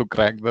able to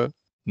crack the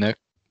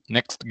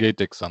next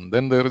GATE exam.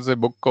 Then there is a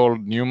book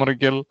called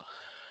Numerical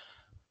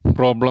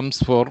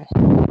Problems for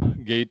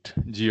GATE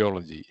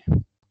Geology.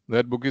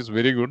 That book is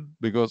very good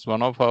because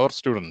one of our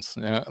students,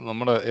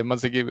 നമ്മുടെ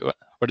MSc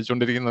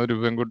പഠിച്ചുകൊണ്ടിരിക്കുന്ന ഒരു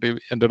പെൺകുട്ടി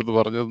എൻ്റെ അടുത്ത്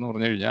പറഞ്ഞതെന്ന്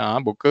പറഞ്ഞു കഴിഞ്ഞാൽ ആ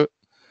ബുക്ക്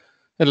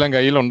എല്ലാം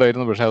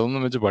കയ്യിലുണ്ടായിരുന്നു, പക്ഷെ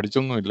അതൊന്നും വെച്ച്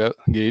പഠിച്ചൊന്നുമില്ല.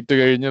 ഗേറ്റ്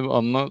കഴിഞ്ഞ്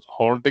വന്ന്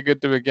ഹോൾ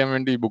ടിക്കറ്റ് വെക്കാൻ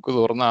വേണ്ടി ഈ ബുക്ക്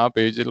തുറന്ന ആ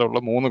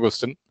പേജിലുള്ള 3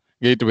 ക്വസ്റ്റ്യൻ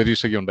ഗേറ്റ്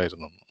പരീക്ഷയ്ക്ക്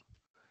ഉണ്ടായിരുന്നു.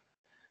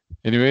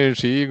 Anyway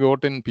she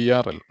got in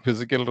PRL,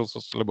 physical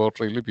research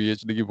ലബോറട്ടറിയിൽ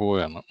PhDക്ക്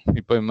പോവുകയാണ്.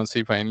 ഇപ്പൊ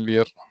MSc ഫൈനൽ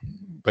ഇയർ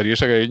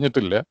പരീക്ഷ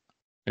കഴിഞ്ഞിട്ടില്ല,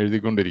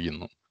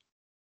 എഴുതിക്കൊണ്ടിരിക്കുന്നു.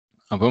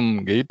 അപ്പം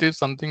gate is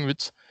something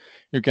which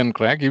you can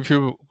crack if you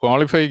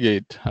qualify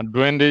GATE.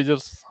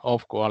 Advantages of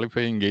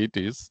qualifying GATE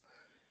is,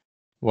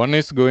 one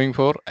is going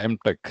for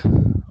MTech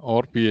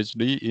or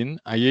PhD in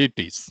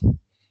IITs.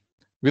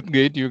 With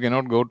GATE, you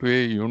cannot go to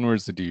a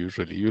university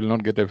usually. You will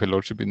not get a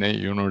fellowship in a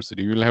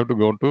university. You will have to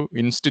go to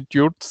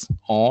institutes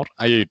or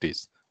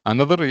IITs.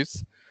 Another is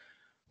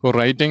for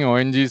writing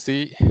ONGC,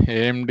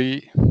 AMD,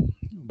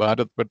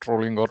 Bharat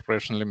Petroleum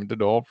Corporation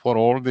Limited, or for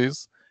all these,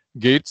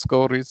 GATE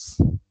score is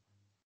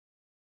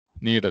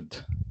needed.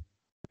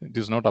 It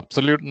is not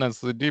absolute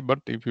necessity,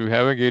 but if you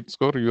have a GATE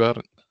score, you are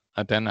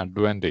at an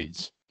advantage.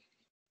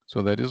 So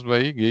that is why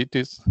GATE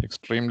is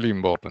extremely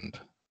important.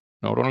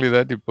 Not only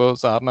that, ഇപ്പോൾ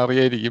സാറിന്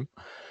അറിയായിരിക്കും,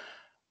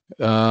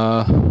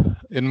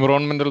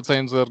 environmental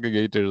സയൻസുകാർക്ക്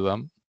gate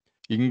എഴുതാം,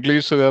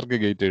 ഇംഗ്ലീഷുകാർക്ക്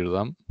gate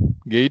എഴുതാം.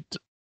 Gate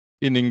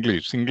in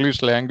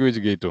English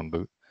language gate ഉണ്ട്,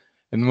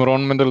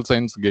 environmental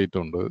science gate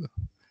ഉണ്ട്.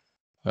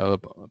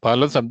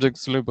 പല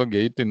സബ്ജക്ട്സിലും ഇപ്പോൾ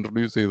gate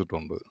introduce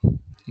ചെയ്തിട്ടുണ്ട്.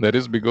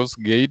 That is because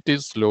gate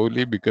is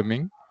slowly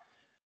becoming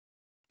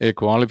a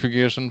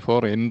qualification for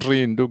entry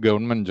into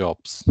government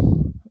jobs.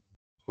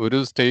 ഒരു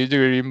സ്റ്റേജ്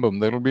കഴിയുമ്പം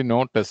there will be no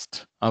test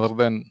other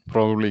than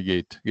probably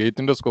GATE.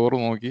 ഗേറ്റിന്റെ score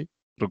നോക്കി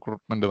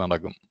recruitment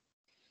നടക്കും.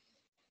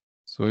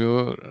 So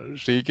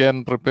she can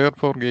prepare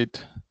for GATE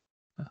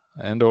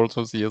and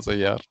also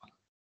CSIR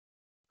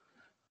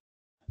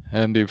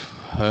And if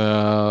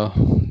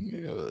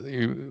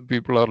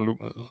people are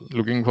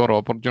looking for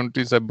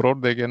opportunities abroad,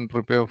 they can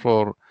prepare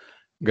for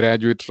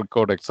graduate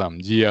record exam,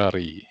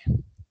 GRE.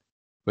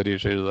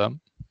 പരീക്ഷ എഴുതാം.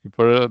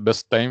 ഇപ്പോൾ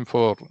best time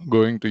for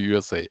going to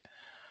USA.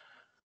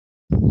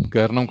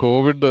 കാരണം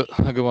Covid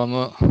ഒക്കെ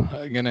വന്ന്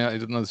ഇങ്ങനെ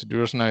ഇരുന്ന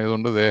situation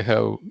ആയതുകൊണ്ട് they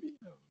have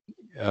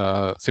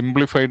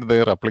simplified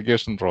there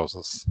application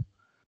process.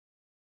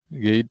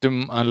 ഗേറ്റും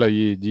അല്ല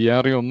ഈ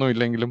GRE ഒന്നും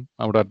ഇല്ലെങ്കിലും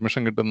അവിടെ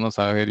അഡ്മിഷൻ കിട്ടുന്ന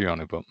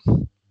സാഹചര്യമാണ് ഇപ്പം.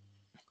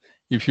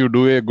 If you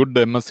do A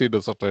good MSc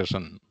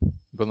dissertation,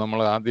 ഇപ്പം നമ്മൾ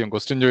ആദ്യം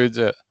ക്വസ്റ്റ്യൻ ചോദിച്ച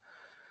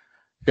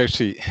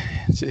കക്ഷി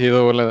ചെയ്ത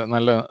പോലെ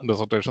നല്ല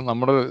ഡിസർട്ടേഷൻ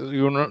നമ്മുടെ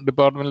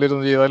ഡിപ്പാർട്ട്മെന്റിൽ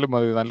ഇരുന്ന് ചെയ്താലും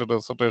മതി. നല്ല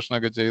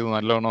ഡിസർട്ടേഷനൊക്കെ ചെയ്ത്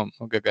നല്ലോണം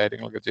ഒക്കെ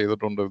കാര്യങ്ങളൊക്കെ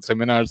ചെയ്തിട്ടുണ്ട്,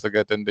 സെമിനാഴ്സ് ഒക്കെ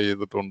അറ്റൻഡ്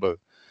ചെയ്തിട്ടുണ്ട്,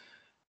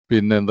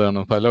 പിന്നെ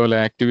എന്താണ് പല പല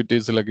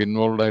ആക്ടിവിറ്റീസിലൊക്കെ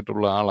ഇൻവോൾവ്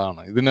ആയിട്ടുള്ള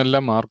ആളാണ്.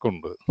 ഇതിനെല്ലാം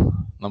മാർക്കുണ്ട്.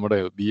 നമ്മുടെ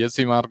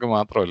BSc മാർക്ക്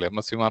മാത്രമല്ല,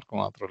 MSc മാർക്ക്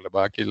മാത്രമല്ല,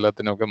 ബാക്കി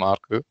എല്ലാത്തിനൊക്കെ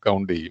മാർക്ക്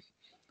കൗണ്ട് ചെയ്യും.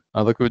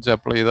 അതൊക്കെ വെച്ച്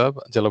അപ്ലൈ ചെയ്താൽ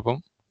ചിലപ്പം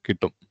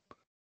കിട്ടും.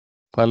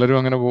 പലരും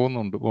അങ്ങനെ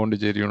പോകുന്നുണ്ട്.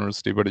 പോണ്ടിച്ചേരി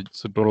യൂണിവേഴ്സിറ്റി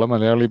പഠിച്ചിട്ടുള്ള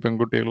മലയാളി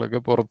പെൺകുട്ടികളൊക്കെ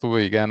പുറത്തു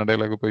പോയി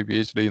കാനഡയിലൊക്കെ പോയി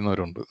PhD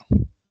ചെയ്യുന്നവരുണ്ട്.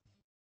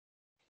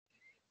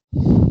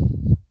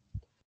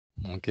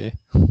 Okay,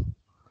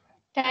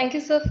 Thank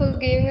you, sir, for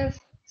giving us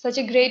such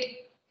a great,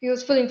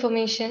 useful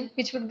information,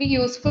 which would be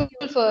useful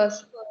for us.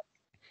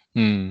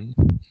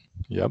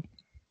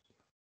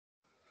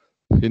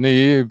 പിന്നെ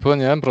ഈ ഇപ്പോൾ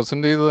ഞാൻ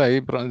പ്രസന്റ് ചെയ്തത് ഐ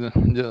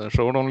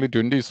ഷോഡ് ഓൺലി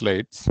 20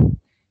 സ്ലൈഡ്സ്.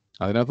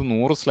 അതിനകത്ത്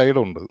 100 സ്ലൈഡ്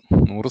ഉണ്ട്.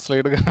 100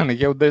 സ്ലൈഡ്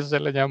കാണിക്കാൻ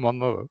ഉദ്ദേശിച്ചല്ല ഞാൻ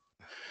വന്നത്.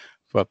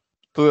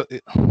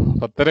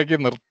 10:30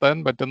 നിർത്താൻ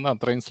പറ്റുന്ന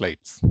അത്രയും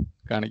സ്ലൈഡ്സ്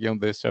കാണിക്കാൻ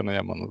ഉദ്ദേശിച്ചാണ്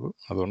ഞാൻ വന്നത്.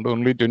 അതുകൊണ്ട്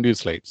only 20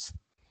 slides.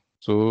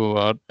 So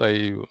what I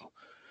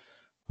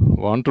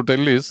want to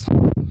tell is,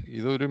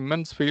 ഇതൊരു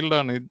ഇമ്മൻസ്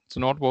ഫീൽഡാണ്.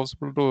 It's not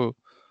possible to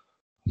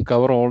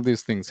cover all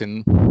these things in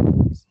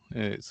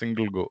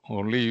single go.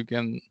 Only you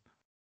can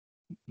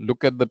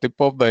look at the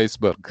tip of the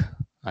iceberg.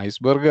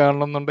 Iceberg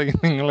കാണണമെന്നുണ്ടെങ്കിൽ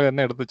നിങ്ങൾ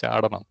തന്നെ എടുത്ത്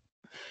ചാടണം.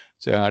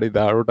 ചാടി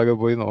താഴോട്ടൊക്കെ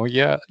പോയി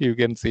നോക്കിയാൽ you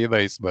can see the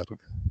iceberg.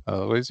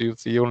 Otherwise you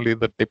see only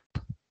the tip.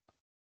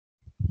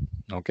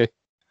 Okay.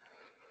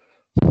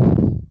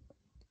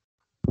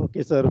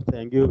 Okay, sir.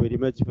 Thank you very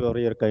much for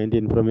your kind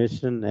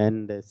information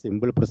and a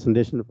simple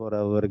presentation for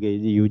our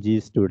UG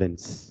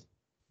students.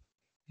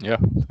 Yeah,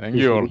 thank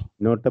you all.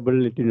 Notable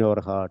in our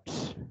hearts.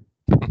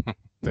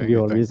 We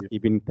always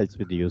keep in touch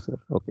with you, sir.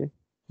 Okay.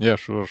 Yeah,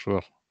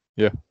 sure.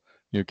 Yeah,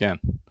 you can.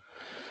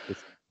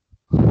 Yes.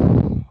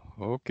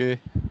 Okay.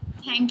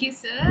 Thank you,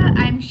 sir.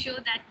 I'm sure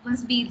that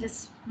must be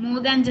just more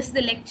than just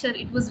the lecture.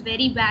 It was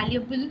very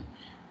valuable.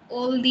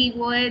 All the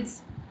words,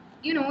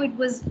 it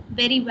was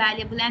very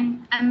valuable, and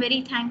I'm very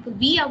thankful.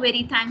 We are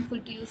very thankful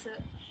to you, sir.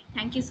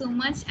 Thank you so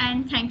much, and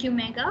thank you,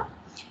 Mega.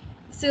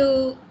 So,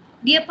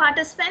 dear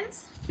participants,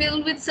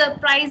 filled with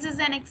surprises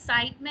and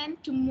excitement,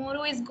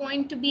 tomorrow is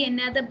going to be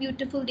another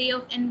beautiful day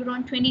of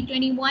Environ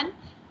 2021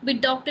 with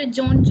Dr.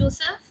 John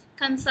Joseph,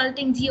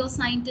 consulting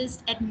geoscientist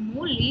at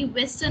Morley,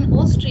 Western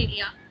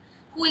Australia,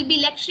 who will be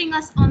lecturing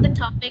us on the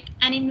topic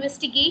an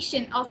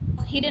investigation of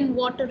hidden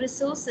water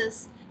resources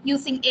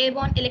using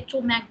airborne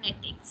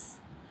electromagnetics.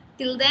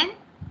 Till then,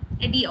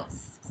 adios.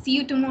 See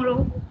you tomorrow.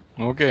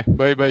 Okay,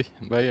 bye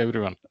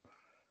everyone.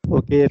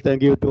 Okay,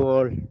 thank you to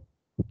all.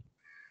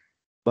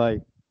 Bye.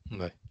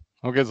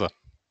 Okay, sir.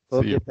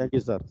 Okay, see you. thank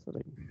you, sir.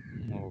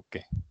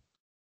 Okay.